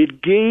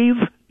it gave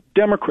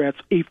Democrats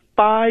a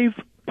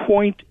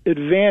 5-point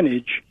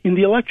advantage in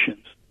the elections.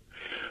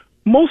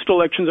 Most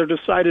elections are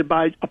decided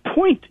by a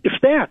point, if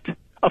that.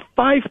 A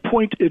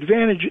 5-point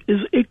advantage is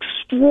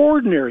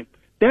extraordinary.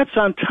 That's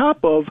on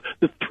top of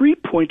the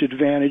 3-point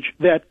advantage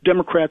that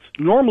Democrats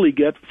normally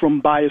get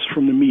from bias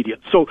from the media.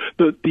 So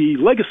the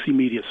legacy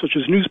media, such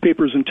as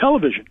newspapers and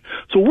television.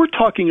 So we're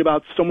talking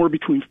about somewhere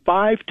between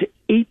 5 to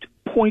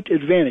 8-point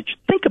advantage.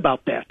 Think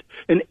about that.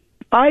 An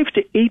 5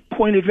 to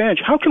 8-point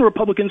advantage. How can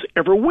Republicans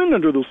ever win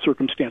under those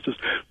circumstances?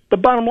 The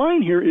bottom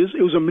line here is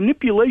it was a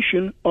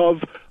manipulation of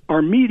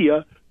our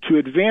media to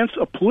advance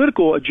a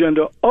political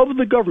agenda of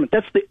the government.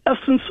 That's the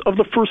essence of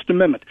the First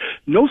Amendment.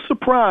 No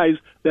surprise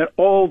that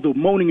all the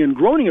moaning and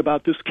groaning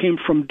about this came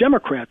from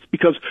Democrats,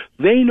 because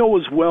they know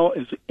as well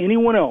as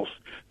anyone else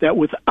that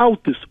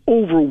without this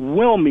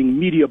overwhelming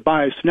media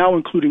bias, now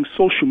including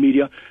social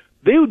media,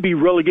 they would be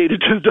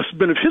relegated to the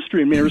dustbin of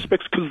history in many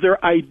respects, because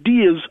their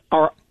ideas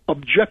are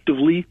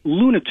objectively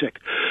lunatic.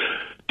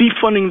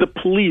 Defunding the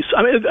police.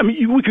 I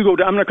mean, we could go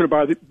down. I'm not going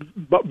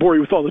to bore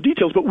you with all the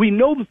details, but we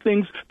know the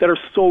things that are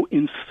so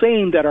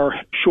insane that are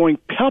showing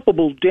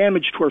palpable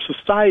damage to our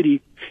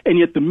society, and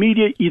yet the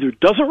media either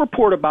doesn't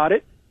report about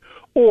it,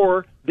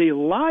 or they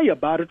lie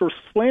about it, or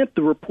slant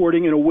the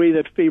reporting in a way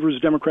that favors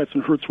Democrats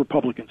and hurts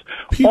Republicans.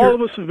 Peter, all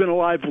of us have been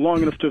alive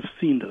long enough to have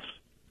seen this.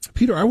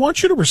 Peter, I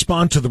want you to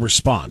respond to the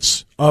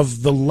response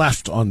of the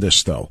left on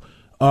this, though.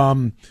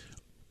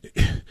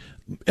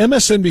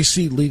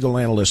 MSNBC legal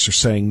analysts are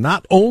saying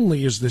not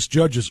only is this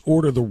judge's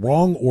order the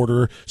wrong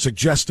order,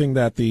 suggesting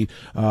that the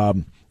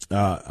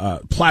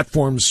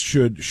platforms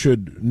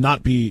should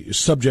not be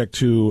subject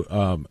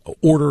to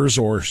orders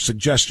or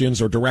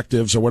suggestions or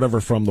directives or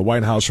whatever from the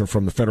White House or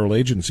from the federal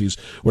agencies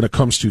when it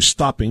comes to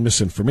stopping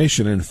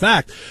misinformation. And in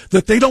fact,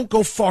 that they don't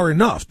go far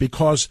enough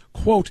because,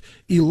 quote,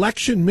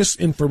 election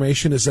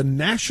misinformation is a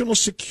national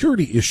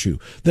security issue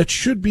that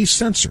should be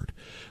censored.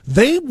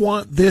 They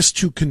want this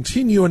to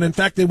continue, and in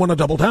fact, they want to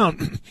double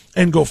down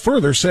and go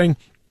further, saying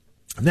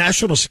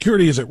national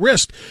security is at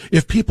risk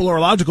if people are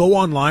allowed to go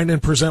online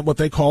and present what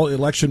they call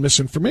election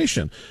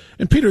misinformation.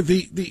 And Peter,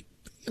 the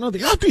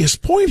obvious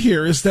point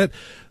here is that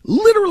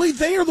literally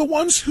they are the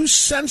ones who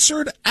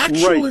censored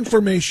actual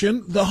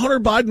information, the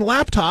Hunter Biden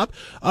laptop,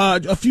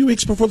 a few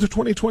weeks before the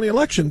 2020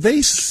 election.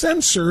 They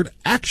censored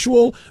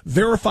actual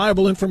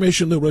verifiable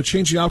information that would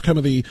change the outcome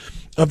of the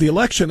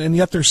election, and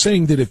yet they're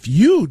saying that if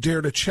you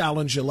dare to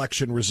challenge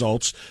election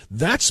results,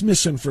 that's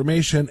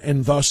misinformation,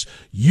 and thus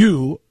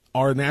you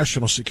are a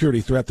national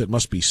security threat that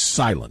must be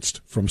silenced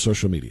from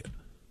social media.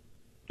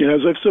 Yeah,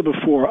 as I've said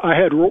before, I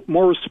had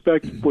more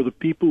respect for the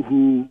people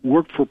who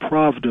worked for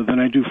Pravda than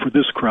I do for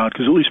this crowd,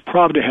 because at least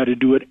Pravda had to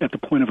do it at the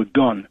point of a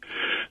gun.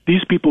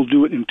 These people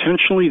do it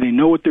intentionally. They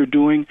know what they're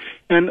doing.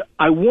 And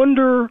I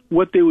wonder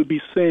what they would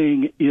be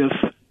saying if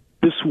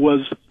this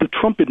was the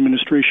Trump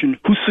administration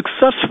who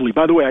successfully,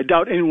 by the way, I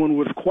doubt anyone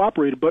would have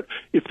cooperated, but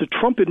if the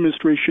Trump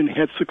administration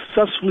had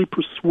successfully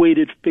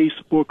persuaded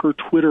Facebook or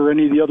Twitter or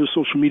any of the other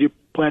social media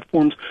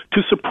platforms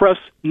to suppress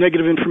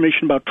negative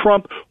information about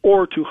Trump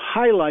or to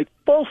highlight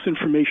false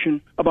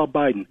information about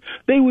Biden,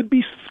 they would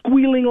be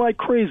squealing like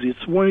crazy.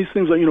 It's one of these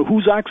things like,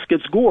 whose ox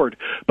gets gored.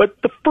 But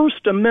the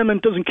First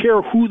Amendment doesn't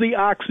care who the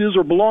ox is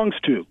or belongs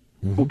to.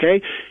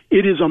 Okay?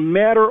 It is a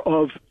matter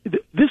of,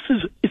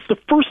 it's the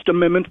First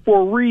Amendment for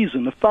a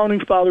reason. The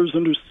Founding Fathers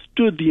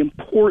understood the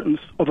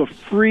importance of a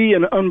free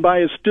and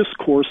unbiased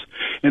discourse,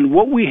 and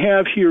what we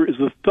have here is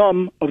the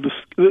thumb of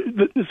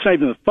it's not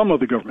even the thumb of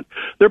the government.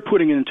 They're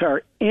putting an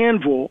entire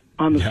anvil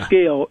on the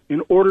scale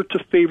in order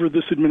to favor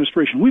this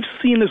administration. We've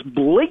seen this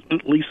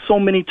blatantly so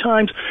many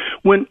times.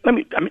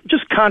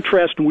 Just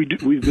contrast, and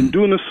we've been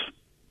doing this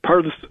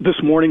part of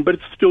this morning, but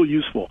it's still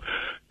useful.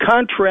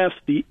 Contrast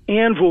the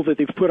anvil that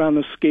they've put on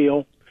the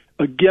scale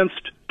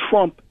against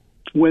Trump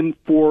when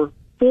for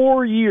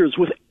 4 years,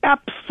 with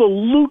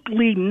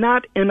absolutely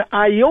not an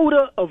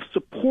iota of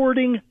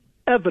supporting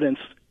evidence,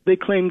 they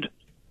claimed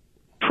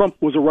Trump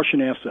was a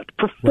Russian asset.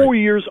 For 4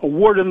 years,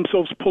 awarded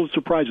themselves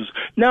Pulitzer Prizes.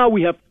 Now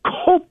we have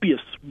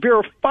copious,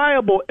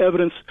 verifiable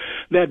evidence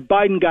that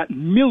Biden got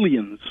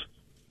millions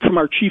from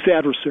our chief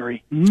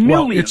adversary,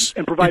 millions,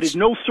 and provided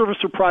no service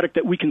or product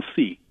that we can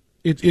see.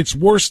 It's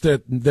worse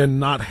than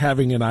not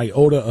having an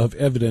iota of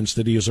evidence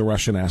that he is a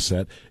Russian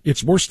asset.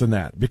 It's worse than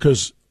that,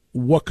 because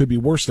what could be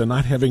worse than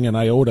not having an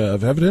iota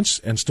of evidence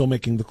and still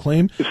making the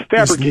claim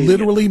is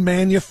literally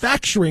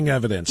manufacturing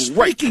evidence,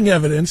 faking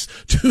evidence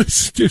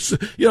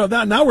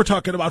now we're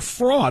talking about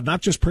fraud, not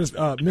just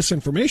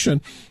misinformation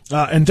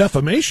and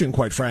defamation,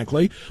 quite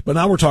frankly, but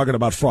now we're talking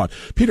about fraud.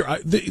 Peter,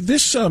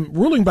 this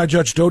ruling by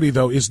Judge Doty,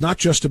 though, is not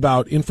just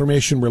about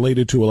information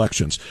related to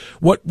elections.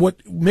 What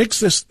makes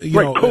this,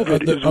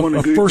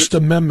 a First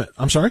Amendment?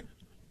 I'm sorry?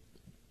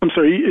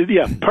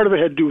 Yeah, part of it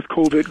had to do with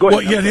COVID. Go ahead.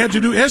 Well, yeah, it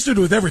has to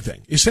do with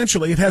everything.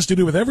 Essentially, it has to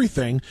do with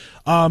everything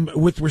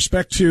with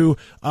respect to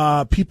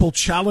people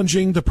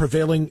challenging the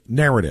prevailing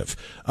narrative,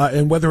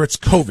 and whether it's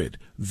COVID,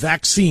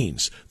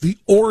 vaccines, the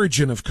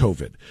origin of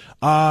COVID,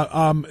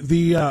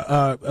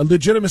 the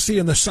legitimacy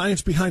and the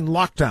science behind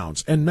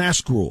lockdowns and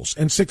mask rules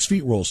and 6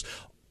 feet rules.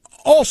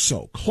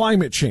 Also,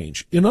 climate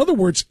change. In other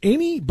words,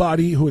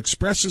 anybody who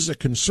expresses a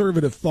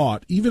conservative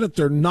thought, even if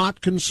they're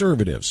not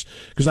conservatives,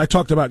 because I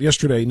talked about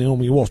yesterday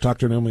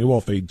Dr. Naomi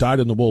Wolf, a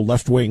dyed-in-the-wool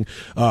left-wing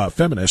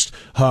feminist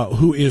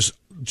who is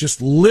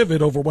just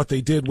livid over what they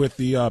did with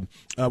the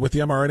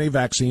mRNA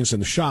vaccines and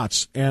the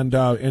shots,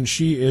 and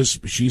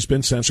she's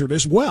been censored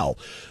as well.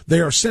 They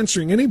are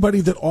censoring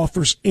anybody that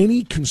offers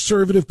any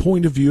conservative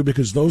point of view,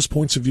 because those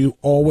points of view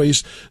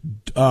always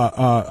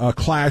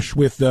clash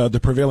with the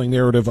prevailing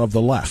narrative of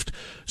the left.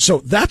 So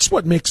that's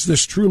what makes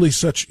this truly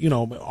such,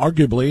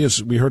 arguably,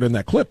 as we heard in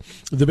that clip,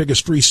 the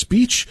biggest free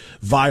speech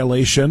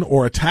violation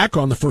or attack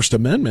on the First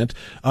Amendment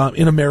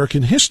in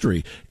American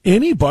history.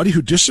 Anybody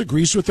who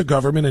disagrees with the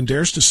government and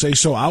dares to say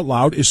so out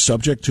loud is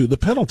subject to the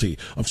penalty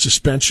of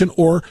suspension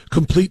or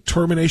complete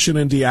termination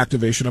and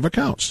deactivation of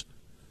accounts.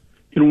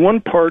 In one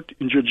part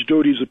in Judge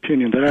Doty's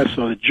opinion that I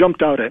saw that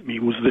jumped out at me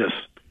was this.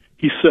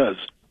 He says,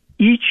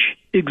 each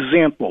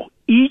example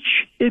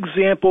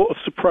of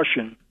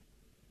suppression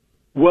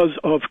was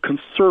of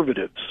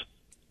conservatives.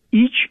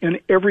 Each and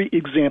every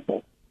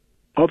example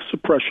of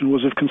suppression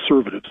was of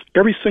conservatives.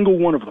 Every single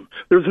one of them.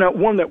 There's not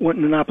one that went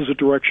in an opposite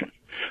direction.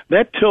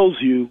 That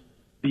tells you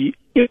the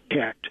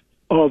impact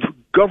of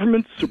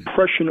government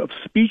suppression of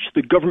speech,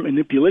 the government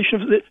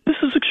manipulation of it. This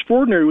is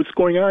extraordinary what's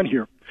going on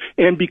here.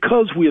 And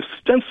because we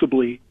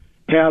ostensibly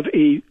have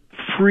a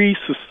free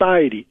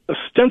society,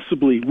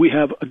 ostensibly we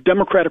have a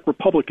democratic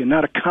republic and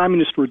not a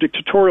communist or a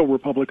dictatorial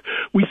republic,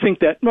 we think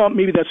that, no,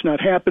 maybe that's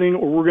not happening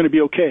or we're going to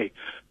be okay.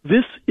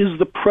 This is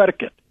the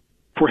predicate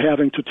for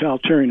having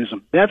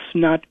totalitarianism. That's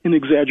not an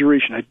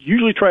exaggeration. I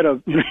usually try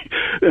to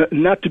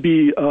not to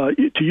be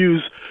to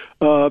use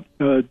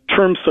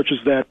terms such as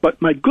that,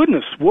 but my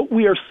goodness, what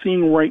we are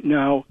seeing right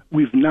now,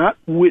 we've not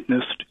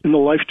witnessed in the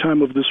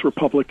lifetime of this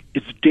republic.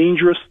 It's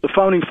dangerous. The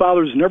Founding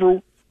Fathers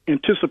never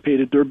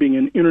anticipated there being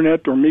an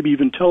internet or maybe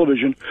even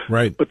television,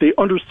 right? But they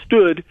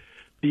understood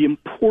the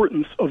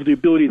importance of the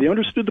ability. They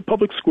understood the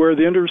public square.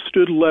 They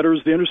understood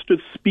letters. They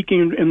understood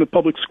speaking in the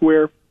public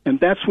square, and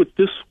that's what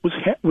this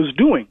was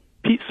doing.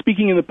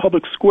 Speaking in the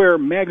public square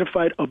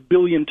magnified 1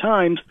 billion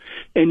times,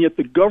 and yet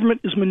the government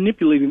is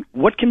manipulating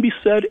what can be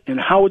said and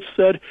how it's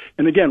said.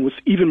 And again, what's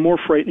even more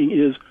frightening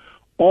is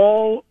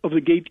all of the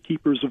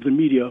gatekeepers of the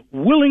media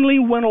willingly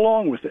went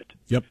along with it.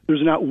 Yep.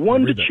 There's not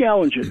one to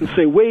challenge it and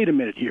say, wait a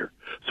minute here.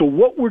 So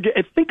what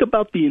think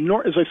about the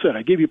enormous, as I said,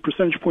 I gave you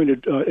percentage point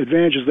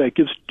advantages that it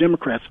gives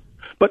Democrats.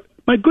 But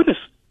my goodness,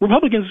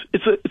 Republicans,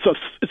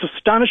 it's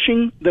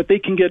astonishing that they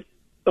can get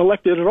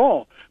elected at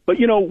all.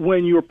 But,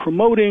 when you're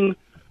promoting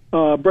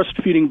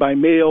breastfeeding by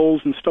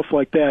males and stuff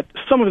like that,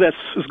 some of that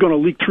is going to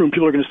leak through, and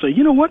people are going to say,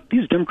 you know what,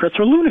 these Democrats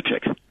are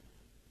lunatics.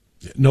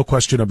 No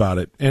question about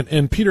it.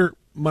 And Peter,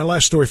 my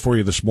last story for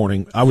you this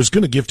morning, I was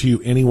going to give to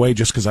you anyway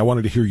just because I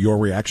wanted to hear your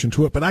reaction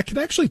to it, but I could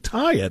actually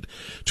tie it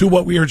to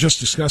what we were just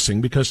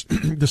discussing, because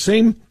the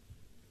same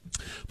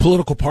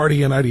political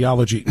party and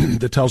ideology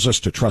that tells us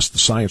to trust the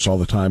science all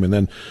the time and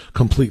then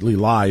completely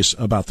lies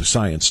about the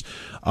science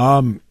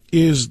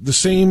is the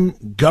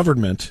same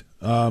government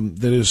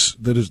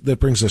that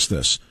brings us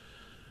this.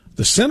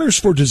 The Centers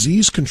for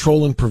Disease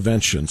Control and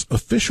Prevention's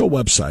official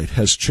website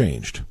has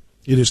changed.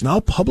 It is now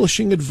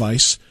publishing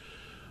advice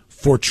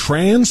for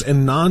trans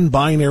and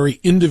non-binary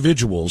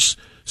individuals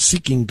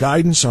seeking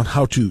guidance on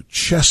how to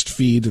chest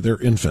feed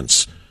their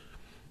infants.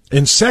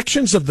 In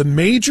sections of the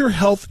Major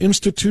Health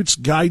Institute's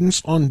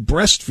guidance on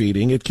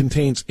breastfeeding, it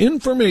contains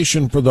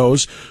information for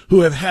those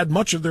who have had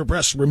much of their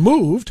breasts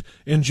removed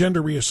in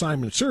gender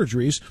reassignment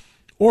surgeries,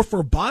 or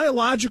for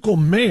biological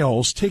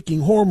males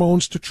taking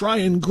hormones to try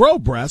and grow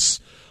breasts,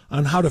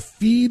 on how to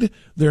feed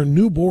their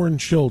newborn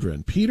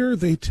children. Peter,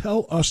 they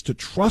tell us to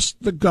trust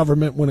the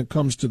government when it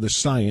comes to the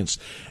science,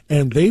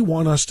 and they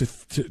want us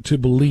to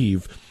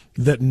believe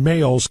that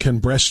males can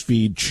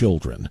breastfeed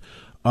children.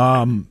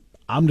 I'm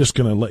just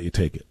going to let you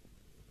take it.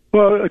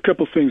 Well, a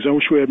couple of things. I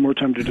wish we had more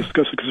time to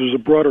discuss it because there's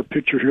a broader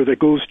picture here that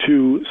goes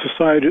to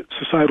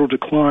societal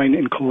decline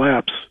and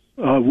collapse.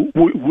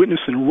 Witness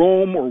in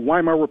Rome or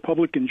Weimar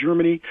Republic in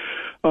Germany.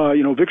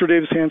 Victor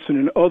Davis Hanson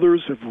and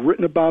others have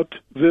written about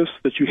this,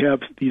 that you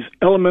have these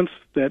elements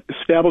that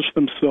establish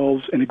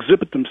themselves and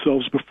exhibit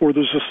themselves before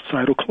there's a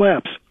societal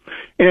collapse.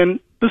 And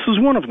this is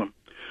one of them.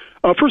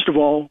 First of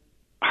all,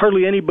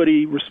 hardly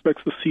anybody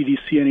respects the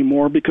CDC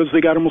anymore because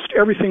they got almost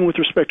everything with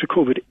respect to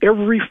COVID.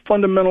 Every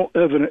fundamental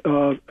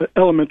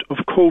element of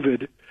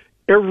COVID,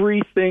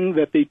 everything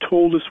that they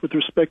told us with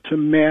respect to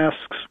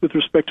masks, with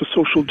respect to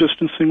social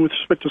distancing, with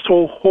respect to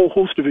a whole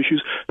host of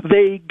issues,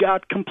 they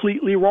got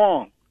completely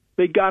wrong.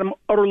 They got them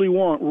utterly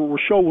wrong.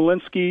 Rochelle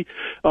Walensky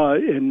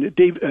and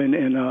Dave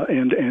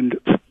and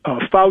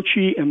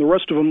Fauci and the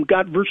rest of them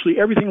got virtually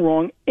everything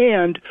wrong,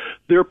 and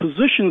their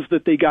positions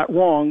that they got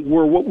wrong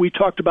were what we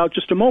talked about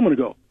just a moment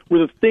ago, were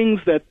the things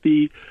that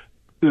the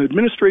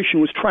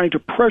administration was trying to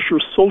pressure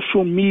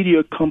social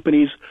media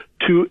companies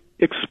to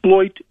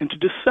exploit and to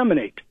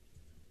disseminate.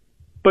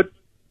 But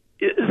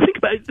think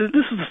about it.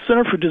 This is the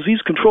Center for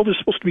Disease Control. They're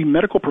supposed to be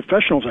medical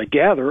professionals, I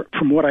gather,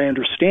 from what I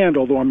understand,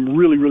 although I'm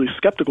really, really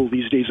skeptical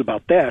these days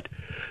about that.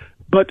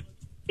 But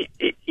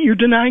you're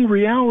denying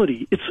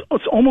reality. It's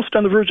almost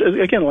on the verge,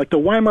 again, like the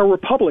Weimar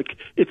Republic.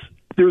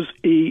 There's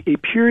a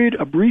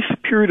brief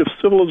period of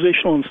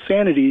civilizational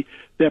insanity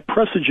that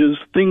presages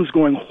things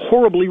going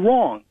horribly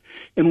wrong.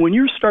 And when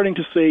you're starting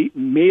to say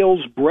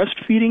males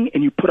breastfeeding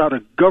and you put out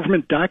a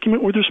government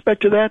document with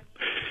respect to that,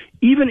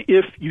 even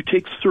if you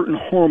take certain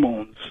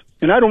hormones,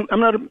 and I'm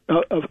not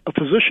a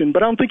physician,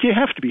 but I don't think you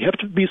have to be. You have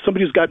to be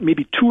somebody who's got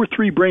maybe 2 or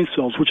 3 brain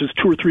cells, which is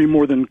 2 or 3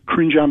 more than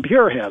Karine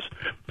Jean-Pierre has.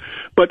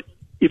 But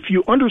if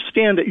you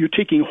understand that you're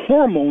taking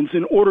hormones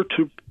in order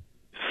to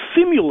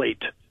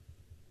simulate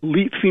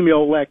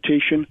female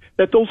lactation,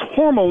 that those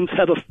hormones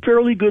have a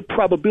fairly good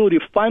probability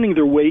of finding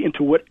their way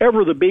into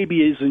whatever the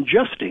baby is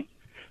ingesting,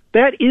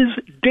 that is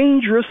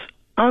dangerous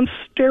on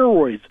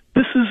steroids.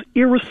 This is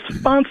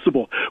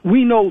irresponsible.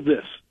 We know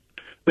this.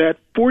 That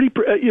we've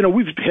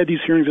had these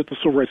hearings at the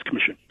Civil Rights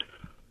Commission.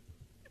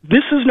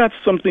 This is not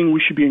something we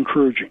should be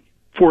encouraging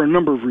for a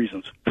number of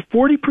reasons.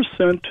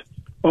 40%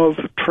 of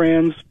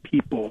trans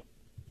people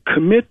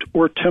commit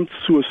or attempt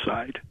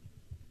suicide.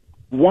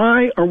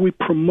 Why are we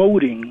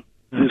promoting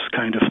this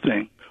kind of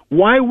thing?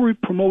 Why are we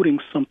promoting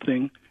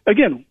something?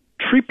 Again,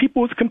 treat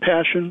people with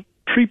compassion,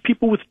 treat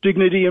people with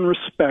dignity and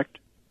respect,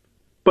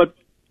 but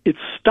it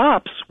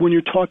stops when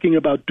you're talking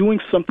about doing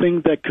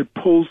something that could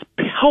pose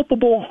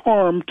palpable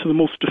harm to the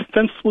most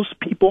defenseless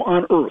people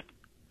on earth.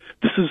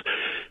 This is,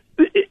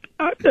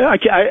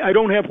 I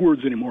don't have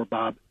words anymore,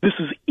 Bob. This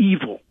is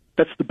evil.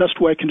 That's the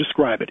best way I can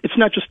describe it. It's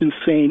not just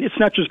insane. It's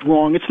not just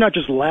wrong. It's not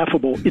just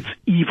laughable. It's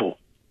evil.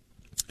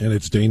 And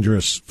it's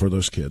dangerous for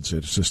those kids.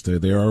 It's just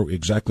they are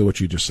exactly what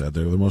you just said.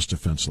 They're the most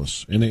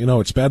defenseless. And,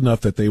 it's bad enough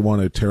that they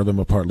want to tear them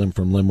apart limb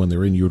from limb when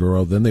they're in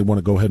utero. Then they want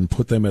to go ahead and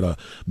put them at a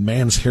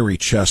man's hairy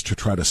chest to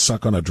try to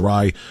suck on a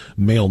dry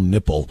male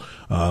nipple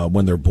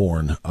when they're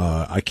born.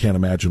 I can't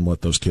imagine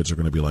what those kids are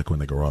going to be like when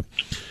they grow up.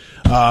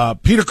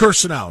 Peter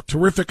Kirsanow,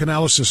 terrific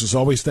analysis as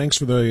always. Thanks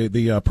for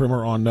the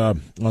primer on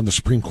the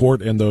Supreme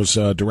Court and those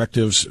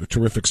directives.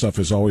 Terrific stuff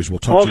as always. We'll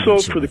talk to you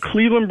also for the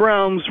Cleveland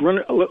Browns.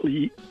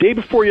 Day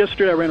before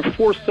yesterday, I ran a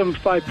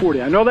 4.75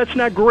 40. I know that's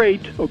not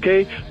great,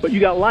 okay, but you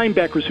got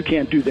linebackers who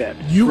can't do that.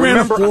 You ran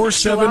a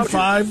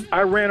 4.75?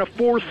 I ran a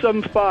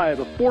 4.75.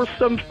 A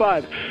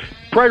 4.75.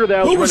 Prior to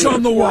that, who was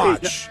on the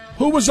watch?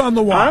 Who was on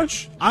the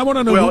watch? Huh? I want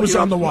to know who was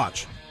on the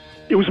watch.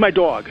 It was my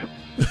dog.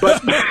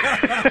 But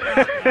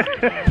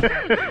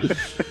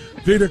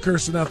Peter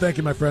Kirsanow, thank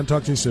you, my friend.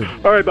 Talk to you soon.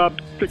 All right, Bob.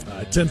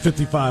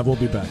 10:55. We'll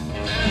be back.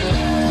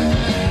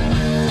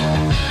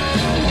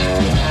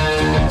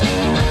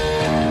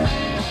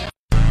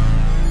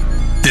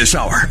 This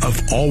hour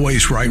of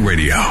Always Right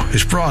Radio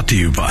is brought to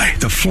you by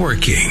The Floor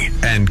King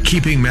and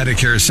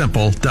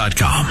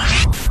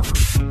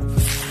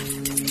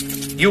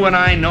KeepingMedicareSimple.com. You and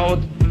I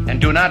know and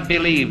do not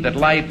believe that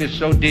life is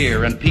so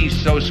dear and peace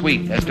so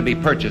sweet as to be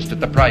purchased at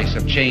the price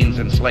of chains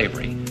and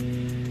slavery.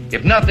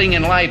 If nothing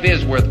in life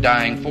is worth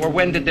dying for,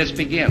 when did this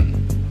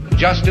begin?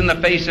 Just in the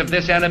face of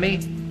this enemy?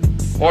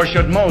 Or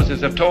should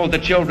Moses have told the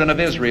children of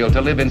Israel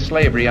to live in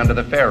slavery under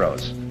the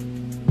Pharaohs?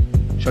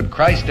 Should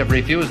Christ have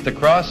refused the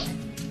cross?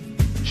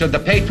 Should the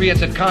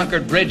patriots at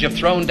Concord Bridge have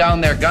thrown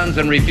down their guns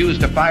and refused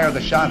to fire the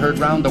shot heard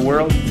round the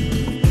world?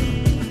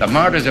 The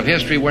martyrs of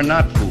history were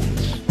not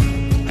fools,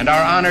 and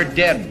our honored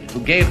dead who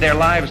gave their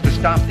lives to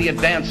stop the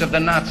advance of the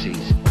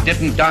Nazis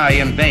didn't die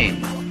in vain.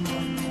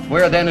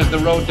 Where then is the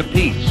road to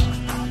peace?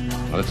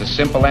 Well, it's a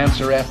simple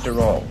answer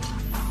after all.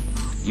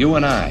 You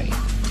and I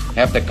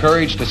have the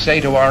courage to say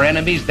to our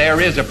enemies,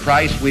 there is a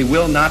price we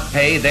will not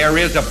pay, there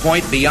is a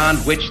point beyond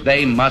which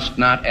they must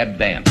not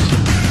advance.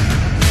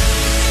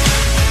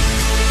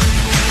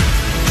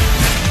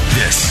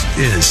 This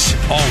is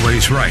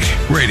Always Right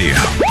Radio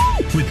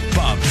with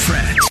Bob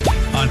Frantz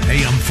on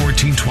AM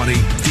 1420,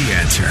 The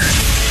Answer.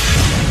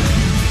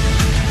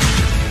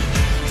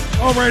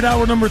 All right,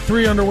 hour number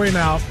 3 underway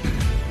now.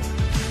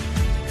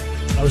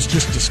 I was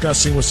just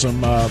discussing with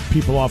some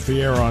people off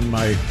the air on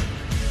my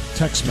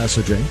text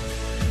messaging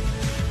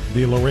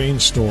the Lorain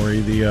story,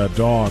 the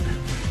dog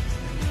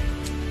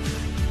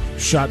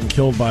shot and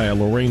killed by a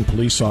Lorain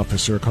police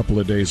officer a couple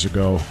of days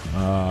ago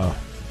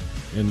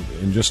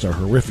in just a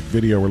horrific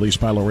video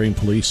released by Lorain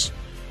Police.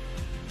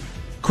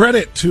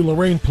 Credit to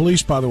Lorain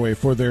Police, by the way,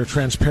 for their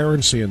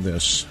transparency in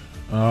this.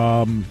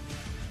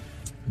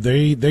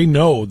 They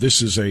know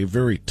this is a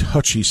very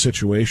touchy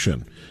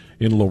situation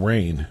in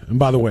Lorain. And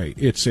by the way,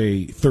 it's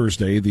a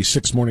Thursday, the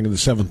 6th morning of the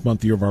 7th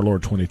month, year of our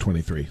Lord,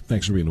 2023.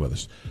 Thanks for being with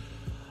us.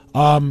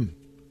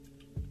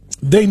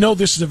 They know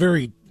this is a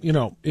very,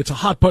 it's a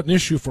hot button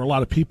issue for a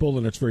lot of people,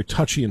 and it's very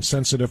touchy and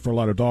sensitive for a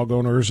lot of dog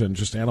owners and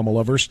just animal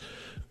lovers.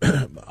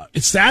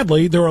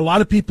 Sadly, there are a lot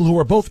of people who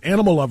are both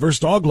animal lovers,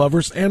 dog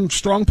lovers, and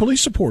strong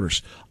police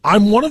supporters.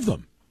 I'm one of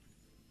them.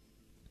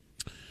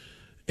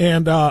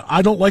 And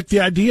I don't like the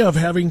idea of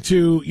having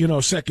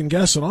to, second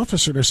guess an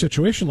officer in a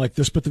situation like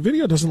this, but the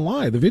video doesn't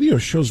lie. The video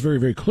shows very,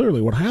 very clearly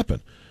what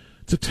happened.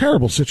 It's a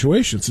terrible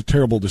situation. It's a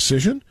terrible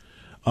decision.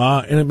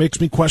 And it makes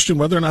me question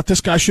whether or not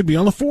this guy should be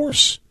on the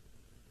force.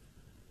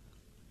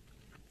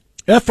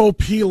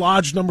 FOP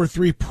Lodge Number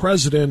 3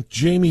 President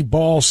Jamie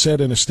Ball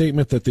said in a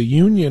statement that the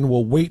union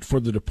will wait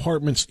for the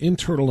department's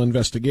internal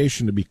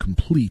investigation to be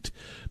complete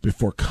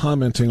before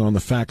commenting on the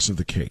facts of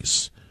the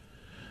case.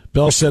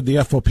 Bell said the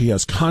FOP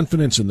has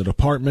confidence in the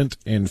department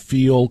and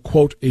feel,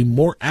 quote, a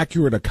more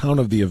accurate account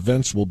of the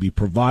events will be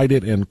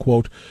provided, end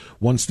quote,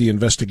 once the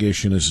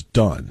investigation is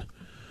done.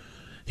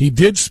 He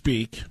did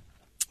speak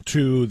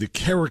to the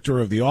character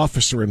of the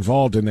officer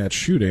involved in that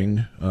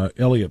shooting,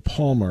 Elliot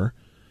Palmer,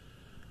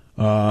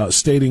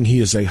 stating he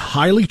is a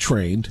highly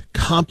trained,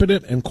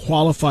 competent, and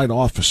qualified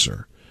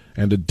officer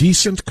and a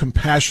decent,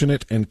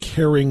 compassionate, and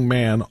caring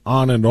man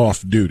on and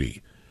off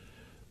duty.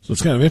 So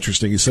it's kind of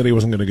interesting. He said he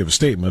wasn't going to give a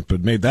statement,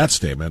 but made that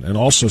statement and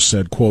also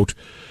said, quote,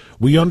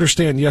 we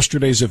understand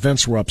yesterday's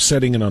events were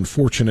upsetting and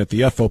unfortunate.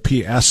 The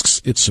FOP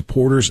asks its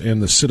supporters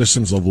and the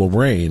citizens of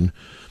Lorain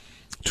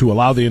to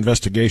allow the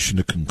investigation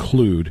to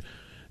conclude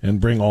and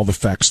bring all the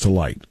facts to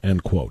light,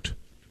 end quote.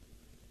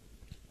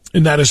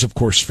 And that is, of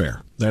course,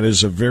 fair. That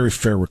is a very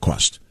fair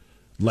request.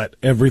 Let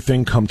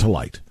everything come to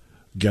light.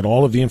 Get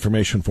all of the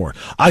information for it.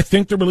 I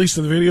think the release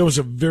of the video is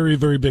a very,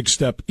 very big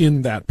step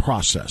in that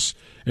process.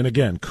 And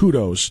again,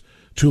 kudos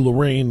to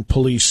Lorain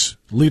Police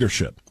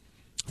leadership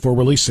for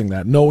releasing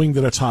that, knowing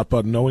that it's hot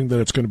button, knowing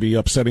that it's going to be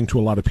upsetting to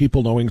a lot of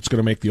people, knowing it's going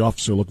to make the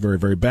officer look very,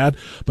 very bad.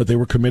 But they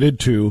were committed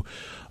to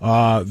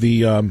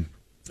the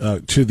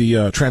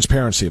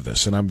transparency of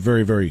this, and I'm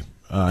very, very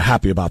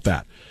happy about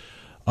that.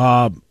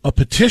 A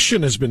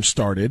petition has been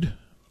started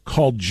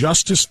called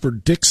Justice for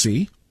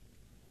Dixie.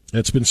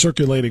 It's been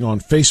circulating on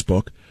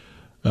Facebook.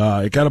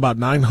 It got about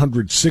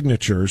 900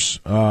 signatures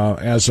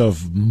as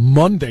of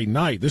Monday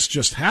night. This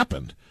just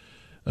happened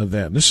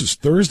then. This is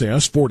Thursday.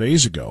 That's 4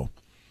 days ago.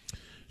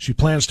 She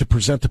plans to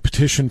present the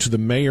petition to the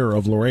mayor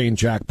of Lorain,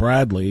 Jack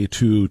Bradley,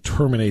 to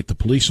terminate the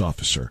police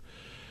officer.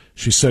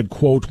 She said,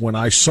 quote, when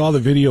I saw the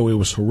video, it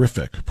was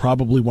horrific,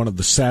 probably one of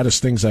the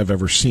saddest things I've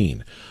ever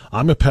seen.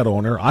 I'm a pet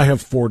owner. I have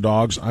 4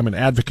 dogs. I'm an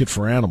advocate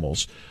for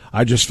animals.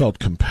 I just felt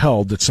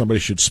compelled that somebody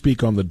should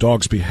speak on the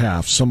dog's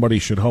behalf. Somebody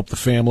should help the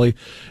family,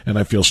 and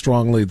I feel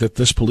strongly that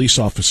this police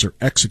officer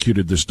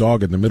executed this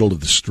dog in the middle of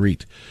the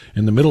street,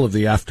 in the middle of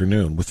the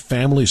afternoon, with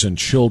families and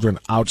children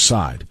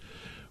outside,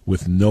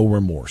 with no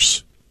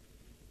remorse.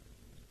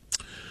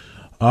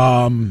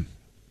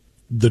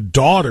 The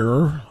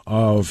daughter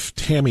of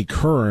Tammy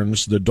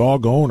Kearns, the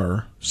dog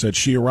owner, said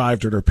she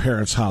arrived at her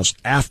parents' house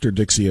after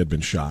Dixie had been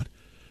shot.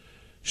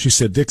 She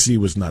said Dixie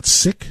was not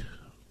sick,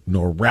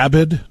 nor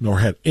rabid,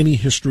 nor had any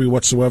history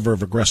whatsoever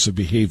of aggressive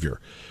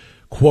behavior.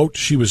 Quote,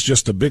 she was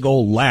just a big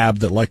old lab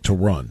that liked to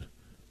run.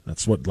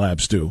 That's what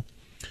labs do.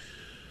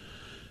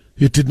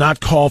 It did not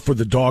call for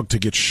the dog to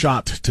get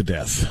shot to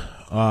death.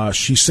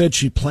 She said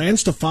she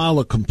plans to file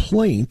a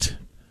complaint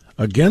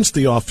against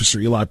the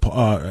officer,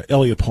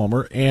 Elliot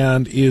Palmer,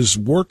 and is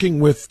working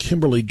with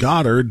Kimberly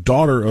Goddard,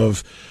 daughter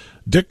of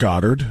Dick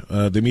Goddard,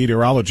 the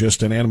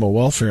meteorologist and animal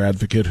welfare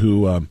advocate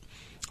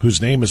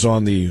whose name is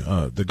on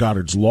the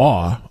Goddard's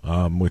law,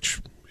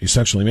 which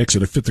essentially makes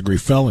it a fifth-degree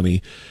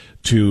felony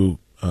to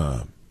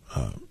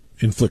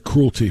inflict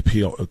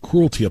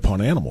cruelty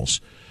upon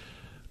animals.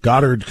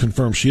 Goddard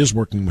confirmed she is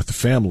working with the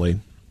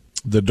family.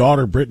 The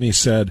daughter, Brittany,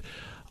 said,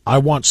 I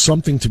want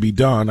something to be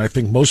done. I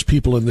think most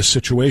people in this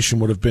situation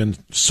would have been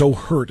so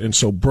hurt and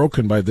so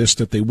broken by this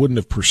that they wouldn't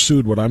have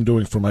pursued what I'm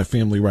doing for my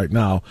family right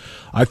now.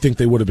 I think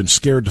they would have been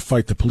scared to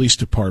fight the police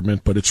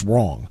department, but it's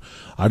wrong.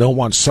 I don't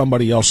want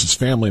somebody else's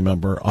family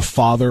member, a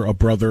father, a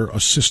brother, a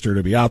sister,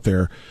 to be out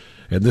there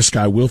and this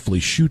guy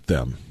willfully shoot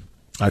them.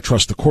 I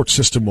trust the court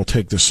system will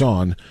take this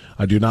on.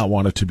 I do not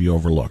want it to be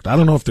overlooked. I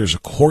don't know if there's a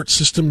court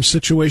system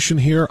situation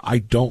here. I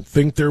don't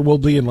think there will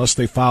be unless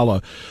they file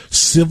a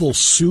civil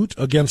suit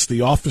against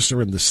the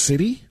officer in the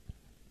city.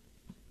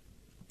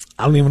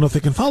 I don't even know if they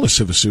can file a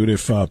civil suit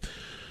if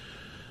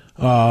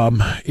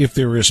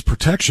there is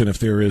protection, if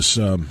there is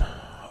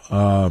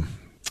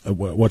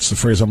what's the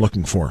phrase I'm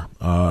looking for?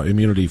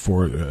 Immunity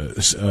for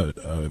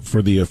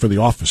the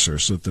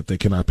officers, so that they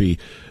cannot be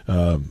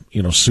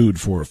sued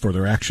for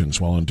their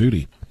actions while on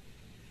duty.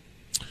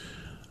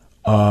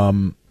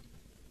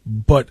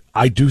 But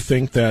I do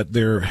think that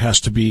there has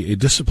to be a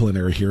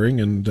disciplinary hearing,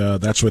 and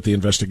that's what the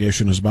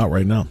investigation is about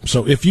right now.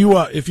 So if you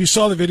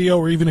saw the video,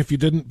 or even if you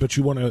didn't, but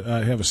you want to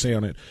have a say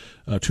on it,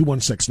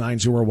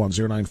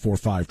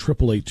 216-901-0945,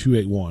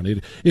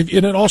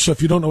 888-281. And also,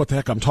 if you don't know what the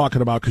heck I'm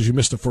talking about because you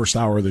missed the first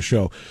hour of the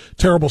show,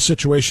 terrible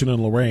situation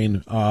in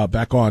Lorain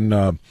back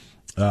on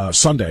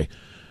Sunday.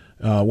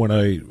 When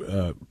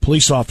a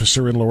police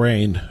officer in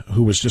Lorain,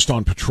 who was just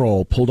on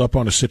patrol, pulled up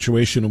on a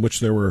situation in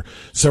which there were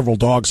several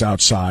dogs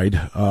outside.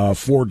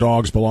 4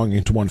 dogs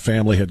belonging to one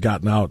family had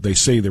gotten out. They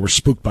say they were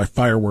spooked by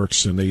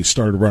fireworks, and they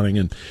started running.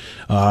 And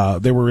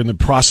they were in the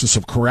process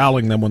of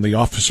corralling them when the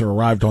officer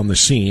arrived on the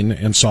scene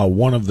and saw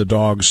one of the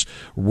dogs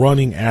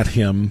running at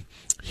him,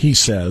 he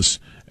says,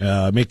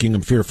 making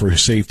him fear for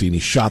his safety, and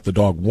he shot the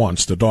dog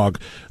once. The dog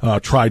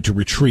tried to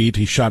retreat.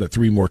 He shot it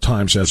 3 more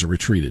times as it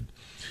retreated.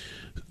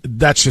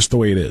 That's just the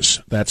way it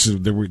is. That's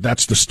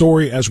the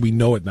story as we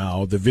know it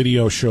now. The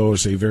video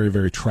shows a very,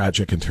 very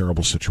tragic and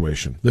terrible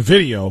situation. The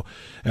video,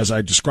 as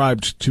I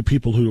described to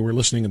people who were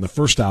listening in the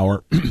first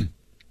hour,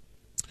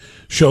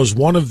 shows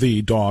one of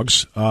the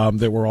dogs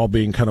that were all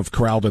being kind of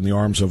corralled in the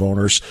arms of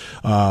owners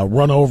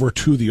run over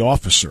to the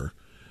officer.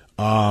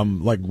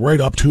 Like right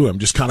up to him,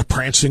 just kind of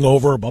prancing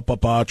over,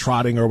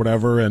 trotting or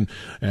whatever, and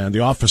the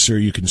officer,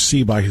 you can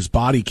see by his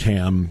body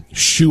cam,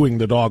 shooing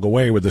the dog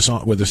away with his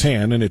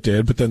hand, and it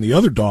did. But then the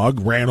other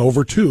dog ran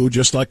over too,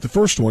 just like the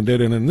first one did,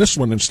 and in this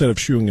one, instead of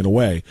shooing it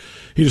away,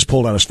 he just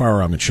pulled out his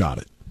firearm and shot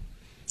it.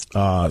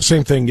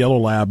 Same thing, yellow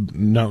lab,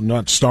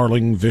 not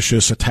startling,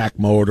 vicious attack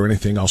mode or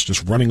anything else,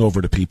 just running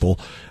over to people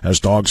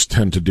as dogs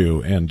tend to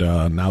do. And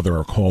now there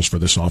are calls for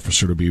this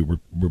officer to be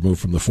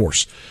removed from the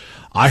force.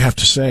 I have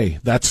to say,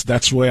 that's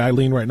the way I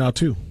lean right now,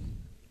 too.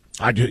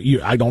 I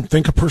don't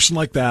think a person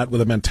like that,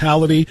 with a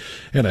mentality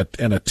and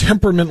a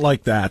temperament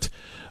like that,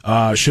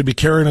 should be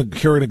carrying a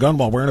gun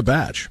while wearing a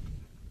badge.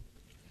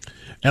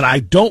 And I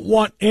don't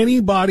want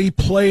anybody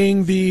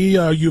playing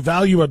the you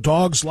value a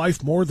dog's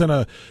life more than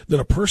a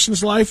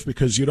person's life,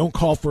 because you don't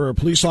call for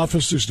police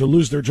officers to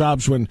lose their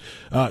jobs when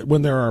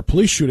there are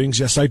police shootings.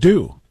 Yes, I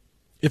do.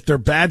 If they're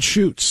bad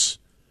shoots,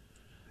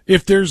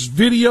 if there's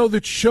video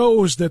that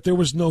shows that there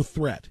was no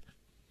threat,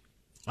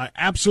 I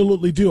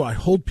absolutely do. I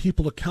hold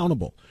people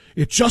accountable.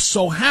 It just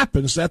so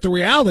happens that the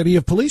reality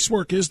of police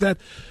work is that,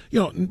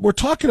 we're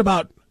talking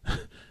about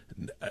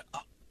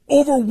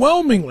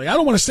overwhelmingly, I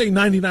don't want to say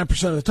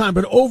 99% of the time,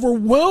 but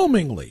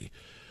overwhelmingly,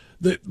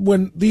 that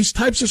when these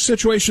types of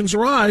situations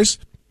arise,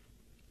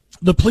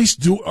 the police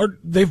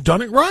they've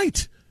done it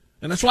right.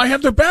 And that's why I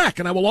have their back,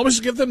 and I will always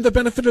give them the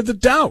benefit of the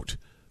doubt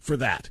for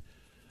that.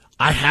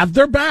 I have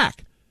their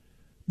back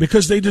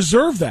because they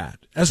deserve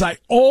that. As I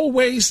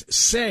always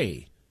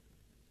say,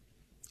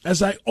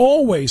 the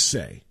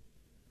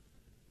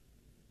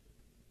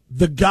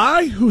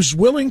guy who's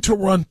willing to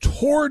run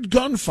toward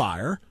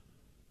gunfire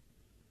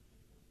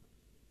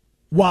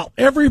while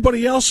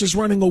everybody else is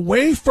running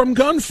away from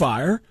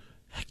gunfire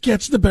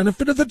gets the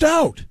benefit of the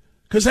doubt,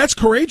 because that's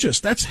courageous.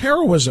 That's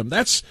heroism.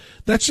 That's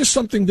just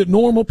something that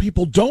normal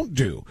people don't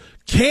do,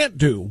 can't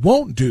do,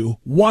 won't do,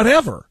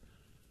 whatever.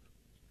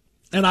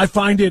 And I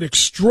find it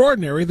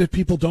extraordinary that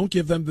people don't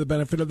give them the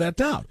benefit of that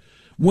doubt.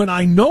 When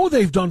I know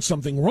they've done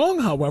something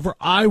wrong, however,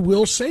 I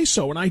will say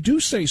so, and I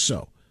do say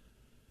so.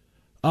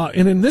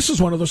 And this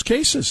is one of those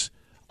cases.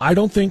 I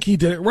don't think he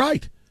did it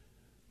right.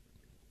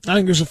 I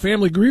think there's a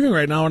family grieving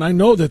right now, and I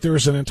know that there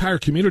is an entire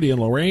community in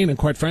Lorain, and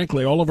quite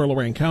frankly, all over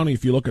Lorain County,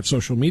 if you look at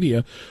social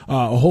media,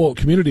 a whole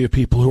community of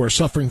people who are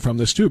suffering from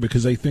this too,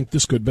 because they think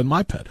this could have been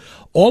my pet.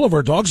 All of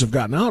our dogs have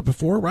gotten out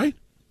before, right?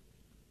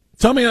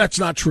 Tell me that's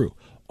not true.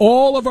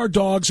 All of our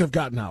dogs have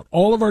gotten out.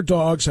 All of our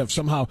dogs have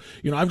somehow,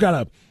 I've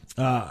got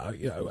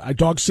I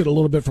dog sit a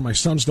little bit for my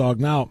son's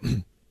dog now.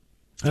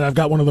 And I've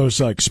got one of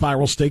those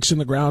spiral stakes in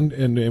the ground,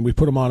 and we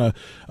put them on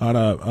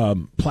a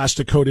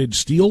plastic coated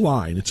steel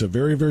line. It's a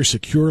very, very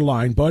secure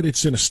line, but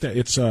it's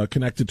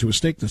connected to a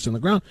stake that's in the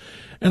ground.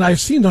 And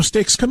I've seen those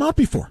stakes come out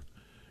before.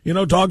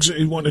 Dogs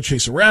want to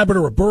chase a rabbit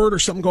or a bird or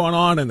something going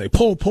on, and they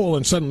pull,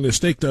 and suddenly the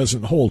stake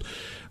doesn't hold.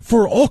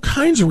 For all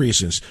kinds of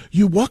reasons.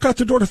 You walk out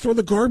the door to throw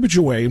the garbage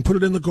away and put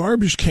it in the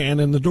garbage can,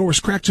 and the door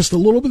is cracked just a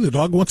little bit. The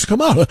dog wants to come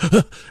out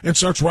and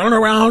starts running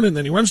around, and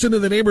then he runs into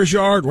the neighbor's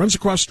yard, runs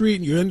across the street,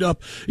 and you end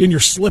up in your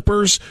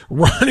slippers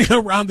running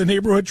around the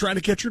neighborhood trying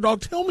to catch your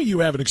dog. Tell me you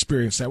haven't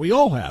experienced that. We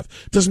all have.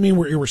 Doesn't mean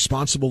we're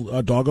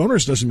irresponsible dog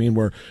owners. Doesn't mean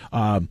we're,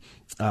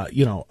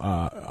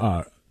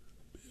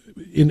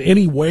 in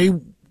any way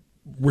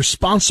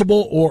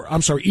irresponsible,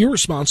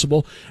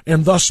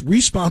 and thus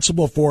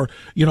responsible for,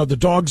 the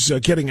dogs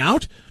getting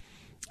out.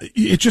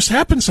 It just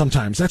happens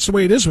sometimes. That's the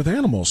way it is with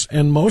animals.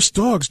 And most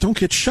dogs don't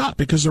get shot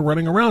because they're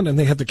running around and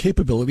they have the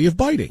capability of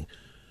biting.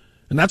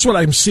 And that's what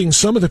I'm seeing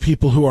some of the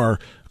people who are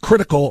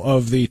critical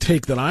of the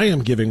take that I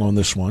am giving on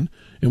this one,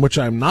 in which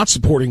I'm not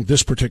supporting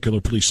this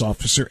particular police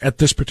officer at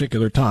this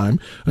particular time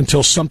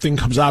until something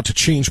comes out to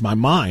change my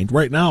mind.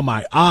 Right now,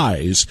 my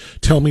eyes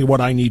tell me what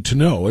I need to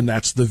know, and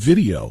that's the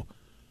video.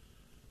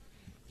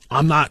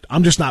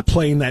 I'm just not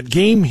playing that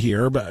game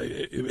here, but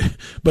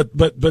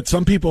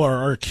some people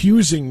are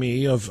accusing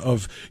me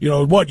of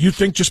what, you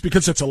think just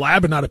because it's a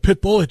lab and not a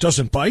pit bull, it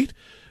doesn't bite?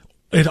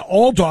 And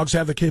all dogs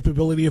have the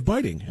capability of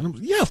biting. And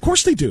yeah, of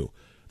course they do.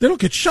 They don't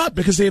get shot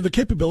because they have the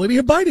capability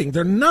of biting.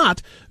 They're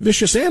not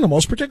vicious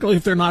animals, particularly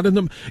if they're not in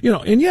them,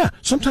 and yeah,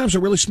 sometimes a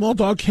really small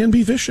dog can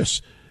be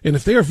vicious. And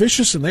if they are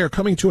vicious and they are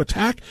coming to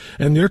attack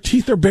and their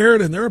teeth are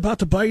bared and they're about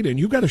to bite and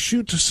you got to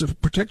shoot to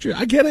protect you,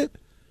 I get it.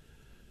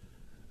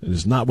 It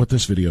is not what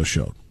this video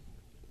showed.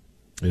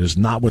 It is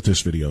not what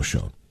this video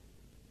showed.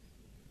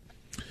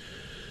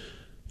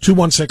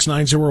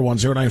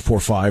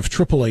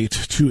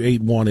 216-901-0945,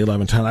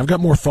 888-281-1110. I've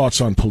got more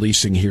thoughts on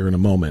policing here in a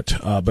moment,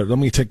 but let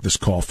me take this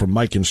call from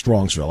Mike in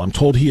Strongsville. I'm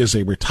told he is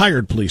a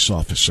retired police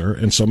officer,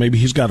 and so maybe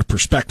he's got a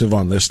perspective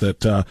on this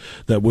that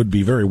would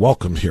be very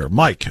welcomed here.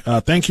 Mike,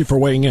 thank you for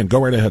weighing in.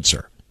 Go right ahead,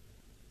 sir.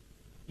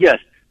 Yes,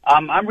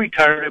 I'm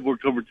retired. I've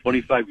worked over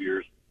 25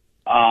 years.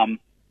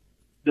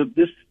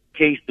 This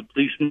case, the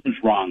policeman's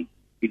wrong.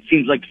 It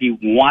seems like he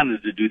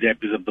wanted to do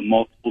that because of the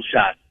multiple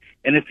shots.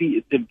 And if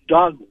the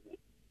dog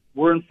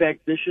were in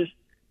fact vicious,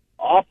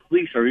 all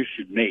police are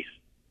issued mace,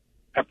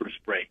 pepper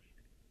spray,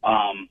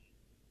 and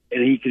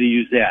he could have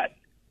used that.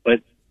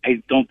 But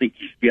I don't think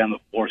he should be on the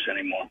force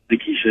anymore. I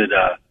think he should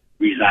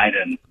resign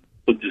and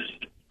put this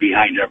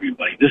behind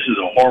everybody. This is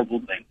a horrible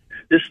thing.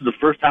 This is the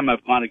first time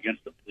I've gone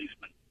against a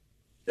policeman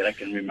that I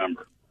can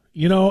remember.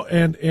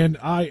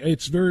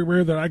 It's very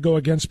rare that I go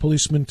against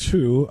policemen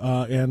too.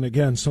 And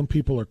again, some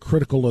people are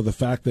critical of the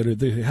fact that it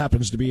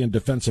happens to be in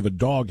defense of a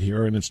dog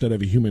here and instead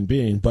of a human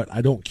being. But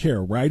I don't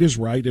care. Right is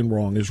right and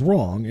wrong is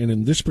wrong. And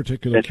in this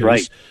particular case,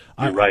 right.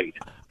 You're right.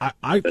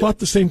 I thought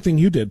the same thing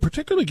you did,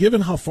 particularly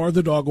given how far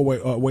the dog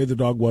away the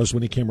dog was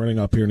when he came running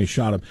up here and he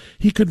shot him.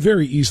 He could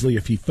very easily,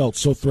 if he felt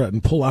so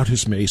threatened, pull out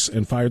his mace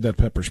and fired that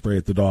pepper spray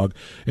at the dog.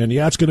 And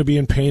yeah, it's going to be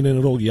in pain and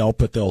it'll yelp,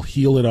 but they'll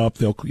heal it up.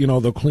 They'll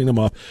clean him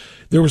up.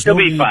 He'll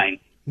be fine.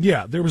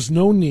 Yeah, there was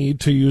no need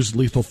to use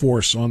lethal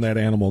force on that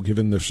animal.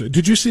 Given this,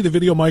 did you see the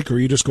video, Mike, or are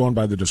you just going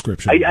by the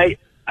description? I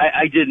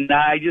did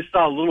not. I just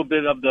saw a little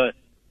bit of the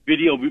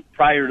video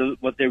prior to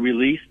what they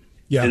released.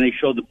 Yeah. And they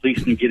showed the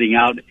policeman getting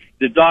out.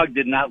 The dog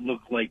did not look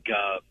like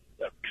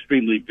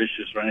extremely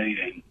vicious or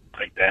anything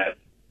like that.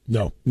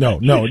 No,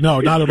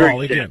 not at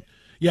all. Again,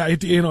 yeah,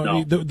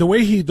 the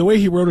way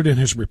he wrote it in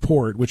his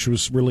report, which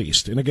was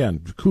released, and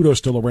again,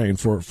 kudos to Lorraine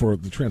for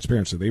the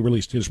transparency. They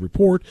released his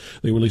report,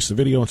 they released the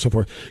video, and so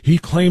forth. He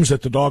claims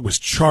that the dog was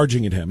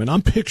charging at him, and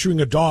I'm picturing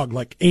a dog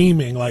like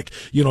aiming, like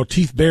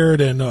teeth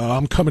bared, and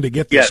I'm coming to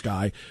get this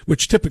guy,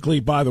 which typically,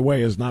 by the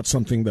way, is not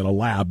something that a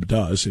lab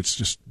does. It's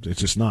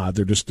just not.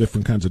 They're just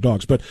different kinds of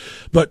dogs. But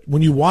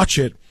when you watch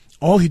it,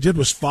 all he did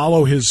was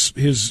follow his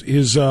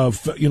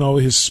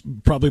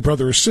probably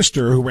brother or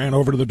sister who ran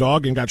over to the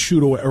dog and got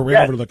shooed away, or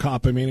ran over to the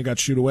cop. And got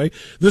shooed away.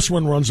 This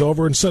one runs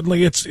over and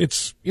suddenly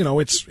it's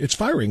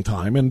firing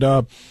time. And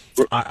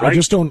I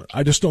just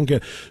don't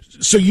get.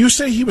 So you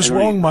say he was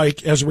wrong,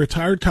 Mike, as a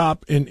retired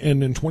cop and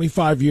in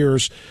 25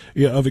 years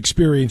of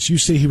experience. You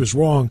say he was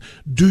wrong.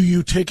 Do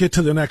you take it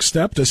to the next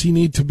step? Does he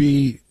need to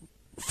be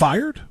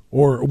fired,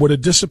 or would a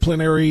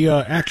disciplinary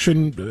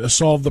action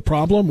solve the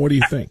problem? What do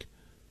you think?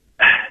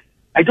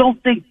 I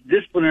don't think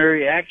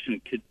disciplinary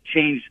action could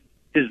change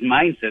his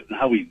mindset and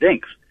how he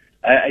thinks.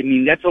 I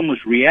mean, that's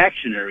almost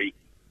reactionary,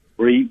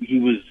 where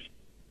he was.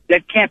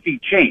 That can't be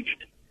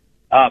changed.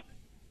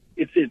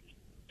 It's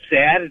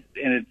sad,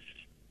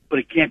 but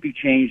it can't be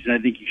changed. And I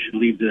think he should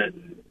leave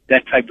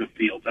that type of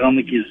field. I don't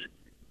think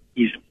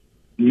he's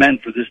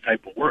meant for this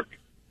type of work.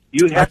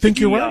 I think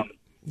you're right.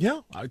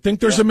 Yeah, I think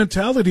there's a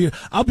mentality.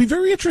 I'll be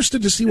very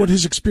interested to see what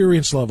his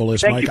experience level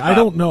is, Mike. I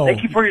don't know.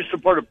 Thank you for your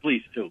support of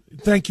police, too.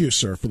 Thank you,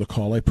 sir, for the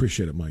call. I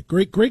appreciate it, Mike.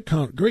 Great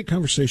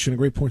conversation and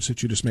great points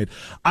that you just made.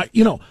 I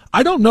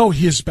don't know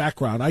his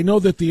background. I know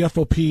that the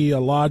FOP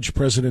lodge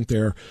president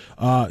there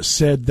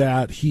said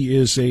that he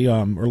is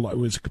or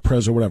was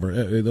pres or whatever,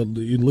 the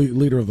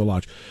leader of the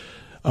lodge.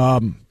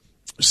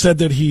 Said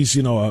that he's,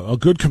 a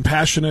good,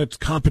 compassionate,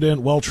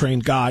 competent,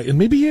 well-trained guy, and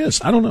maybe he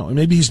is. I don't know.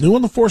 Maybe he's new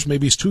on the force.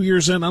 Maybe he's 2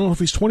 years in. I don't know if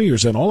he's 20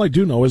 years in. All I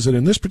do know is that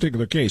in this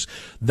particular case,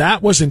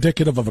 that was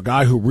indicative of a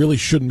guy who really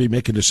shouldn't be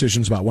making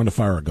decisions about when to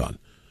fire a gun.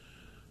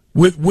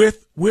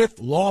 With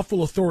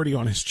lawful authority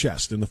on his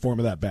chest in the form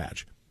of that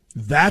badge.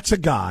 That's a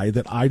guy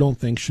that I don't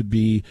think should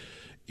be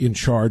in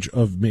charge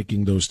of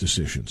making those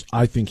decisions.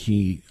 I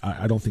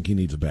don't think he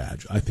needs a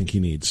badge. I think he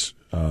needs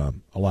a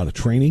lot of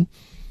training.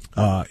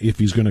 If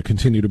he's going to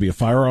continue to be a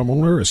firearm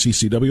owner, a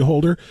CCW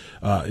holder,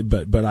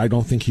 but I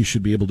don't think he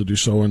should be able to do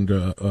so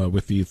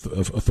with the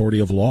authority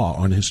of law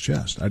on his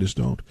chest. I just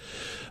don't.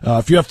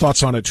 If you have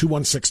thoughts on it,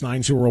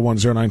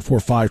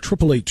 216-901-0945,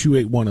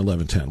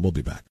 888-281-1110. We'll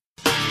be back.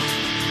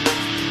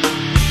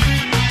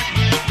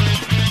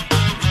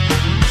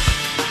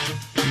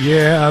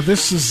 Yeah,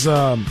 this is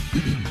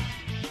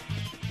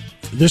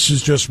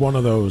just one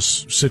of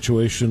those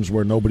situations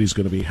where nobody's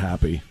going to be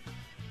happy.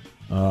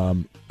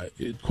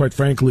 Quite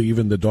frankly,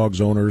 even the dog's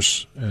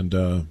owners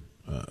and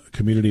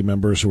community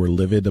members who are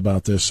livid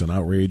about this and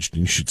outraged,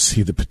 and you should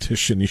see the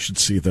petition, you should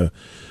see the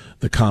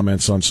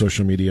comments on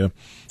social media.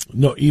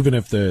 No, even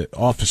if the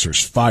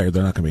officer's fired,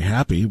 they're not going to be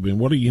happy. I mean,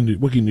 what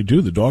can you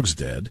do? The dog's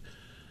dead.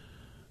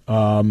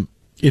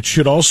 It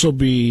should also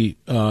be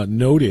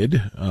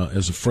noted,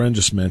 as a friend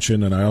just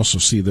mentioned, and I also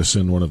see this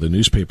in one of the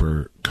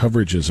newspaper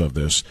coverages of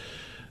this,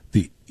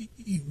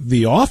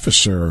 the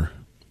officer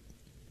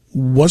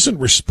wasn't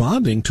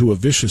responding to a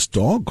vicious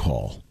dog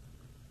call.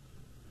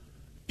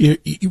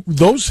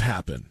 Those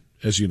happen,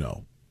 as you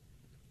know.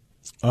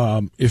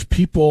 If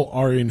people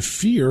are in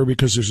fear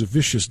because there's a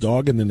vicious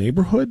dog in the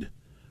neighborhood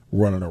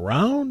running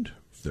around,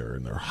 if they're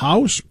in their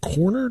house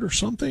cornered or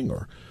something,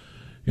 or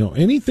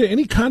any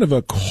kind of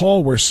a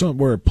call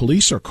where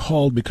police are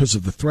called because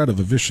of the threat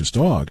of a vicious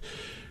dog,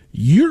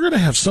 you're going to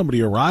have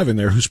somebody arrive in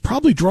there who's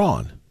probably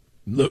drawn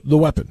the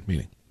weapon,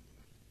 meaning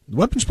the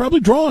weapon's probably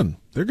drawn.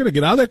 They're going to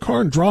get out of that car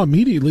and draw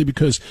immediately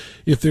because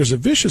if there's a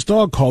vicious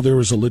dog call, there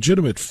is a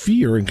legitimate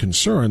fear and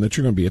concern that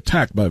you're going to be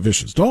attacked by a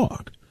vicious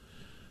dog.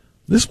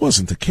 This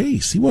wasn't the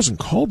case. He wasn't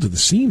called to the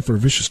scene for a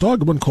vicious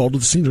dog. He wasn't called to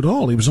the scene at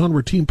all. He was on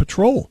routine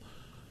patrol.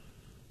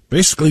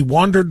 Basically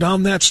wandered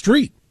down that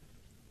street.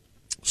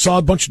 Saw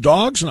a bunch of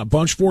dogs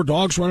and four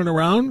dogs running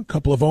around, a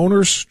couple of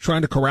owners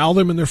trying to corral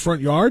them in their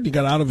front yard. He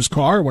got out of his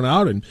car, went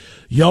out and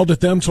yelled at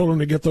them, told them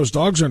to get those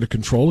dogs under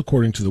control,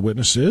 according to the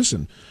witnesses,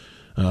 and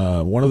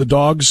one of the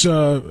dogs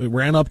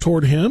ran up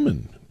toward him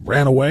and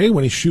ran away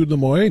when he shooed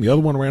them away, and the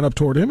other one ran up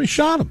toward him and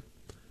shot him.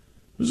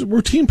 It was a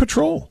routine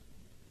patrol.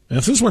 And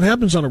if this is what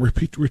happens on a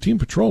routine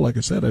patrol, like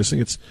I said, I just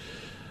think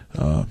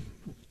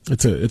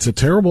it's a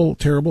terrible,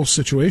 terrible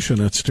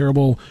situation. It's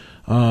terrible.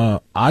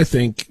 I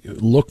think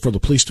look for the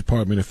police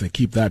department if they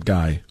keep that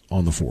guy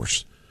on the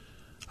force.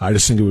 I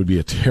just think it would be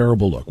a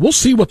terrible look. We'll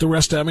see what the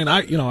rest. I mean,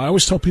 I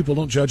always tell people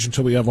don't judge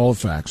until we have all the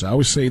facts. I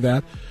always say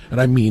that,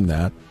 and I mean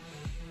that.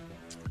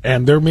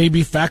 And there may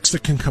be facts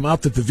that can come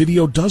out that the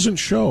video doesn't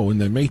show,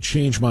 and that may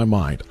change my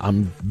mind.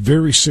 I'm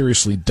very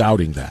seriously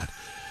doubting that,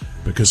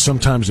 because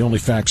sometimes the only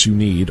facts you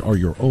need are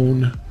your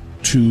own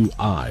two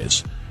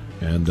eyes.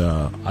 And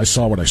I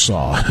saw what I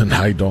saw, and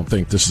I don't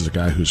think this is a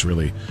guy who's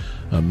really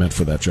meant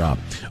for that job.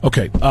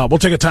 Okay, we'll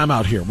take a time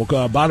out here. We'll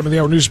go bottom of the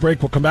hour news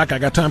break. We'll come back. I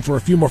got time for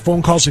a few more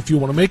phone calls if you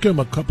want to make them,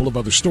 a couple of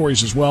other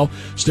stories as well.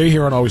 Stay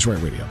here on Always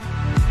Right Radio.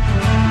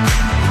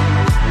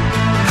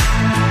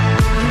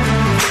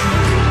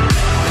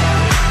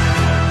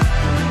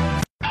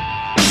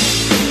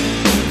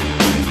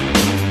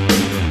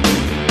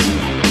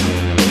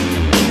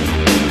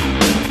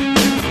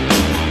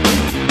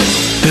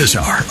 This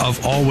hour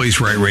of Always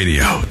Right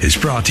Radio is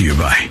brought to you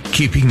by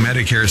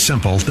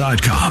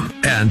KeepingMedicareSimple.com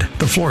and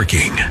The Floor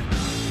King.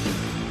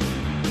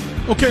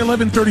 Okay,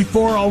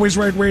 11:34, Always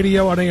Right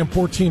Radio on AM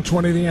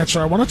 1420. The Answer.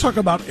 I want to talk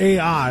about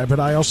AI, but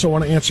I also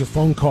want to answer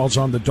phone calls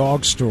on the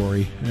dog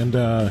story. And,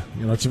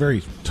 it's a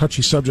very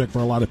touchy subject for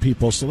a lot of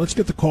people. So let's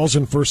get the calls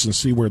in first and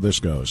see where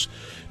this goes.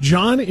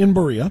 John in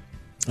Berea.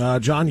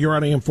 John, you're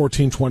on AM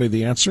 1420.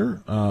 The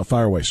Answer.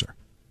 Fire away, sir.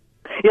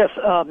 Yes,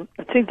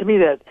 it seems to me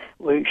that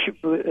we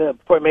should,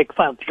 before we make a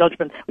final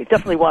judgment, we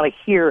definitely want to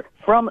hear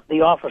from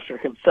the officer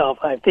himself.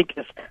 I think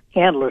his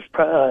handlers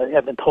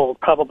have been told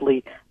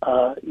probably,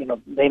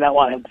 may not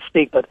want him to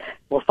speak, but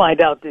we'll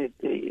find out,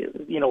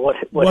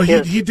 what well,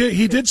 he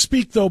did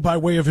speak, though, by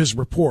way of his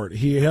report.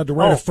 He had to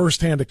write a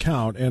first-hand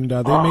account, and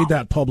they made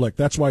that public.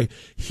 That's why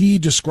he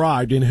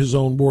described in his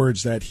own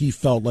words that he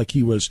felt like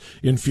he was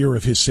in fear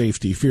for his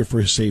safety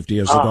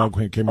as the dog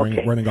came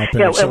running up.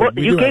 Yeah, so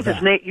you gave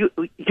his name.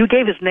 You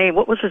gave his name.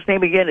 What was his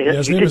name again?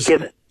 His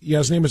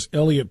name is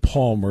Elliot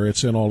Palmer.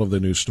 It's in all of the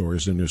news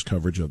stories and news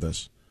coverage of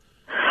this.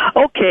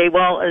 Okay,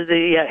 well,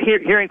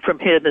 hearing from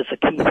him is a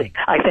key thing.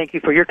 I thank you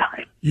for your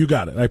time. You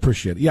got it. I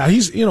appreciate it. Yeah,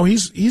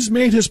 he's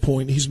made his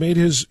point. He's made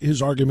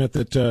his argument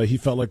that he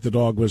felt like the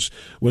dog was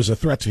a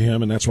threat to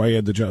him, and that's why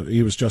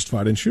he was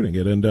justified in shooting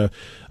it. And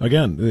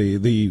again,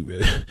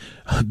 the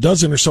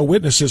dozen or so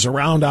witnesses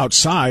around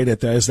outside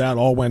as that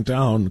all went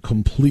down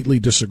completely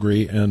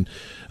disagree. And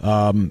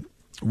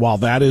while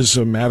that is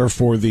a matter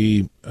for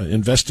the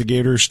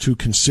investigators to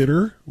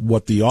consider,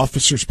 what the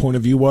officer's point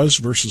of view was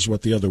versus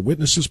what the other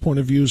witnesses' points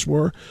of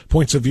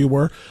view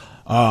were,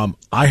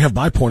 I have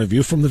my point of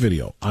view from the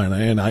video,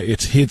 and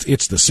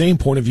it's the same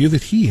point of view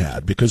that he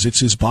had because it's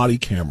his body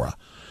camera,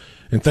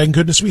 and thank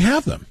goodness we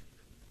have them.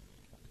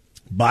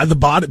 By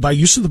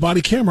use of the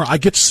body camera, I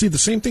get to see the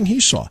same thing he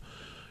saw,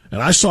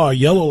 and I saw a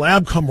yellow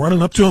lab come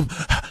running up to him,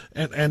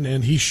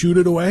 and he shoot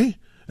it away.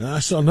 And I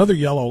saw another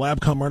yellow lab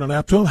come running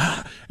up to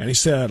him, and he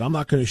said, "I'm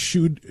not going to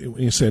shoot."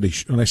 When I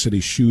said he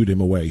shooed him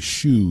away,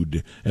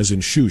 shooed as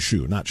in shoo,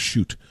 not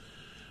shoot.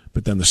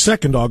 But then the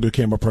second dog who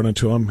came up running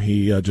to him,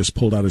 he just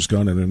pulled out his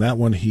gun, and in that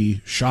one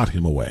he shot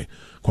him away,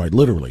 quite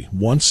literally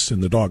once.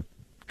 And the dog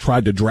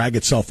tried to drag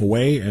itself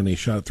away, and he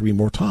shot it 3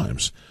 more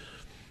times.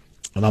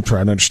 And I'm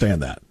trying to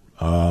understand that.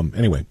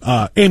 Anyway,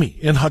 Amy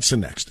in Hudson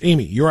next.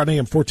 Amy, you're on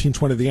AM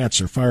 1420. The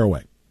Answer. Fire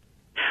away.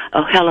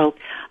 Oh, hello.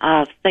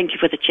 Thank you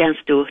for the chance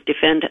to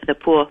defend the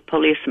poor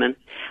policeman.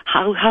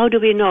 How do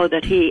we know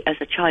that he, as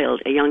a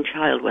young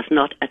child, was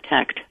not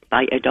attacked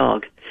by a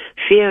dog?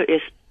 Fear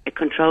is a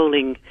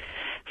controlling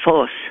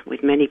force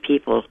with many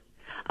people.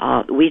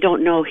 We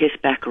don't know his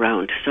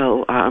background,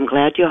 so I'm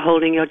glad you're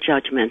holding your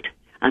judgment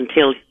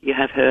until you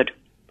have heard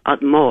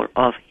more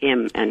of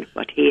him and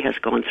what he has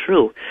gone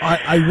through.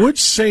 I would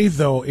say,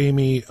 though,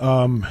 Amy,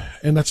 and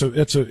it's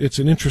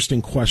an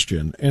interesting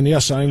question. And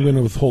yes, I'm going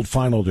to withhold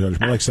final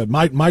judgment. Like I said,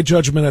 my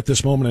judgment at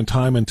this moment in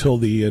time until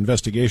the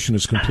investigation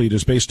is complete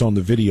is based on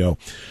the video.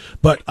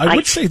 But I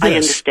would say this. I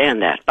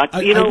understand that,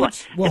 but you know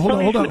what? Well,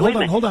 hold on,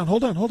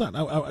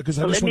 because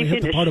I just want to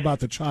hit the part about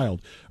the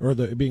child or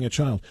being a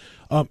child.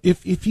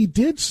 If he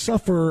did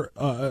suffer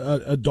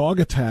a dog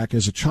attack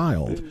as a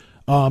child,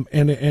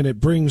 and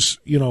it brings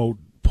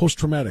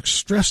post-traumatic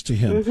stress to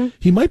him,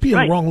 he might be in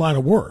the wrong line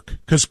of work,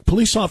 because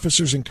police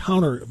officers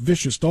encounter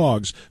vicious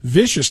dogs,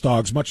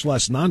 much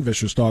less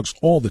non-vicious dogs,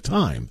 all the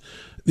time.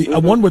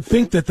 One would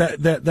think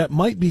that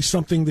might be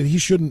something that he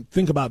shouldn't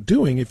think about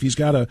doing if he's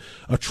got a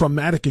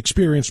traumatic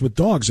experience with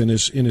dogs in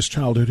his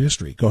childhood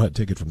history. Go ahead,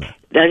 take it from there.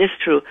 That is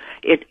true.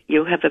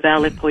 You have a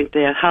valid point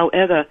there.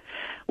 However,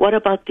 what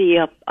about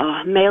the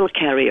mail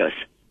carriers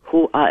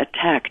who are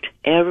attacked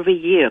every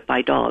year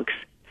by dogs?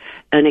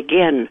 And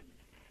again,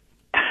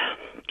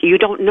 you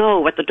don't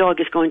know what the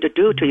dog is going to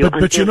do to you.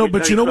 But you know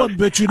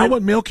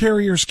what mail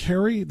carriers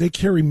carry? They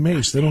carry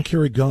mace. They don't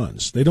carry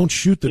guns. They don't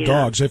shoot the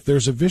dogs. If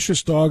there's a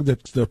vicious dog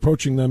that's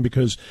approaching them,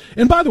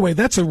 and by the way,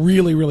 that's a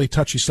really, really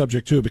touchy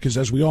subject too, because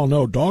as we all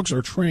know, dogs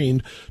are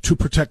trained to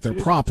protect their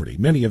property.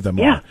 Many of them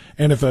are.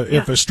 And if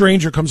a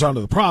stranger comes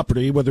onto the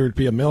property, whether it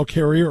be a mail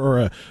carrier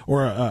or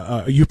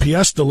a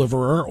UPS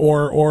deliverer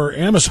or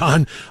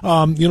Amazon,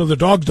 the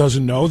dog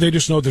doesn't know. They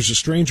just know there's a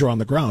stranger on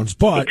the grounds.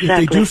 But if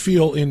they do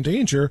feel in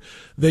danger,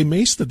 they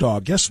mace the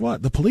dog. Guess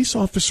what? The police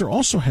officer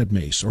also had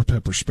mace or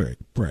pepper spray.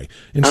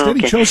 Instead,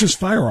 he chose his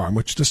firearm,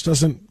 which just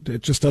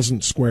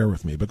doesn't square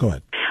with me. But go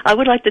ahead. I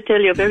would like to tell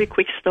you a very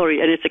quick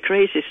story, and it's a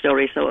crazy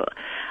story. So,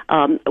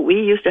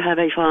 we used to have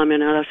a farm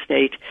in our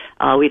state.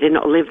 We did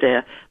not live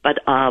there, but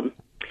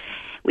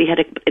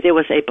there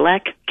was a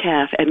black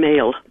calf, a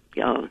male.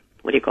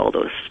 What do you call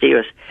those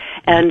steers?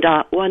 And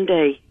one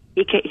day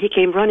he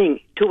came running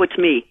towards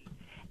me,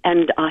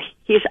 and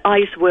his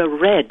eyes were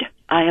red.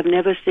 I have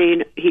never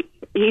seen. He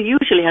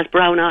usually has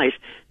brown eyes.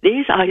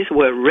 These eyes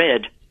were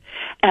red,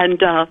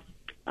 and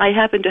I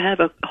happened to have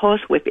a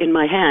horsewhip in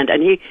my hand,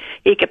 and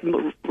he kept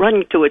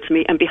running towards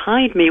me, and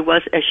behind me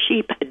was a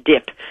sheep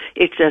dip.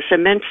 It's a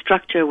cement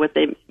structure what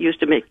they used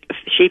to make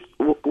sheep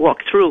walk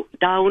through,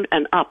 down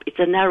and up. It's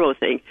a narrow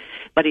thing,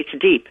 but it's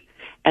deep,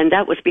 and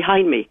that was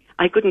behind me.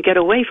 I couldn't get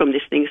away from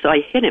this thing, so I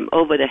hit him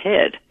over the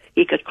head.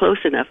 He got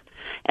close enough,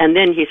 and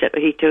then he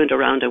turned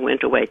around and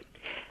went away.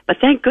 But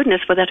thank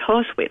goodness for that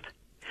horsewhip.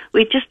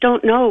 We just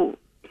don't know.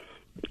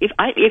 If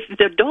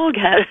the dog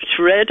had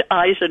red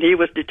eyes and he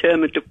was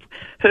determined to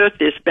hurt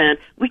this man,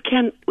 we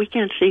can't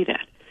see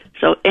that.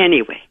 So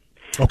anyway.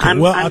 Okay,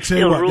 I'll tell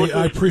you what,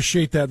 I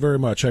appreciate that very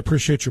much. I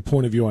appreciate your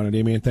point of view on it,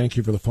 Amy, and thank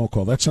you for the phone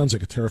call. That sounds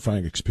like a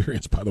terrifying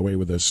experience, by the way,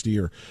 with a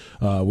steer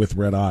with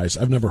red eyes.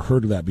 I've never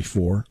heard of that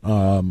before,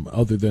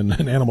 other than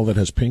an animal that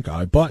has pink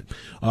eye. But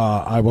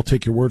I will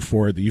take your word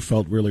for it that you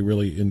felt really,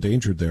 really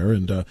endangered there.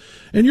 And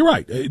you're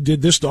right.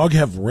 Did this dog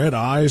have red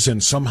eyes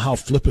and somehow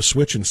flip a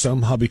switch and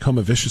somehow become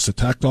a vicious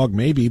attack dog?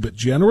 Maybe. But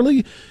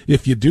generally,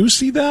 if you do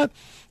see that,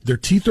 their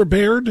teeth are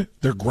bared,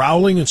 they're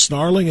growling and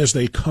snarling as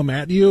they come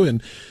at you,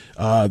 and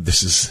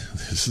this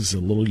is a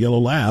little yellow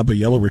lab, a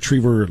yellow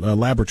retriever,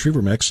 lab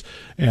retriever mix,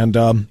 and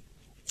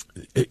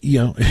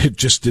it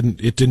just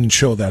didn't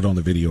show that on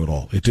the video at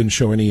all. It didn't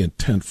show any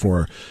intent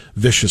for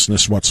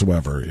viciousness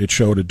whatsoever. It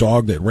showed a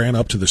dog that ran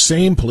up to the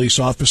same police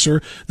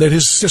officer that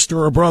his sister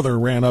or brother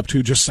ran up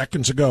to just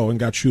seconds ago and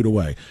got shooed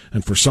away.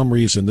 And for some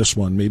reason, this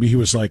one, maybe he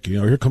was like,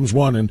 here comes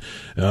one and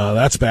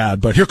that's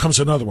bad, but here comes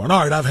another one.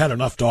 All right, I've had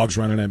enough dogs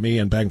running at me,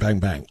 and bang, bang,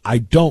 bang. I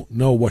don't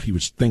know what he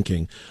was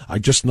thinking. I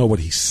just know what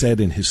he said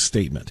in his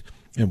statement.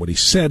 And what he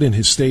said in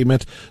his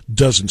statement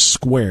doesn't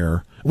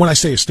square. When I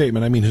say a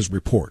statement, I mean his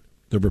report.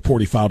 The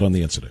report he filed on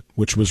the incident,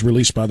 which was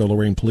released by the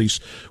Lorain Police,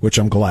 which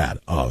I'm glad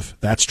of.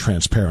 That's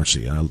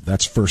transparency.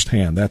 That's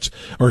firsthand. That's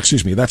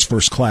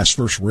first class,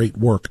 first rate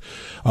work.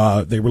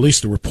 They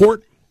released the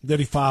report that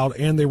he filed,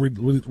 and they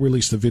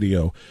released the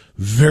video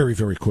very,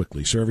 very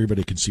quickly so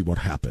everybody can see what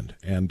happened.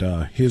 And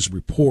his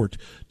report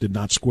did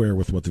not square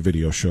with what the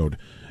video showed,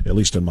 at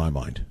least in my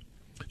mind.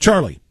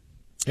 Charlie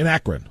in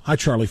Akron. Hi,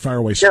 Charlie. Fire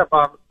away. Yeah,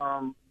 Bob.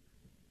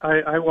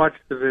 I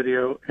watched the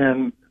video,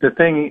 and the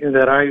thing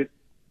that I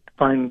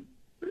find,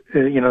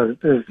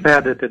 it's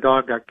sad that the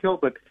dog got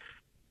killed, but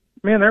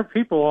man, there are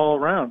people all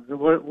around.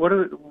 What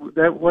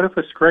if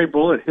a stray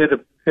bullet hit a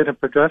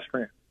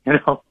pedestrian?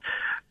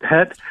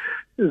 That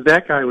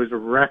guy was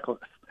reckless.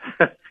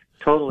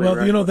 Totally. Well,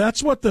 reckless.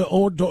 That's what the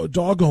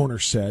dog owner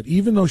said.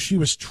 Even though she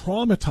was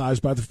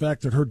traumatized by the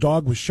fact that her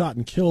dog was shot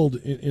and killed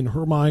in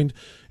her mind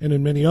and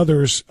in many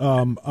others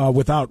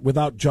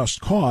without just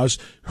cause,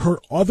 her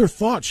other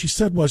thought, she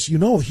said, was,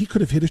 he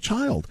could have hit a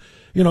child.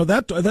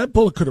 That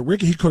bullet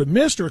he could have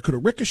missed, or it could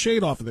have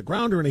ricocheted off of the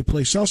ground or any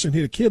place else and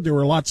hit a kid. There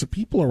were lots of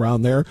people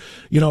around there.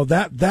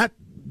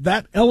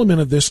 That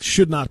element of this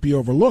should not be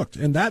overlooked.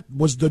 And that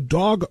was the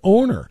dog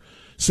owner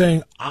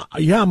saying,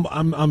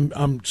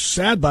 I'm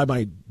sad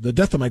by the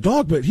death of my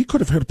dog, but he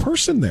could have hit a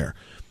person there.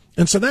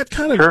 And so that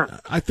kind of, sure.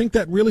 I think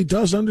that really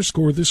does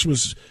underscore this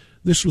was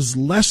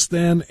less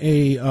than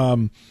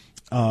a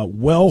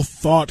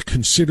well-thought,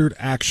 considered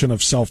action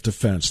of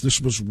self-defense. This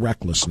was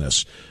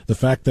recklessness. The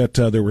fact that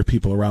there were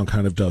people around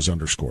kind of does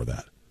underscore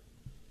that.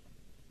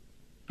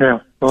 Yeah,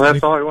 well,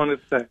 that's all I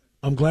wanted to say.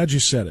 I'm glad you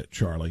said it,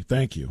 Charlie.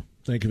 Thank you.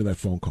 Thank you for that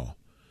phone call.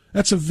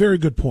 That's a very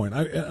good point.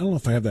 I don't know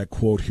if I have that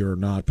quote here or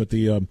not, but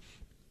the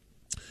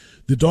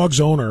dog's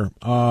owner,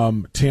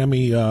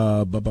 Tammy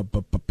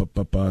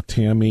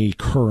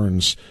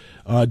Kearns,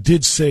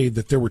 did say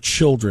that there were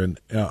children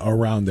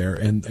around there,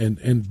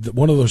 and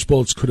one of those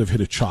bullets could have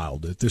hit a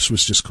child. That this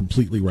was just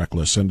completely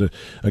reckless. And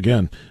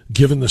again,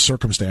 given the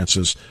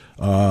circumstances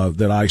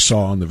that I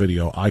saw on the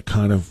video, I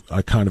kind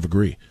of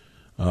agree.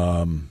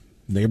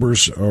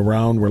 Neighbors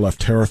around were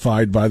left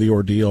terrified by the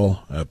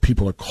ordeal.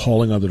 People are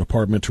calling on the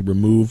department to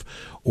remove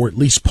or at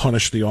least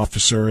punish the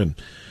officer. And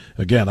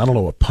again, I don't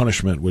know what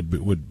punishment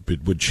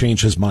would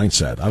change his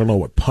mindset. I don't know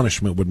what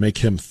punishment would make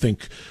him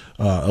think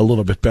a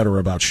little bit better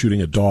about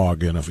shooting a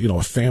dog and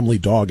a family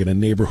dog in a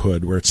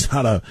neighborhood where it's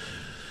not a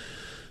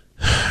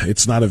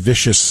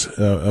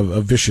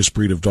vicious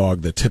breed of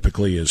dog that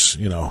typically is,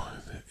 you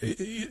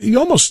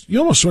almost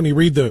when you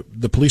read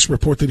the police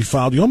report that he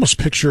filed, you almost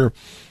picture,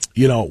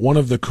 one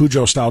of the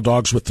Cujo style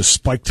dogs with the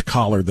spiked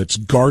collar that's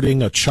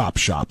guarding a chop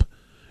shop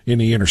in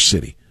the inner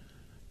city,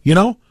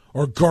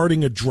 or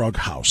guarding a drug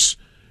house.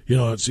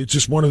 It's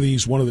just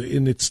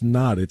and it's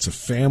not. It's a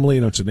family,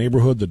 and it's a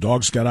neighborhood. The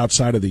dogs got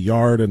outside of the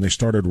yard, and they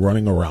started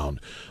running around.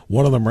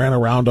 One of them ran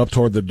around up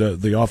toward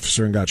the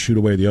officer and got shot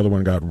away. The other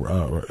one ran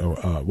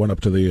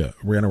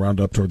around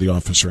up toward the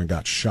officer and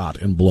got shot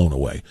and blown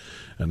away.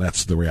 And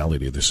that's the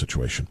reality of this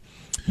situation.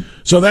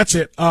 So that's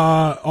it.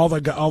 All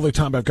the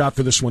time I've got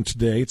for this one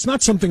today. It's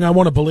not something I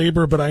want to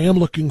belabor, but I am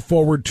looking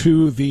forward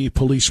to the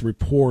police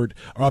report.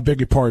 I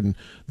beg your pardon.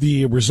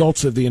 The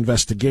results of the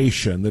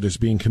investigation that is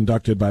being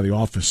conducted by the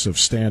Office of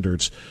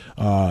Standards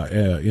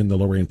in the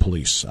Lorain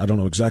Police. I don't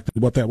know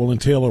exactly what that will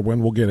entail or when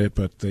we'll get it,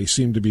 but they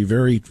seem to be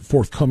very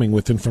forthcoming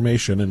with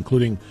information,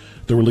 including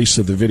the release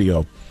of the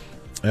video.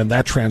 And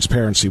that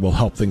transparency will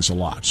help things a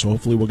lot. So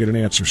hopefully we'll get an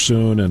answer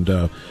soon,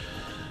 and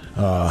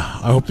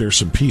I hope there's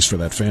some peace for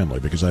that family,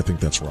 because I think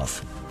that's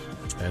rough.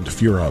 And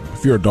if you're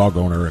a dog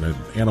owner and an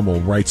animal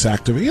rights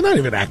activist, you're not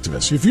even an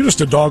activist. If you're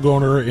just a dog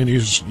owner and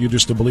you're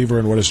just a believer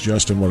in what is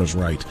just and what is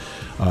right,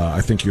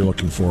 I think you're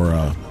looking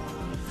for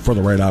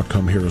the right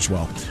outcome here as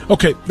well.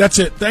 Okay, that's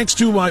it. Thanks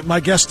to my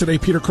guest today,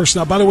 Peter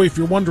Kirsanow. By the way, if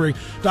you're wondering,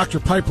 Dr.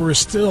 Piper is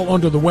still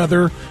under the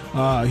weather.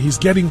 He's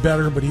getting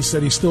better, but he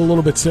said he's still a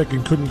little bit sick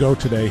and couldn't go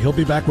today. He'll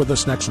be back with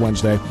us next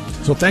Wednesday.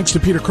 So thanks to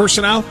Peter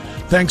Kirsanow.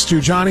 Thanks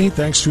to Johnny.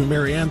 Thanks to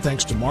Marianne.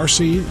 Thanks to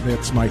Marcy.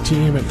 That's my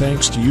team. And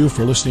thanks to you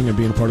for listening and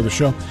being a part of the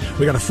show.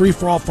 We got a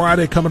Free-for-All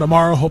Friday coming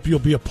tomorrow. Hope you'll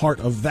be a part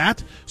of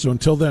that. So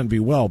until then,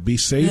 be well, be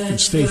safe, and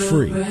stay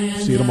free.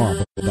 See you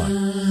tomorrow. Bye-bye.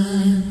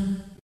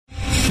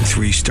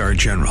 3-star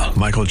General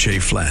Michael J.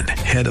 Flynn,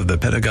 head of the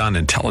Pentagon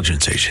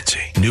Intelligence Agency,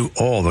 knew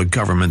all the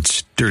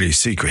government's dirty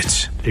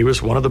secrets. He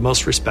was one of the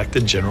most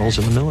respected generals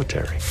in the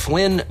military.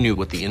 Flynn knew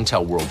what the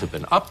intel world had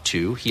been up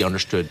to. He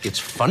understood its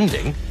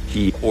funding.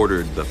 He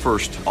ordered the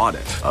first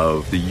audit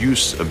of the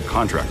use of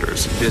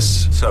contractors.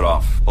 This set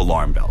off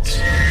alarm bells.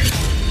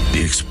 The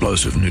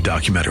explosive new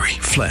documentary,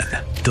 Flynn,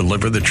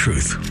 Deliver the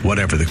Truth,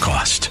 Whatever the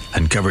Cost,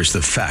 uncovers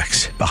the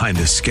facts behind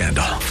this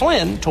scandal.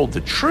 Flynn told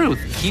the truth.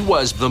 He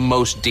was the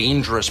most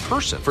dangerous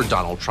person for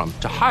Donald Trump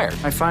to hire.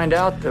 I find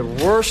out the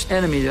worst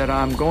enemy that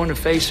I'm going to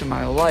face in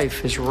my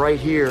life is right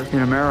here in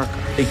America.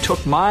 They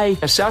took my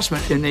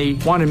assessment and they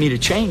wanted me to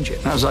change it.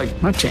 And I was like,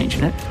 I'm not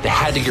changing it. They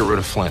had to get rid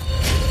of Flynn.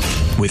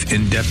 With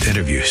in-depth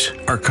interviews,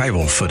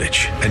 archival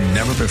footage, and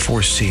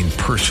never-before-seen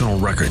personal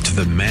records of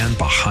the man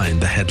behind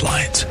the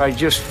headlines. I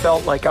just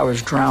felt like I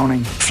was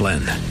drowning.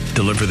 Flynn,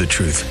 Deliver the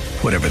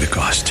Truth, Whatever the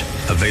Cost.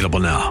 Available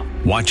now.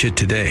 Watch it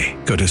today.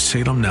 Go to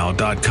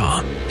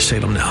salemnow.com.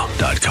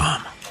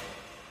 salemnow.com.